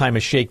the whole time, a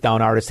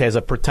shakedown artist, has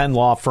a pretend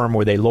law firm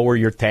where they lower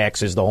your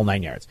taxes, the whole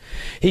 9 yards.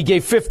 He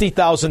gave $50,000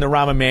 to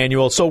Rahm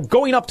Emanuel. So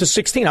going up to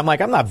 16, I'm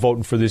like, I'm not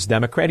voting for this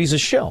Democrat. He's a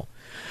shill.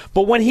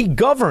 But when he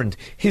governed,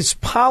 his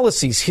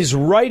policies, his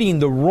righting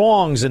the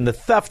wrongs and the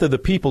theft of the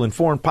people in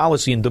foreign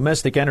policy and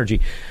domestic energy,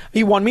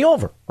 he won me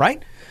over,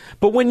 right?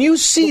 But when you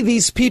see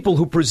these people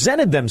who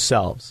presented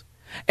themselves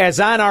as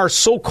on our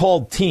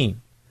so-called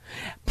team,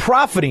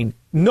 profiting,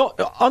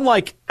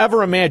 unlike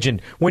ever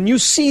imagined, when you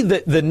see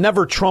the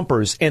Never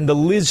Trumpers and the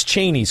Liz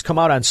Cheneys come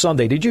out on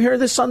Sunday. Did you hear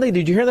this Sunday?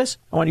 Did you hear this?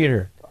 I want you to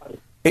hear it.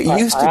 It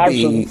used to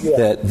be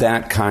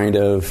that kind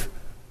of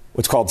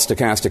what's called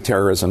stochastic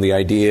terrorism, the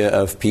idea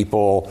of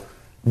people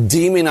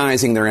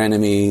demonizing their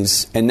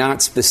enemies and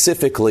not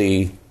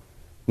specifically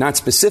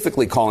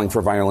calling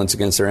for violence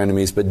against their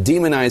enemies, but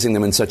demonizing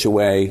them in such a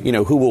way,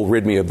 who will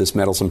rid me of this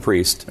meddlesome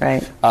priest?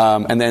 Right.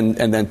 And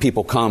then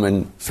people come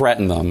and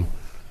threaten them.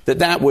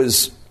 That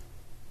was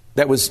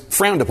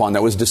frowned upon,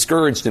 that was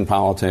discouraged in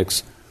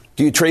politics.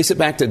 Do you trace it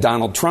back to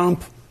Donald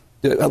Trump?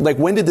 Like,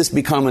 when did this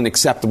become an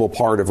acceptable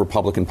part of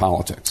Republican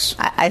politics?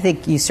 I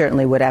think you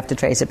certainly would have to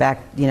trace it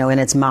back, in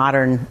its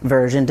modern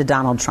version to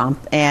Donald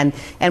Trump. And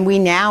we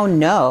now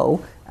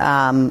know,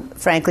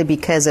 frankly,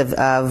 because of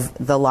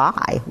the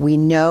lie. We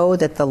know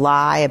that the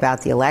lie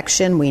about the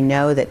election, we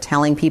know that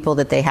telling people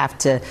that they have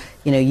to,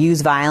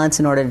 use violence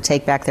in order to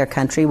take back their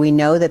country, we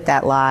know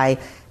that lie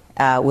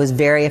was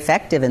very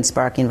effective in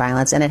sparking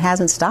violence, and it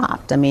hasn't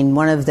stopped. I mean,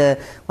 one of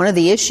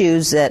the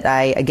issues that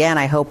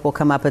I hope will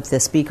come up at the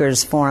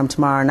speakers forum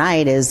tomorrow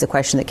night is the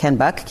question that Ken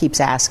Buck keeps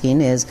asking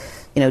is,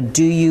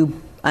 do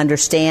you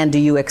understand, do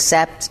you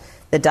accept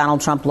that Donald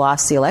Trump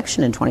lost the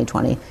election in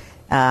 2020?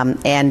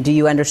 And do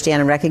you understand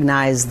and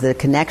recognize the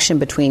connection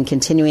between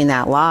continuing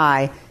that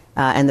lie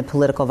and the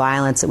political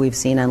violence that we've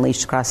seen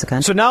unleashed across the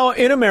country? So now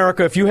in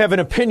America, if you have an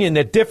opinion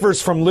that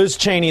differs from Liz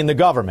Cheney and the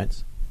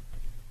government,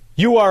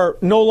 you are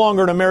no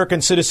longer an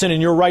American citizen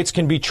and your rights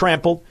can be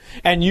trampled,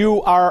 and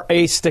you are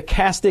a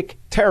stochastic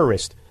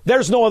terrorist.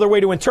 There's no other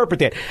way to interpret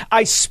that.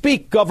 I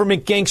speak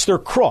government gangster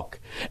crook.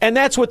 And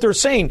that's what they're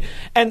saying.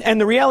 And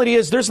the reality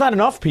is there's not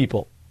enough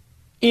people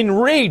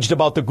enraged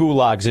about the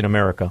gulags in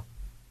America.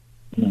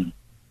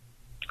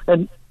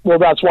 And, well,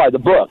 that's why the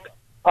book.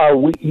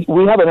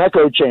 We have an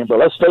echo chamber.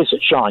 Let's face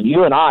it, Sean,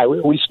 you and I,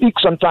 we speak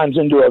sometimes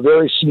into a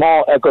very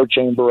small echo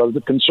chamber of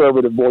the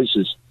conservative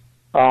voices.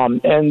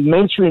 And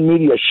mainstream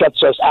media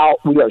shuts us out.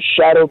 We are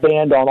shadow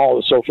banned on all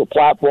the social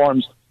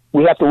platforms.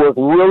 We have to work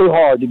really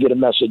hard to get a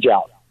message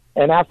out.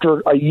 And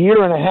after a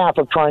year and a half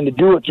of trying to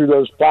do it through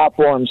those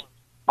platforms,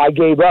 I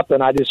gave up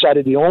and I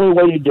decided the only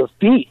way to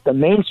defeat the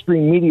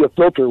mainstream media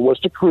filter was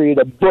to create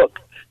a book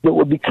that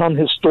would become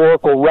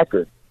historical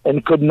record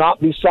and could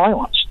not be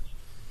silenced.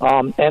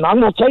 And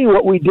I'm going to tell you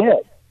what we did.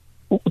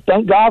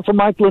 Thank God for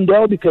Mike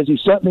Lindell, because he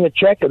sent me a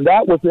check, and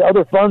that with the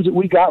other funds that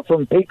we got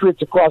from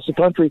patriots across the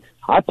country,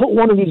 I put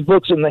one of these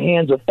books in the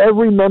hands of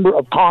every member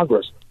of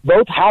Congress,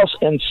 both House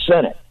and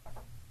Senate.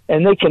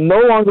 And they can no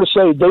longer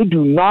say they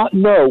do not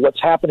know what's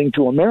happening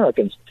to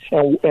Americans.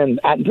 And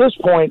at this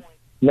point,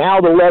 now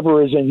the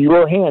lever is in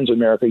your hands,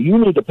 America. You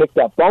need to pick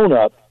that phone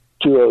up,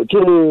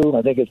 202,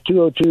 I think it's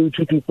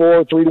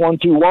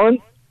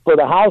 202-224-3121 for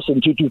the House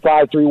and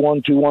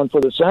 225-3121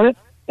 for the Senate,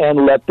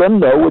 and let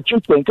them know what you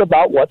think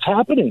about what's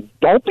happening.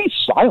 Don't be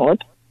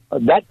silent.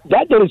 That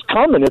day is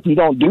coming if you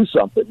don't do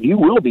something. You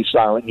will be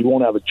silent. You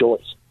won't have a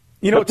choice.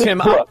 You know,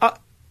 Tim,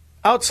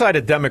 outside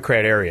of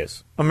Democrat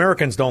areas,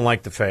 Americans don't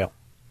like to fail.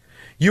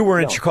 You were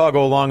in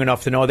Chicago long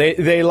enough to know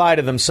they lie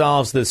to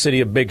themselves, the city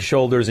of big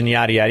shoulders and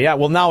yada, yada, yada.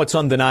 Well, now it's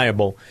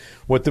undeniable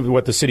what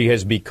the city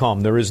has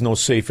become. There is no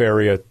safe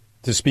area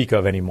to speak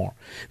of anymore.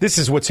 This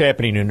is what's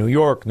happening in New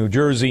York, New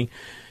Jersey,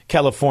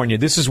 California.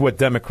 This is what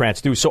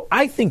Democrats do. So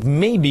I think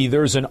maybe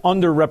there's an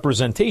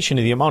underrepresentation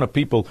of the amount of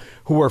people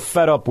who are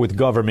fed up with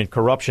government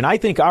corruption. I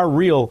think our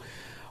real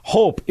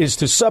hope is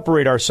to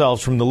separate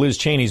ourselves from the Liz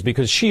Cheneys,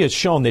 because she has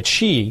shown that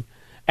she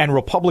and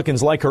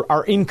Republicans like her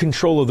are in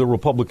control of the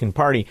Republican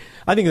Party.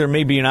 I think there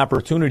may be an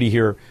opportunity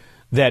here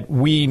that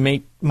we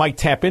might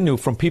tap into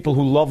from people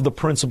who love the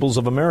principles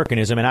of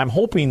Americanism. And I'm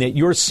hoping that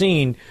you're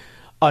seeing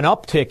an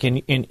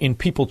uptick in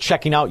people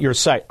checking out your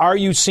site. Are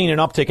you seeing an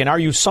uptick, and are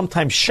you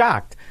sometimes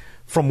shocked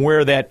from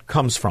where that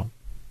comes from?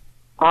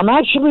 I'm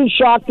actually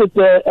shocked at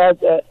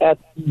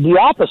the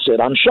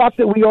opposite. I'm shocked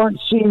that we aren't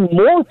seeing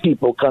more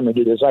people coming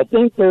to this. I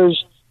think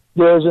there's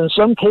in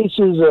some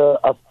cases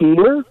a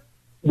fear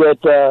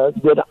that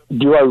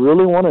do I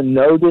really want to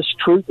know this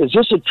truth? Is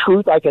this a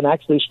truth I can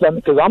actually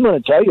stomach? Because I'm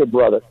going to tell you,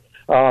 brother,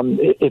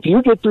 if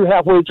you get through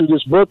halfway through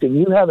this book and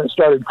you haven't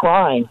started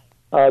crying,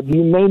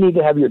 you may need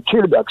to have your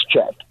tear ducts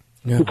checked,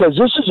 because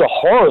this is a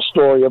horror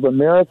story of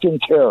American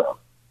terror.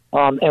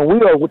 And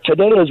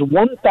today is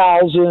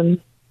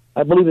 1,000.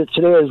 I believe that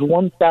today is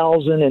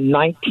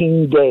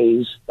 1,019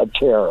 days of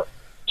terror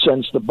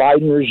since the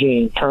Biden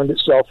regime turned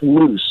itself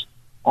loose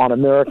on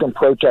American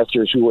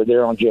protesters who were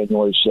there on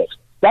January 6th.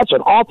 That's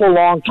an awful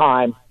long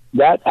time.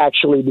 That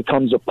actually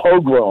becomes a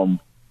pogrom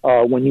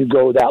when you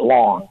go that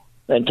long.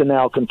 And to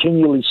now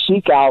continually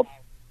seek out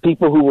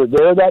people who were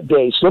there that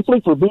day simply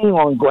for being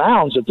on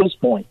grounds at this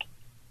point.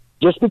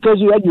 Just because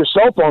you had your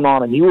cell phone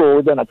on and you were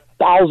within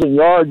 1,000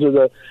 yards of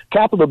the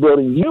Capitol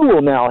building, you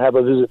will now have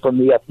a visit from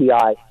the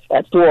FBI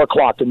at 4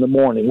 o'clock in the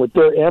morning with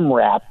their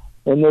MRAP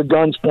and their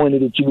guns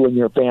pointed at you and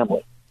your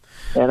family.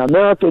 And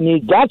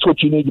that's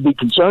what you need to be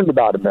concerned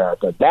about,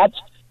 America.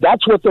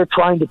 That's what they're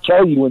trying to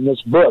tell you in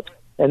this book.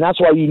 And that's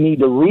why you need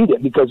to read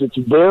it, because it's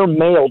their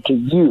mail to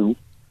you.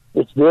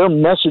 It's their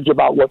message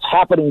about what's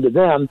happening to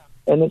them,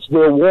 and it's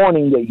their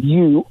warning that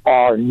you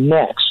are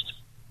next.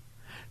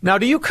 Now,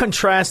 do you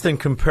contrast and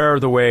compare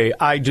the way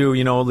I do?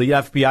 You know, the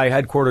FBI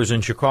headquarters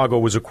in Chicago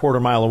was a quarter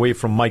mile away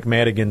from Mike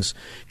Madigan's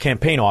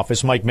campaign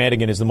office. Mike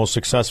Madigan is the most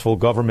successful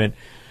government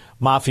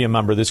mafia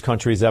member this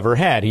country has ever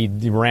had. He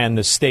ran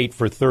the state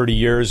for 30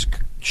 years,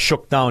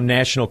 shook down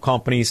national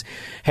companies,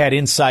 had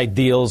inside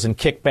deals and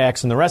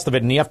kickbacks and the rest of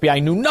it, and the FBI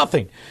knew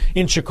nothing.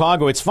 In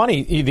Chicago, it's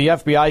funny, the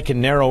FBI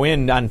can narrow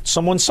in on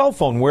someone's cell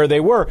phone where they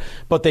were,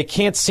 but they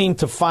can't seem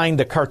to find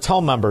the cartel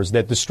members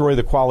that destroy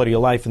the quality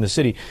of life in the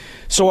city.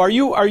 So are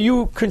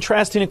you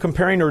contrasting and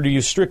comparing, or do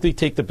you strictly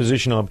take the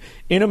position of,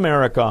 in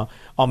America,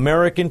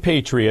 American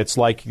patriots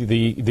like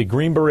the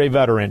Green Beret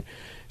veteran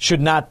should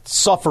not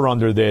suffer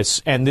under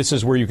this, and this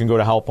is where you can go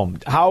to help them?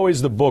 How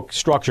is the book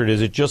structured?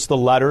 Is it just the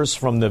letters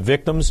from the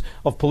victims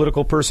of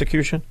political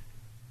persecution?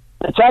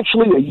 It's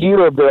actually a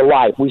year of their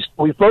life.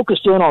 We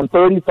focused in on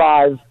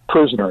 35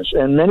 prisoners,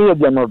 and many of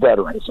them are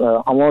veterans.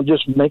 I want to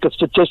just make a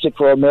statistic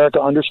for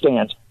America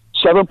understands.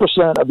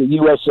 7% of the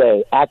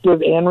USA,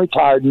 active and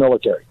retired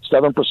military,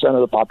 7% of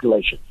the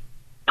population.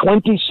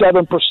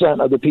 27%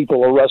 of the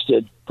people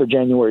arrested for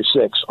January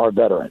 6th are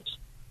veterans.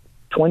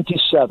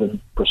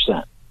 27%.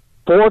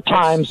 4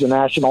 times the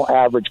national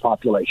average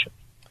population.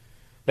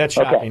 That's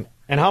shocking. Okay.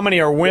 And how many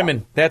are women?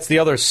 Yeah. That's the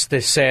other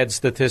sad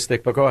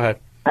statistic, but go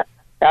ahead.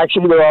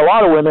 Actually, there are a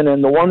lot of women,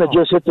 and the one that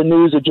just hit the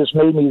news that just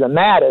made me the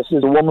maddest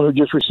is a woman who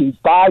just received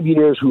 5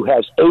 years who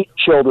has 8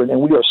 children,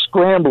 and we are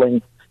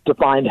scrambling to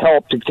find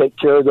help to take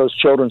care of those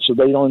children so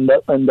they don't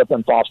end up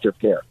in foster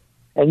care.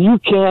 And you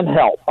can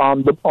help.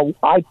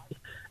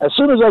 As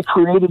soon as I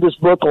created this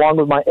book, along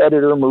with my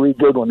editor, Marie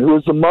Goodwin, who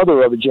is the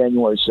mother of a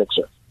January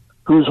 6er,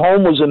 whose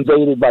home was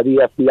invaded by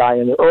the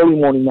FBI in the early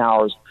morning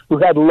hours, who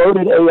had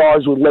loaded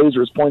ARs with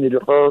lasers pointed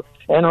at her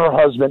and her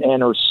husband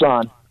and her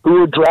son, who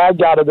were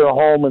dragged out of their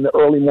home in the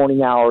early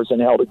morning hours and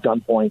held at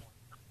gunpoint.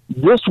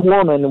 This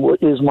woman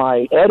is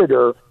my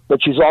editor,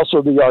 but she's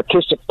also the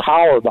artistic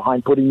power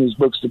behind putting these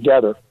books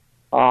together.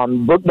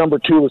 Book number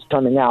 2 is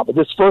coming out, but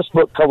this first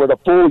book covered a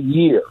full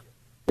year.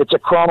 It's a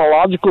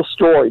chronological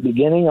story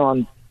beginning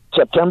on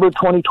September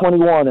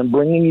 2021 and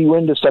bringing you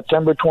into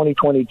September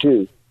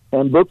 2022.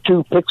 And book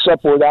 2 picks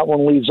up where that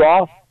one leaves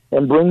off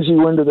and brings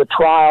you into the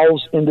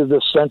trials, into the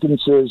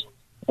sentences,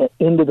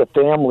 into the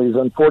families,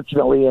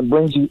 unfortunately, and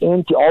brings you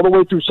into all the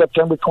way through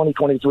September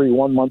 2023,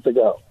 1 month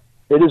ago.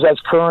 It is as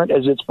current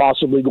as it's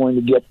possibly going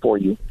to get for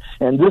you.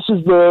 And this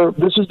is their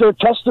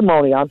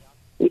testimony.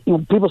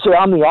 people say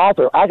I'm the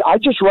author. I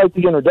just write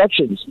the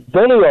introductions. They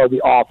are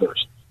the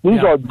authors.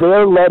 These are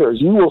their letters.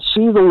 You will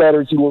see the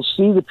letters. You will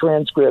see the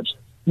transcripts.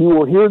 You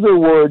will hear their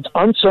words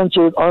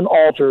uncensored,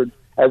 unaltered,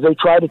 as they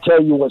try to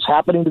tell you what's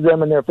happening to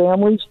them and their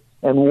families,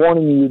 and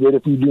warning you that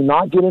if you do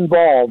not get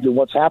involved in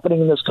what's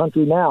happening in this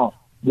country now,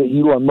 that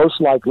you are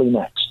most likely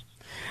next.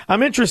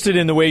 I'm interested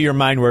in the way your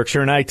mind works.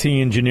 You're an IT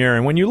engineer.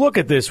 And when you look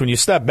at this, when you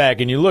step back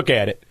and you look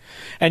at it,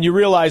 and you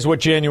realize what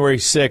January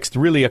 6th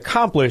really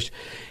accomplished,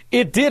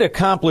 it did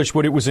accomplish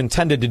what it was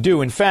intended to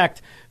do. In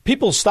fact,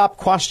 people stopped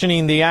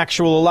questioning the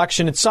actual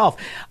election itself.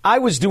 I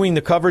was doing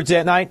the coverage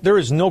that night. There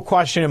is no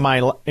question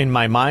in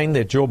my mind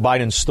that Joe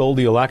Biden stole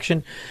the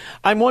election.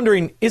 I'm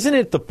wondering, isn't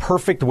it the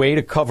perfect way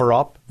to cover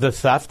up the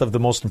theft of the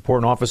most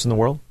important office in the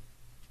world?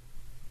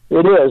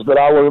 It is, but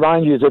I will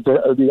remind you that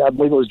I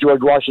believe it was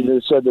George Washington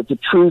who said that the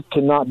truth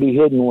cannot be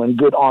hidden when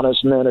good,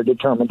 honest men are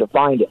determined to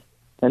find it.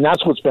 And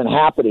that's what's been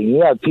happening.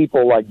 You have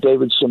people like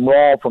David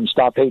Simrall from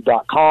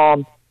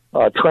StopHate.com,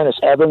 Trennis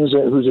Evans,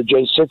 who's a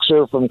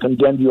J6er from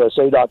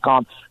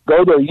CondemnedUSA.com.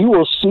 Go there. You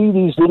will see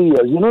these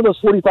videos. You know those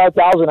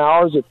 45,000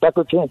 hours that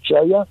Tucker can't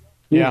show you?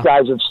 These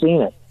guys have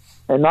seen it.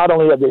 And not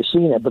only have they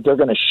seen it, but they're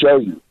going to show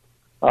you.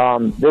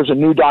 There's a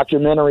new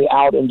documentary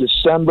out in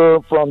December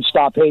from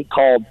Stop Hate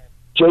called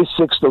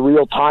J6, The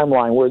Real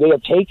Timeline, where they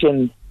have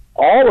taken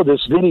all of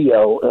this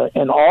video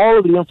and all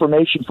of the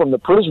information from the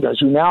prisoners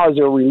who now, as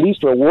they're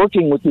released, are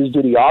working with these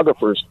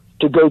videographers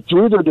to go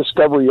through their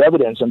discovery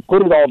evidence and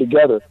put it all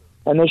together.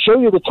 And they show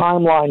you the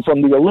timeline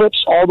from the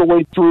ellipse all the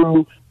way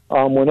through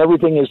when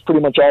everything is pretty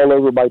much all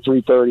over by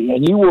 3:30.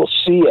 And you will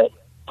see it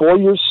for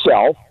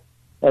yourself,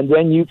 and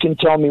then you can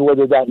tell me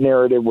whether that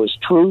narrative was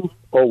true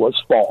or was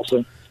false.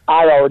 And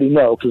I already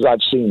know because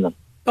I've seen them.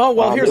 Oh,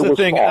 well, here's the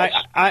thing.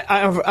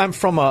 I'm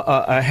from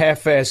a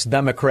half-assed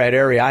Democrat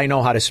area. I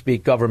know how to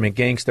speak government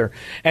gangster.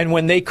 And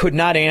when they could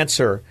not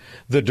answer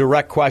the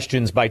direct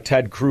questions by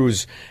Ted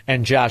Cruz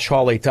and Josh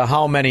Hawley to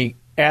how many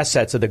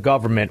assets of the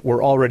government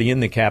were already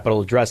in the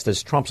Capitol addressed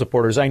as Trump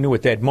supporters, I knew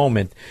at that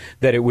moment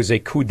that it was a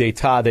coup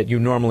d'etat that you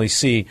normally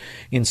see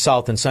in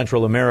South and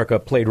Central America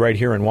played right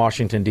here in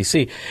Washington,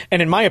 D.C.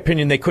 And in my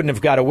opinion, they couldn't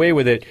have got away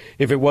with it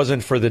if it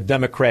wasn't for the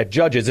Democrat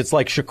judges. It's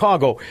like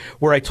Chicago,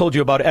 where I told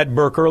you about Ed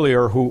Burke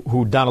earlier,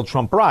 who Donald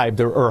Trump bribed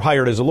or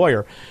hired as a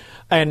lawyer.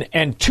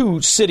 And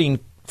two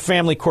sitting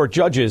family court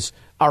judges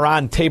are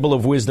on Table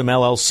of Wisdom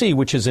LLC,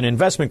 which is an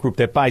investment group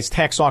that buys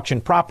tax auction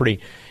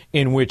property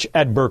in which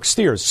Ed Burke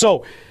steers.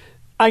 So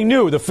I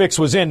knew the fix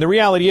was in. The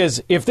reality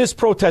is, if this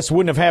protest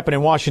wouldn't have happened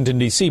in Washington,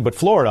 D.C., but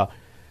Florida,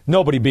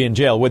 nobody'd be in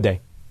jail, would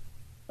they?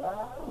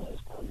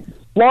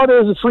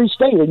 Florida is a free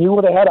state, and you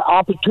would have had an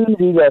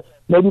opportunity to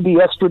maybe be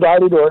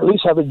extradited or at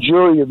least have a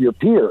jury of your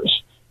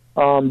peers.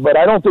 But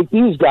I don't think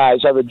these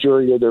guys have a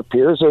jury of their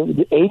peers.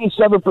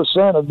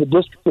 87% of the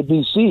District of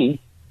D.C.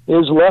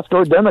 is left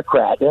or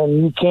Democrat,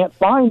 and you can't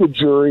find a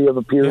jury of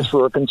peers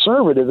for a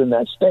conservative in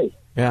that state.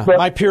 Yeah, but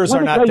my peers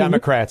are not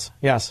Democrats.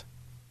 Yes.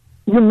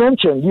 You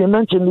mentioned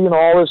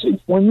all this.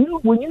 When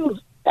you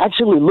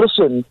actually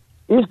listen,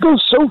 it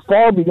goes so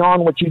far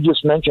beyond what you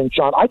just mentioned,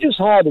 Sean. I just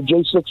had a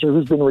J6er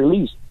who's been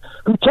released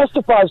who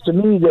testifies to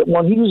me that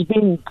when he was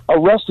being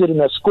arrested and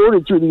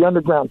escorted through the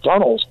underground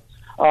tunnels,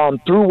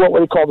 through what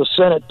they call the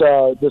Senate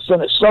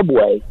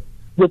subway,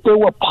 that there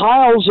were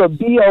piles of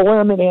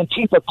BLM and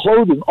Antifa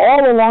clothing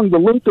all along the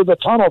length of the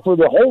tunnel for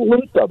the whole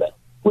length of it,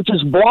 which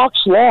is blocks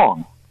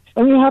long.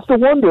 And you have to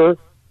wonder,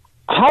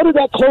 how did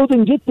that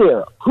clothing get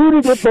there? Who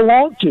did it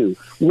belong to?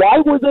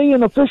 Why were they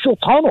in official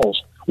tunnels?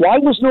 Why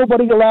was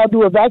nobody allowed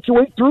to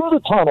evacuate through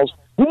the tunnels?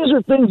 These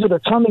are things that are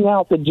coming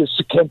out that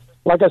just can,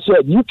 like I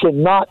said, you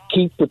cannot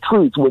keep the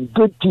truth when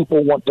good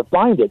people want to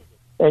find it.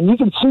 And you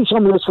can see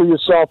some of this for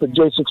yourself at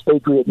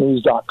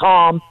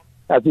j6patriotnews.com,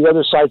 at the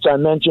other sites I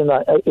mentioned.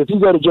 If you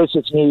go to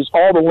J6 News,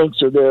 all the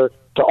links are there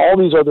to all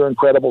these other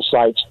incredible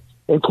sites,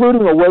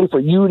 including a way for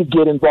you to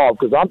get involved.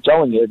 Because I'm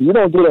telling you, if you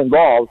don't get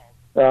involved,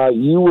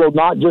 you will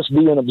not just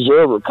be an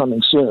observer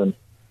coming soon.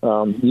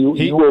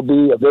 You will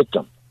be a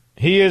victim.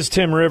 He is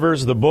Tim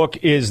Rivers. The book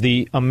is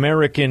The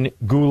American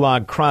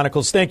Gulag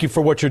Chronicles. Thank you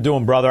for what you're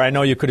doing, brother. I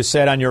know you could have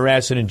sat on your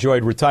ass and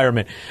enjoyed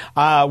retirement.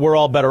 We're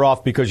all better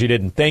off because you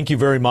didn't. Thank you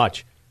very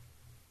much.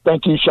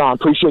 Thank you, Sean.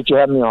 Appreciate you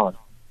having me on.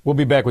 We'll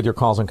be back with your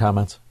calls and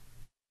comments.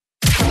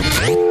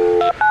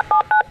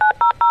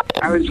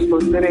 I was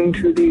listening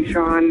to the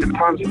Sean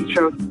Thompson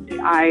show.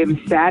 I'm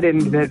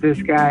saddened that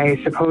this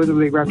guy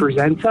supposedly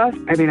represents us.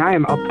 I mean, I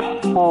am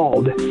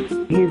appalled.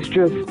 He's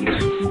just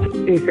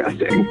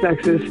disgusting,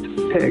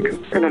 sexist pig,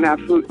 and an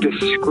absolute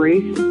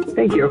disgrace.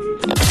 Thank you.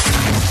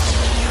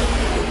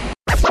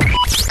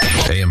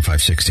 AM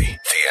 560, The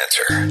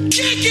Answer.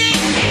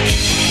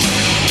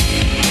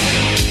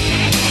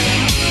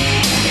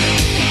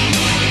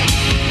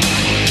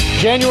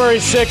 January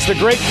 6th, the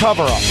great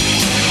cover-up.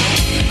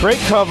 Great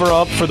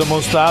cover-up for the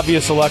most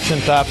obvious election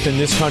theft in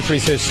this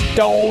country's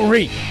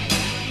history.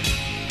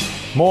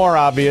 More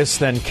obvious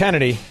than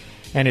Kennedy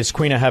and his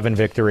Queen of Heaven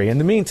victory. In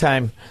the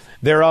meantime,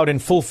 they're out in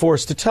full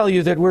force to tell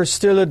you that we're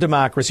still a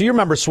democracy. You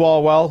remember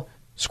Swalwell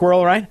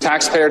Squirrel, right?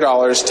 Taxpayer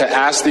dollars to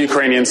ask the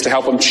Ukrainians to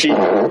help them cheat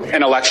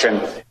an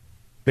election.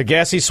 The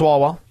gassy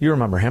Swalwell, you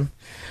remember him.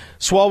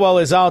 Swalwell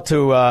is out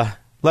to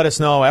let us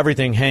know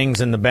everything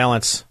hangs in the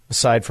balance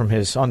aside from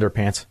his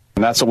underpants.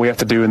 And that's what we have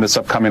to do in this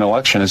upcoming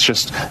election, is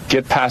just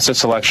get past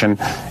this election,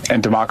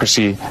 and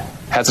democracy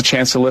has a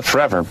chance to live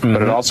forever,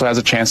 but it also has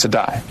a chance to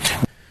die.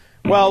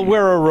 Well,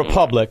 we're a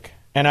republic,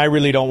 and I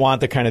really don't want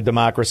the kind of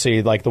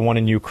democracy like the one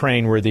in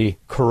Ukraine where the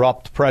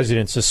corrupt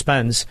president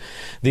suspends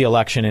the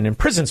election and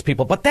imprisons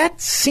people. But that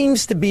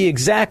seems to be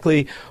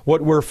exactly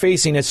what we're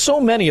facing as so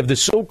many of the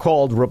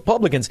so-called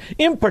Republicans,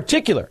 in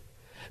particular,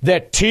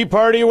 that Tea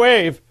Party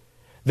wave,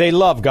 they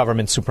love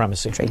government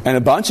supremacy. And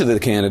a bunch of the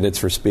candidates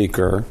for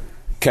Speaker,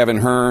 Kevin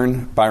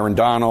Hern, Byron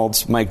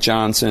Donalds, Mike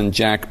Johnson,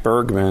 Jack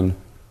Bergman,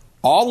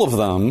 all of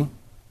them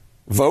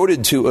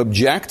voted to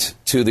object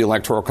to the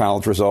Electoral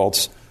College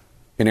results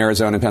in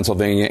Arizona and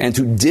Pennsylvania and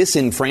to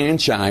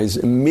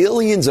disenfranchise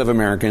millions of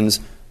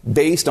Americans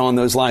based on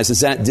those lies.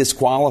 Is that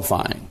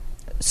disqualifying?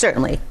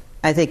 Certainly.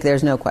 I think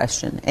there's no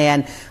question.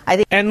 And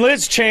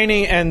Liz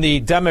Cheney and the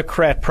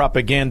Democrat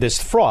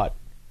propagandist fraud,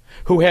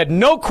 who had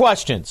no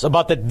questions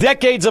about the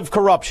decades of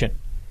corruption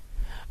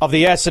of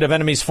the asset of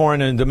enemies,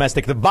 foreign and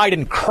domestic, the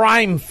Biden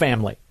crime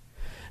family,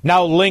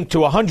 now linked to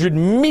 $100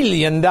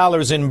 million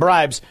in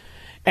bribes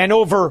and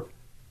over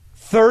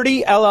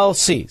 30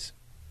 LLCs.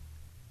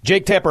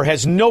 Jake Tapper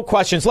has no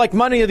questions, like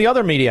many of the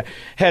other media,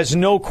 has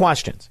no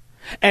questions.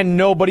 And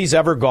nobody's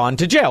ever gone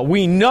to jail.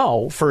 We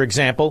know, for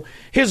example,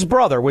 his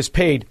brother was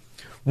paid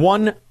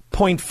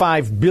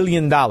 $1.5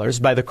 billion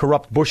by the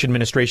corrupt Bush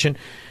administration,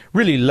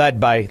 really led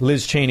by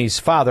Liz Cheney's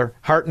father,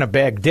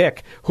 heart-in-a-bag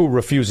Dick, who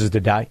refuses to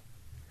die.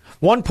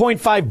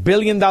 $1.5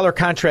 billion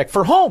contract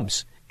for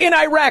homes in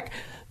Iraq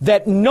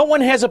that no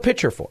one has a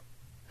picture for.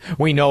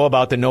 We know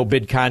about the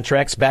no-bid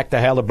contracts back to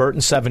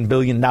Halliburton, $7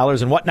 billion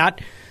and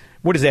whatnot.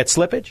 What is that,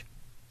 slippage?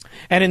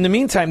 And in the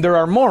meantime, there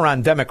are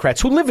moron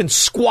Democrats who live in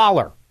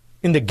squalor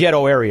in the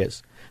ghetto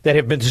areas that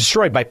have been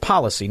destroyed by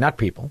policy, not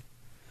people.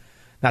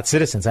 Not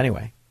citizens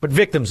anyway, but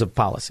victims of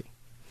policy.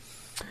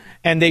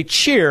 And they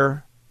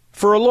cheer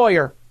for a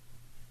lawyer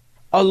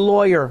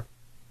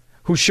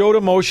who showed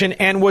emotion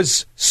and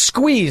was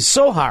squeezed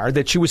so hard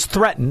that she was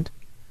threatened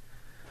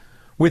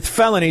with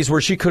felonies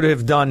where she could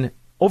have done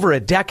over a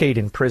decade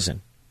in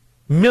prison,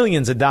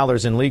 millions of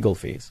dollars in legal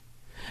fees.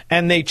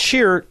 And they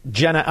cheer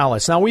Jenna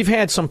Ellis. Now, we've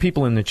had some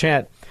people in the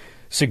chat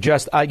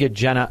suggest I get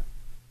Jenna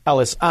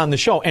Ellis on the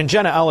show. And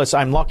Jenna Ellis,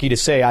 I'm lucky to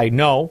say I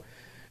know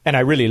and I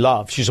really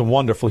love. She's a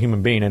wonderful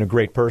human being and a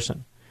great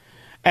person.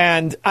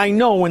 And I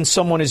know when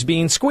someone is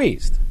being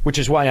squeezed, which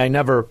is why I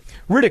never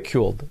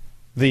ridiculed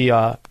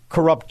the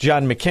corrupt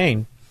John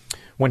McCain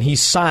when he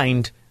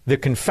signed the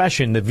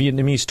confession the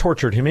Vietnamese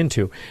tortured him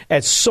into,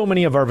 as so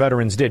many of our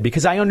veterans did,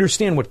 because I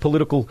understand what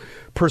political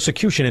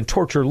persecution and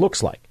torture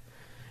looks like.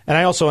 And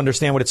I also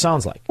understand what it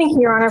sounds like. Thank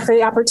you, Your Honor, for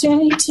the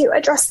opportunity to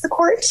address the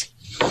court.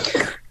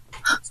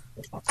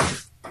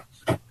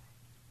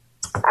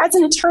 As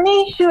an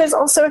attorney who is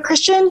also a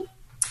Christian,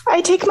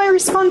 I take my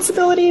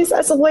responsibilities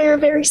as a lawyer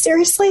very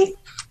seriously,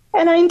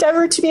 and I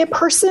endeavor to be a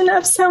person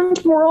of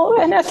sound moral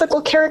and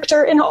ethical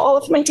character in all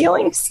of my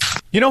dealings.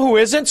 You know who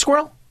isn't,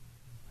 Squirrel?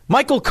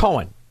 Michael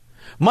Cohen.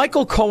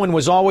 Michael Cohen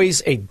was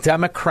always a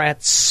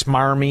Democrat,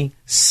 smarmy,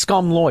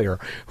 scum lawyer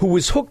who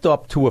was hooked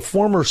up to a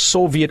former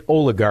Soviet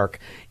oligarch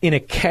in a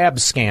cab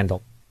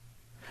scandal,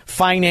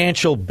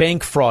 financial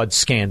bank fraud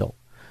scandal,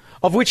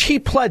 of which he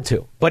pled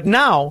to. But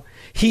now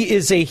he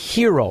is a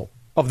hero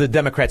of the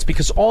Democrats,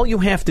 because all you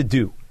have to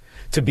do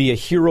to be a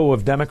hero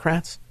of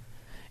Democrats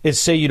is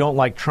say you don't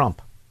like Trump.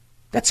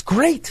 That's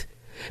great,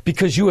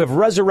 because you have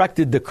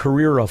resurrected the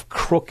career of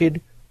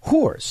crooked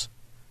whores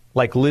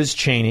like Liz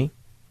Cheney,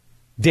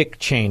 Dick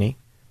Cheney,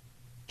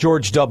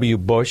 George W.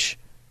 Bush,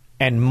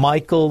 and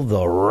Michael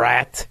the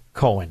Rat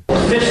Cohen.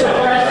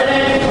 Mr.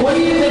 President, what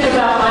do you think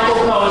about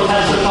Michael Cohen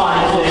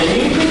testifying today?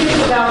 Do you think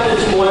it's about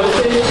this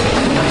loyalty?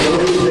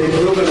 He's a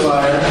proven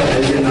liar,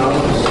 as you know.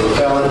 He's a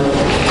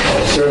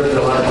felon, served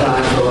a lot of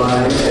time for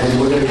lying,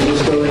 and we're going to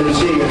just go in and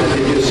see him. I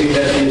think you'll see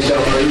that for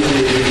yourself very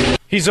easily.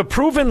 He's a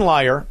proven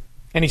liar,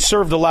 and he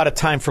served a lot of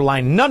time for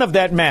lying. None of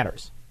that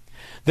matters.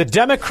 The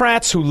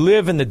Democrats who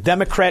live in the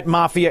Democrat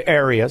mafia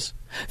areas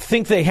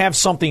think they have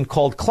something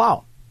called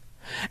clout.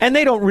 And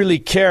they don't really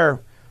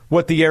care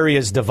what the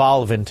areas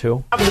devolve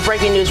into. The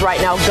breaking news right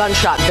now,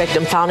 gunshot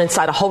victim found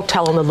inside a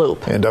hotel in the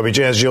Loop. And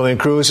WGN's Julian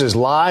Cruz is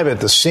live at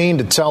the scene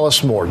to tell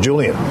us more.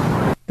 Julian.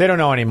 They don't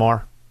know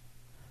anymore.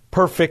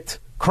 Perfect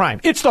crime.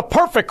 It's the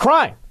perfect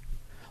crime.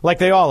 Like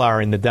they all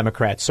are in the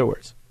Democrat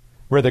sewers,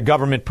 where the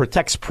government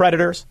protects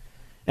predators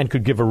and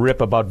could give a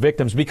rip about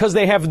victims because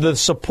they have the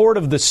support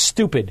of the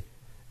stupid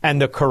and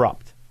the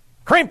corrupt.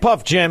 Cream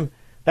Puff Jim,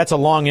 that's a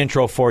long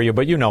intro for you,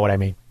 but you know what I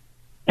mean.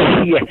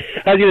 Yeah,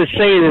 I was going to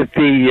say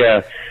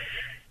that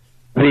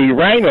the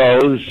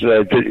rhinos,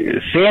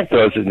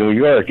 Santos in New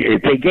York,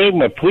 if they gave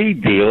him a plea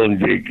deal and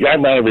got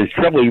him out of his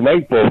trouble, he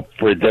might vote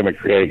for a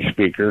Democratic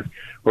speaker,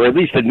 or at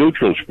least a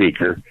neutral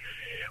speaker.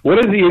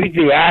 What do you think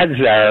the odds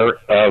are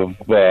of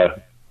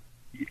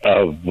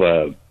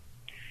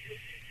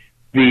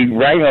the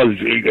rhinos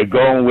are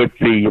going with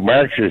the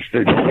Marxists.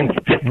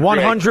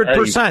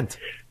 100%.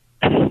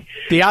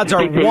 The odds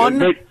are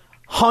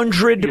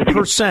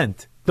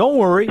 100%. Don't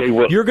worry.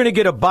 You're going to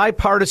get a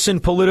bipartisan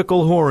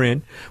political whore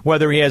in,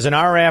 whether he has an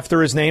R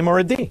after his name or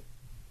a D.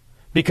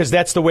 Because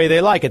that's the way they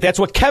like it. That's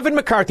what Kevin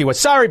McCarthy was.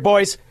 Sorry,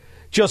 boys.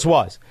 Just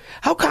was.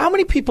 How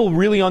many people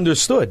really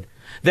understood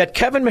that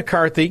Kevin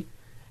McCarthy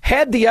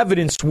had the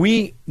evidence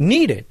we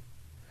needed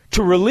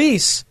to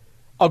release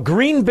a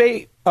Green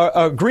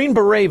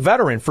Beret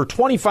veteran for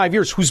 25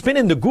 years who's been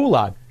in the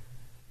gulag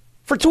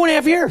for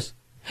 2.5 years?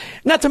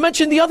 Not to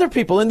mention the other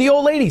people and the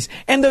old ladies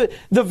and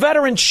the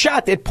veteran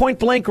shot at point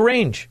blank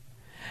range.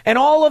 And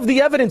all of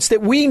the evidence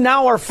that we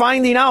now are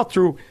finding out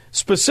through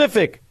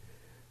specific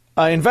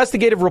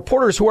investigative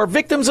reporters who are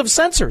victims of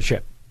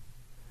censorship.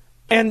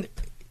 And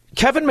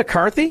Kevin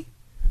McCarthy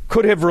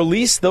could have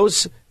released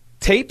those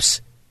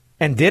tapes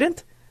and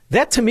didn't?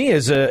 That, to me,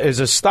 is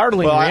a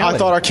startling reality. I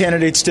thought our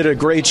candidates did a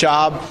great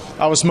job.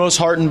 I was most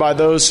heartened by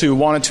those who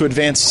wanted to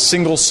advance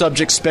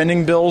single-subject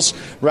spending bills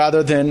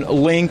rather than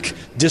link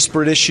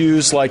disparate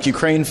issues like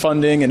Ukraine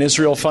funding and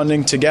Israel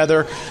funding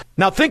together.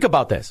 Now, think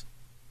about this.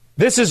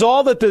 This is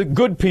all that the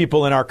good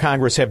people in our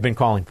Congress have been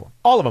calling for.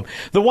 All of them.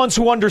 The ones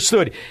who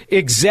understood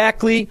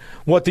exactly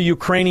what the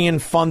Ukrainian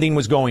funding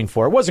was going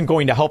for. It wasn't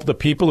going to help the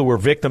people who were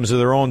victims of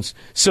their own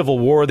civil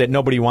war that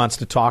nobody wants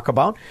to talk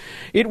about.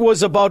 It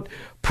was about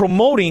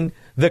promoting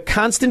the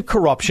constant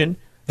corruption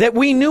that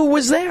we knew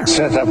was there.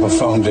 Set up a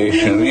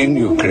foundation in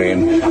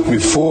Ukraine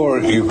before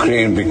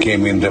Ukraine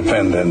became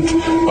independent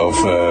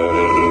of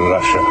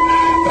Russia.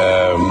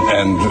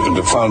 And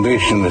the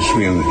foundation has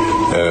been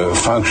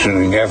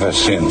functioning ever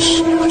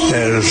since.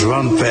 There is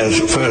one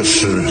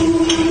person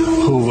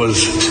who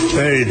was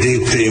very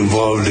deeply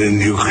involved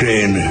in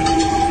Ukraine,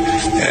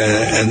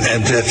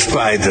 and that's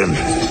Biden.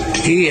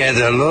 He had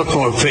a lot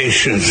more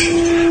patience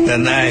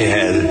than I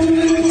had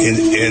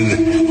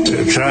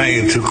in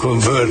trying to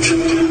convert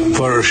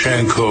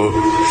Poroshenko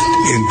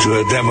into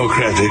a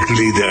democratic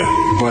leader.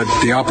 But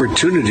the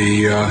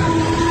opportunity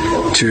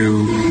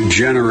to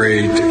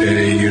generate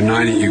a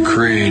united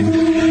Ukraine,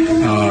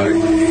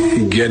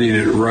 getting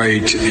it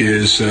right,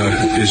 is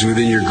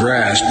within your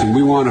grasp, and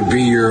we want to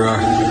be your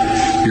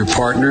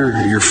partner,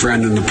 your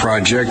friend in the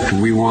project.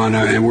 We want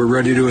to, and we're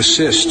ready to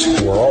assist.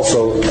 We're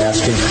also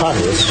asking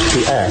Congress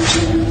to act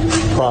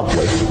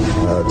promptly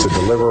to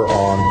deliver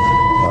on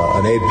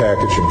an aid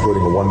package,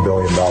 including a $1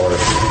 billion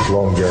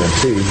loan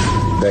guarantee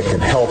that can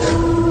help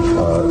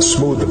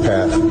smooth the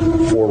path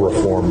for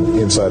reform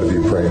inside of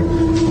Ukraine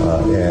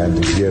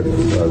and give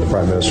the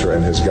Prime Minister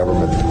and his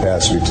government the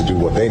capacity to do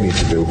what they need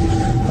to do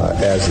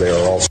as they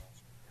are also.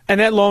 And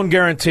that loan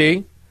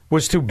guarantee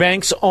was to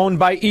banks owned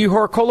by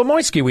Ihor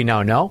Kolomoisky, we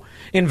now know,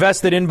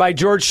 invested in by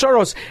George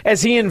Soros,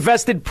 as he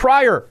invested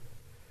prior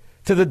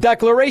to the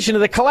declaration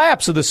of the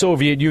collapse of the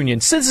Soviet Union.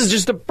 This is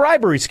just a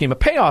bribery scheme, a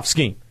payoff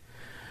scheme.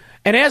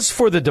 And as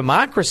for the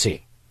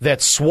democracy that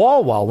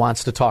Swalwell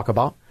wants to talk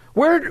about,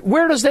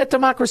 where does that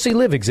democracy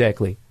live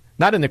exactly?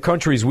 Not in the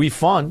countries we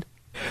fund.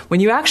 When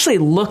you actually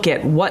look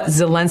at what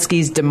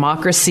Zelensky's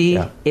democracy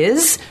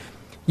is,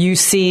 you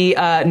see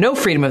no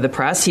freedom of the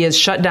press. He has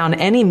shut down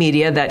any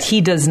media that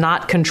he does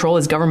not control,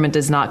 his government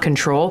does not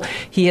control.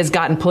 He has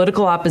gotten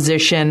political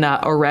opposition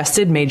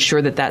arrested, made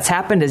sure that that's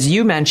happened. As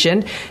you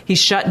mentioned, he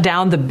shut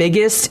down the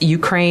biggest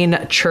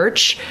Ukraine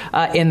church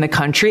in the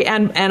country.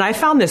 And I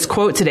found this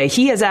quote today.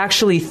 He has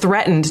actually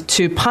threatened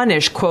to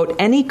punish, quote,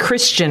 any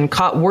Christian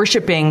caught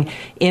worshiping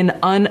in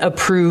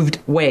unapproved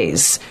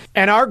ways.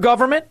 And our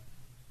government,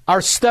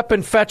 our step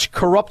and fetch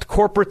corrupt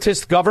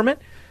corporatist government,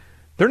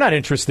 they're not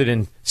interested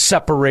in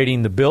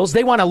separating the bills.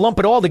 They want to lump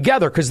it all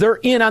together because they're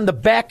in on the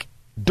back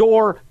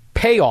door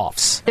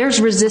payoffs.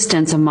 There's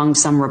resistance among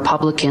some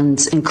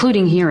Republicans,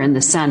 including here in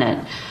the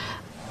Senate,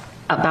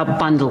 about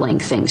bundling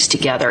things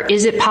together.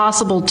 Is it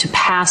possible to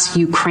pass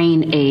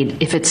Ukraine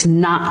aid if it's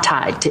not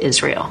tied to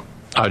Israel?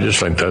 I just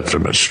think that's a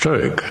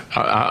mistake.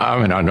 I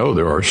mean, I know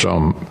there are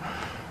some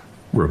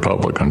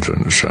Republicans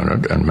in the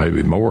Senate and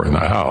maybe more in the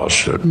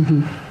House that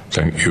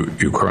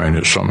think Ukraine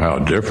is somehow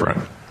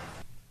different.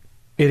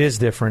 It is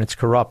different. It's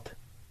corrupt.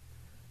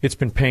 It's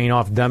been paying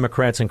off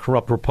Democrats and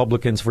corrupt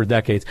Republicans for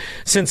decades.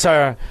 Since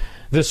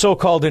the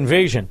so-called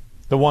invasion,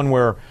 the one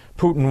where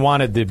Putin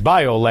wanted the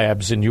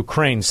biolabs in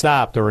Ukraine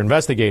stopped or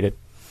investigated,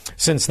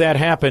 since that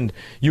happened,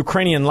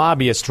 Ukrainian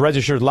lobbyists,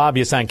 registered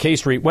lobbyists on K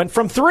Street, went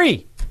from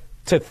 3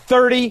 to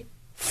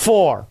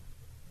 34.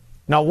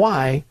 Now,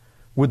 why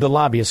would the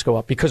lobbyists go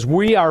up? Because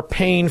we are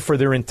paying for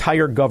their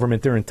entire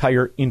government, their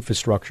entire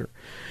infrastructure.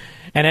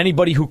 And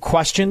anybody who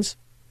questions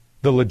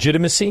the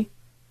legitimacy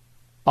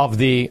of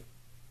the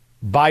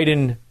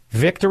Biden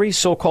victory,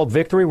 so-called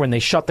victory, when they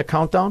shut the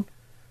countdown,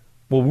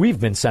 well, we've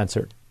been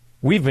censored.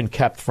 We've been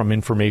kept from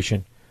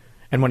information.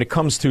 And when it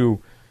comes to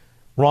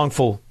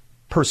wrongful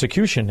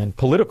persecution and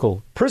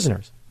political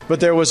prisoners. But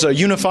there was a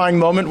unifying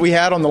moment we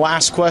had on the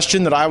last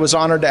question that I was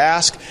honored to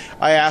ask.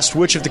 I asked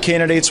which of the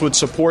candidates would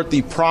support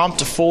the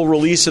prompt full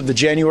release of the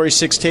January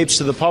 6 tapes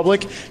to the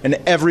public, and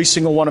every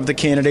single one of the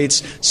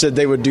candidates said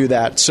they would do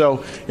that.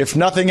 So if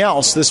nothing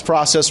else, this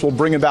process will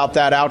bring about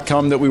that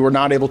outcome that we were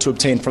not able to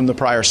obtain from the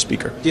prior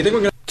speaker. Do you think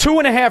we're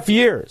 2.5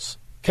 years,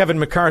 Kevin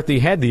McCarthy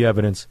had the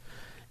evidence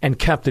and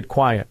kept it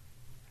quiet.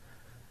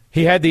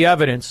 He had the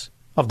evidence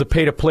of the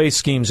pay-to-play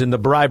schemes and the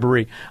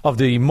bribery of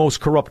the most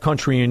corrupt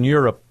country in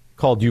Europe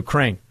called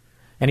Ukraine.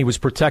 And he was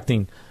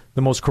protecting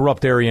the most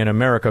corrupt area in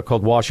America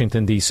called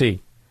Washington,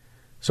 D.C.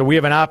 So we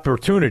have an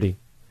opportunity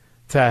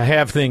to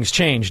have things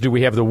change. Do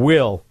we have the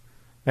will?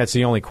 That's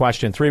the only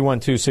question.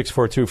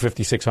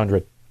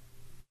 312-642-5600.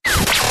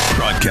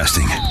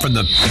 Broadcasting from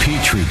the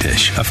petri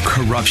dish of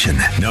corruption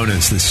known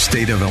as the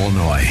state of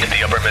Illinois. In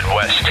the upper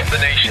Midwest, the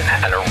nation,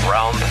 and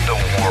around the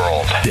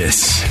world.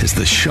 This is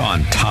the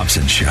Sean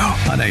Thompson Show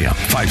on AM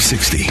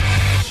 560.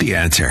 The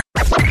Answer.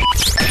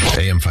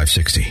 AM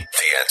 560. The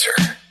Answer.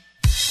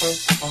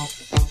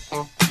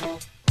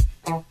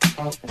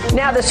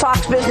 Now this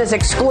Fox Business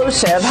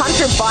exclusive.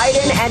 Hunter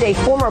Biden and a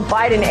former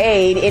Biden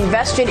aide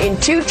invested in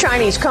 2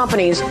 Chinese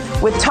companies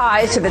with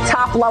ties to the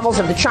top levels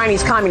of the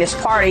Chinese Communist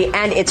Party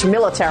and its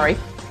military.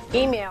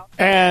 Email.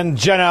 And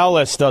Jenna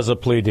Ellis does a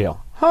plea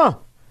deal.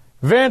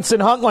 Vince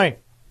and Huntley.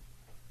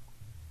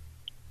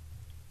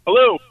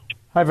 Hello.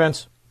 Hi,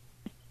 Vince.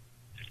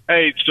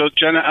 Hey, so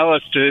Jenna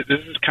Ellis, this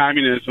is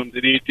communism.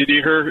 Did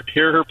you hear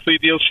her plea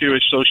deal? She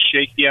was so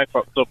shaky. I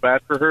felt so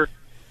bad for her.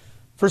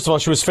 First of all,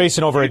 she was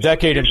facing over a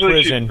decade in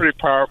prison. She's pretty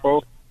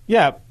powerful.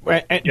 Yeah,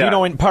 and you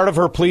know, and part of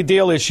her plea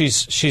deal is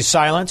she's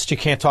silenced. You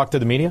can't talk to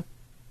the media.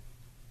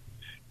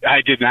 I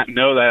did not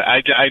know that.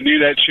 I knew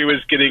that she was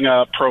getting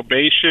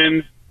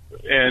probation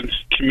and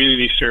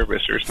community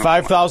service or something.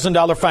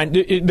 $5,000 fine.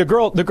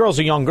 The girl's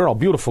a young girl,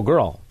 beautiful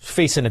girl,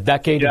 facing a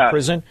decade in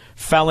prison,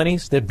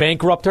 felonies that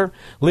bankrupt her,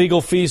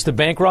 legal fees to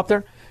bankrupt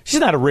her. She's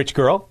not a rich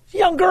girl. She's a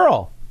young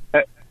girl.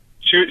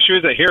 She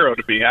was a hero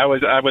to me. I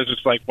was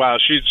just like, wow,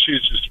 she's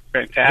just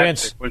fantastic.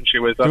 Vince, when she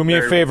was up do me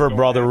there. a favor,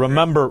 brother.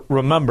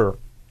 Remember,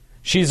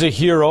 she's a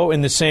hero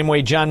in the same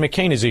way John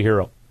McCain is a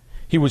hero.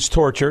 He was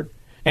tortured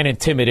and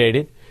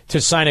intimidated to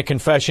sign a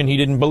confession he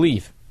didn't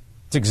believe.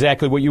 It's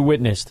exactly what you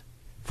witnessed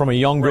from a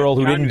young girl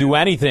who didn't do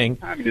anything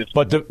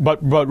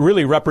but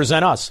really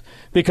represent us,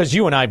 because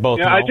you and I both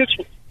know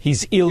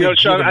he's illegitimate.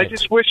 Sean,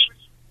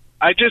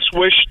 I just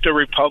wish the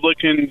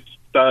Republicans,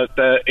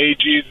 the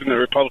AGs and the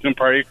Republican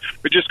Party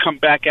would just come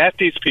back at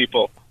these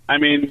people. I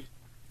mean,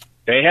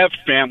 they have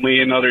family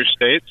in other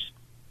states,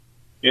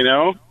 you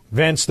know?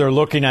 Vince, they're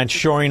looking at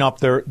shoring up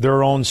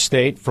their own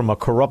state from a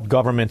corrupt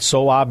government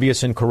so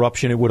obvious in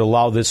corruption it would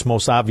allow this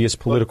most obvious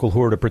political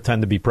whore to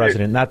pretend to be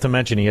president, not to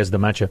mention he has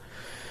dementia.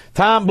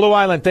 Tom, Blue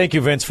Island, thank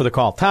you, Vince, for the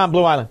call. Tom,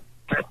 Blue Island.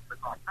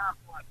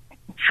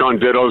 Sean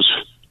Dittos,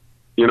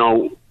 you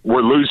know,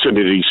 we're losing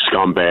to these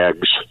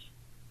scumbags.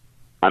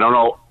 I don't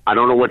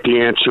know what the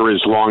answer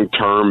is long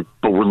term,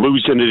 but we're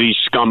losing to these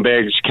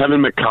scumbags. Kevin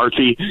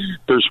McCarthy,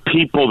 there's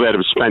people that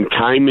have spent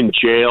time in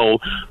jail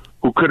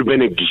who could have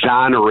been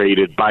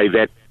exonerated by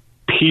that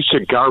piece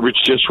of garbage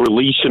just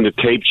releasing the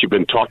tapes you've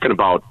been talking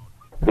about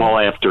all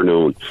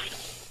afternoon.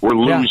 We're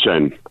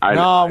losing.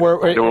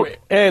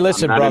 Hey,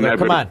 listen, brother,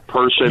 come on.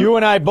 You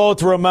and I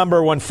both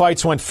remember when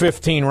fights went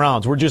 15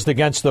 rounds. We're just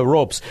against the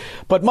ropes.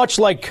 But much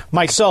like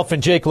myself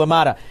and Jake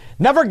LaMotta,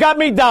 never got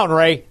me down,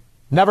 Ray.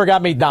 Never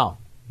got me down.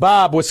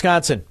 Bob,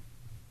 Wisconsin.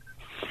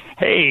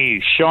 Hey,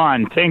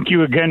 Sean, thank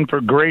you again for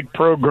great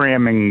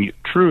programming.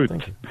 Truth.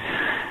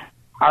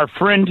 Our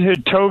friend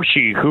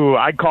Hitoshi, who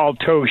I call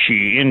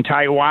Toshi, in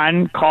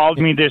Taiwan, called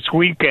me this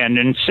weekend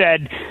and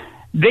said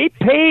they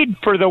paid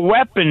for the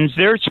weapons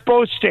they're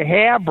supposed to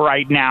have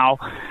right now,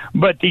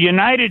 but the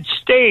United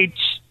States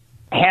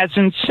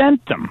hasn't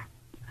sent them.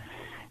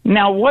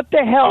 Now, what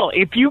the hell?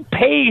 If you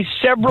pay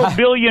several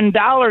 $billion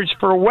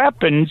for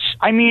weapons,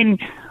 I mean,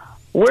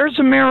 where's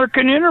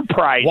American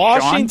enterprise,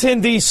 Washington,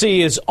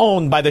 D.C. is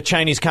owned by the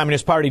Chinese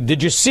Communist Party.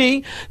 Did you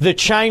see the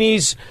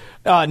Chinese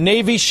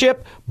Navy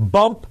ship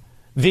bump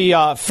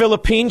the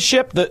Philippine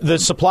ship, the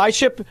supply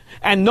ship?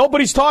 And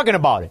nobody's talking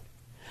about it.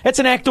 It's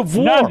an act of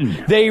war.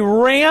 None. They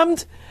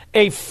rammed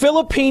a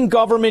Philippine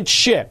government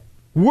ship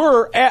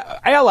we're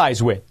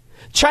allies with.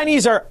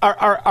 Chinese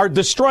are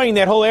destroying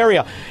that whole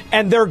area,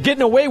 and they're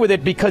getting away with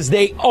it because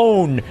they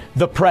own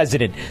the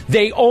president.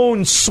 They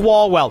own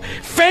Swalwell.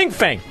 Fang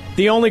Fang,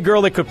 the only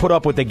girl that could put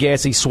up with the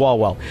gassy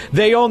Swalwell.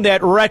 They own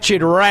that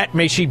wretched rat,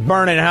 may she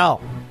burn in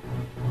hell,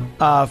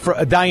 for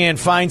Dianne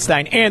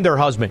Feinstein and her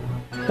husband.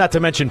 Not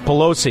to mention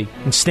Pelosi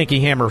and Stinky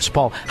Hammers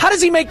Paul. How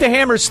does he make the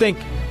hammers stink?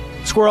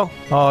 Squirrel?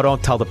 Oh,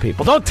 don't tell the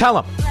people. Don't tell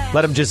them.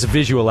 Let them just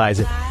visualize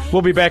it.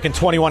 We'll be back in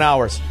 21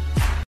 hours.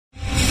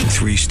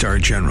 3-star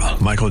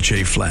general Michael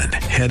J. Flynn,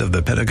 head of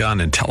the Pentagon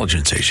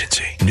Intelligence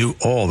Agency, knew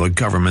all the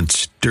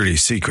government's dirty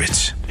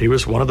secrets. He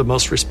was one of the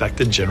most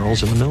respected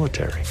generals in the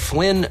military.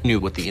 Flynn knew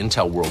what the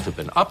intel world had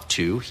been up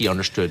to. He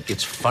understood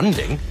its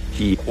funding.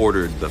 He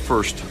ordered the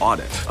first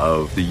audit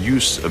of the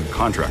use of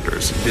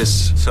contractors.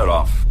 This set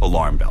off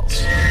alarm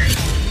bells.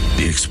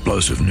 The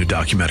explosive new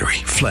documentary,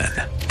 Flynn,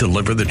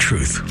 Deliver the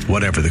Truth,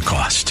 Whatever the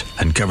Cost,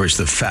 uncovers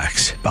the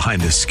facts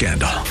behind this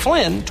scandal.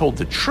 Flynn told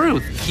the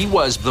truth. He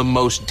was the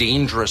most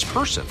dangerous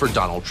person for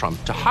Donald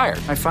Trump to hire.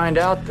 I find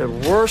out the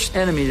worst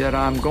enemy that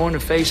I'm going to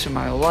face in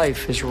my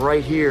life is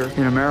right here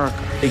in America.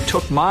 They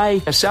took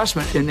my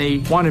assessment and they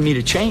wanted me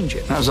to change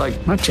it. And I was like,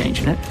 I'm not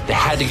changing it. They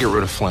had to get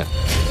rid of Flynn.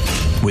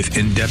 With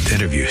in-depth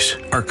interviews,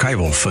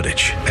 archival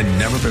footage, and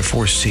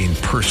never-before-seen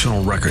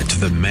personal records of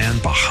the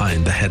man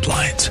behind the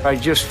headlines. I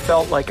just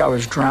felt like I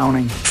was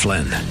drowning.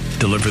 Flynn,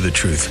 Deliver the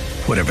Truth,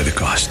 Whatever the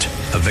Cost.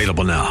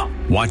 Available now.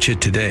 Watch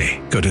it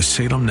today. Go to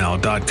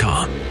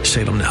salemnow.com.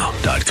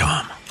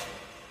 salemnow.com.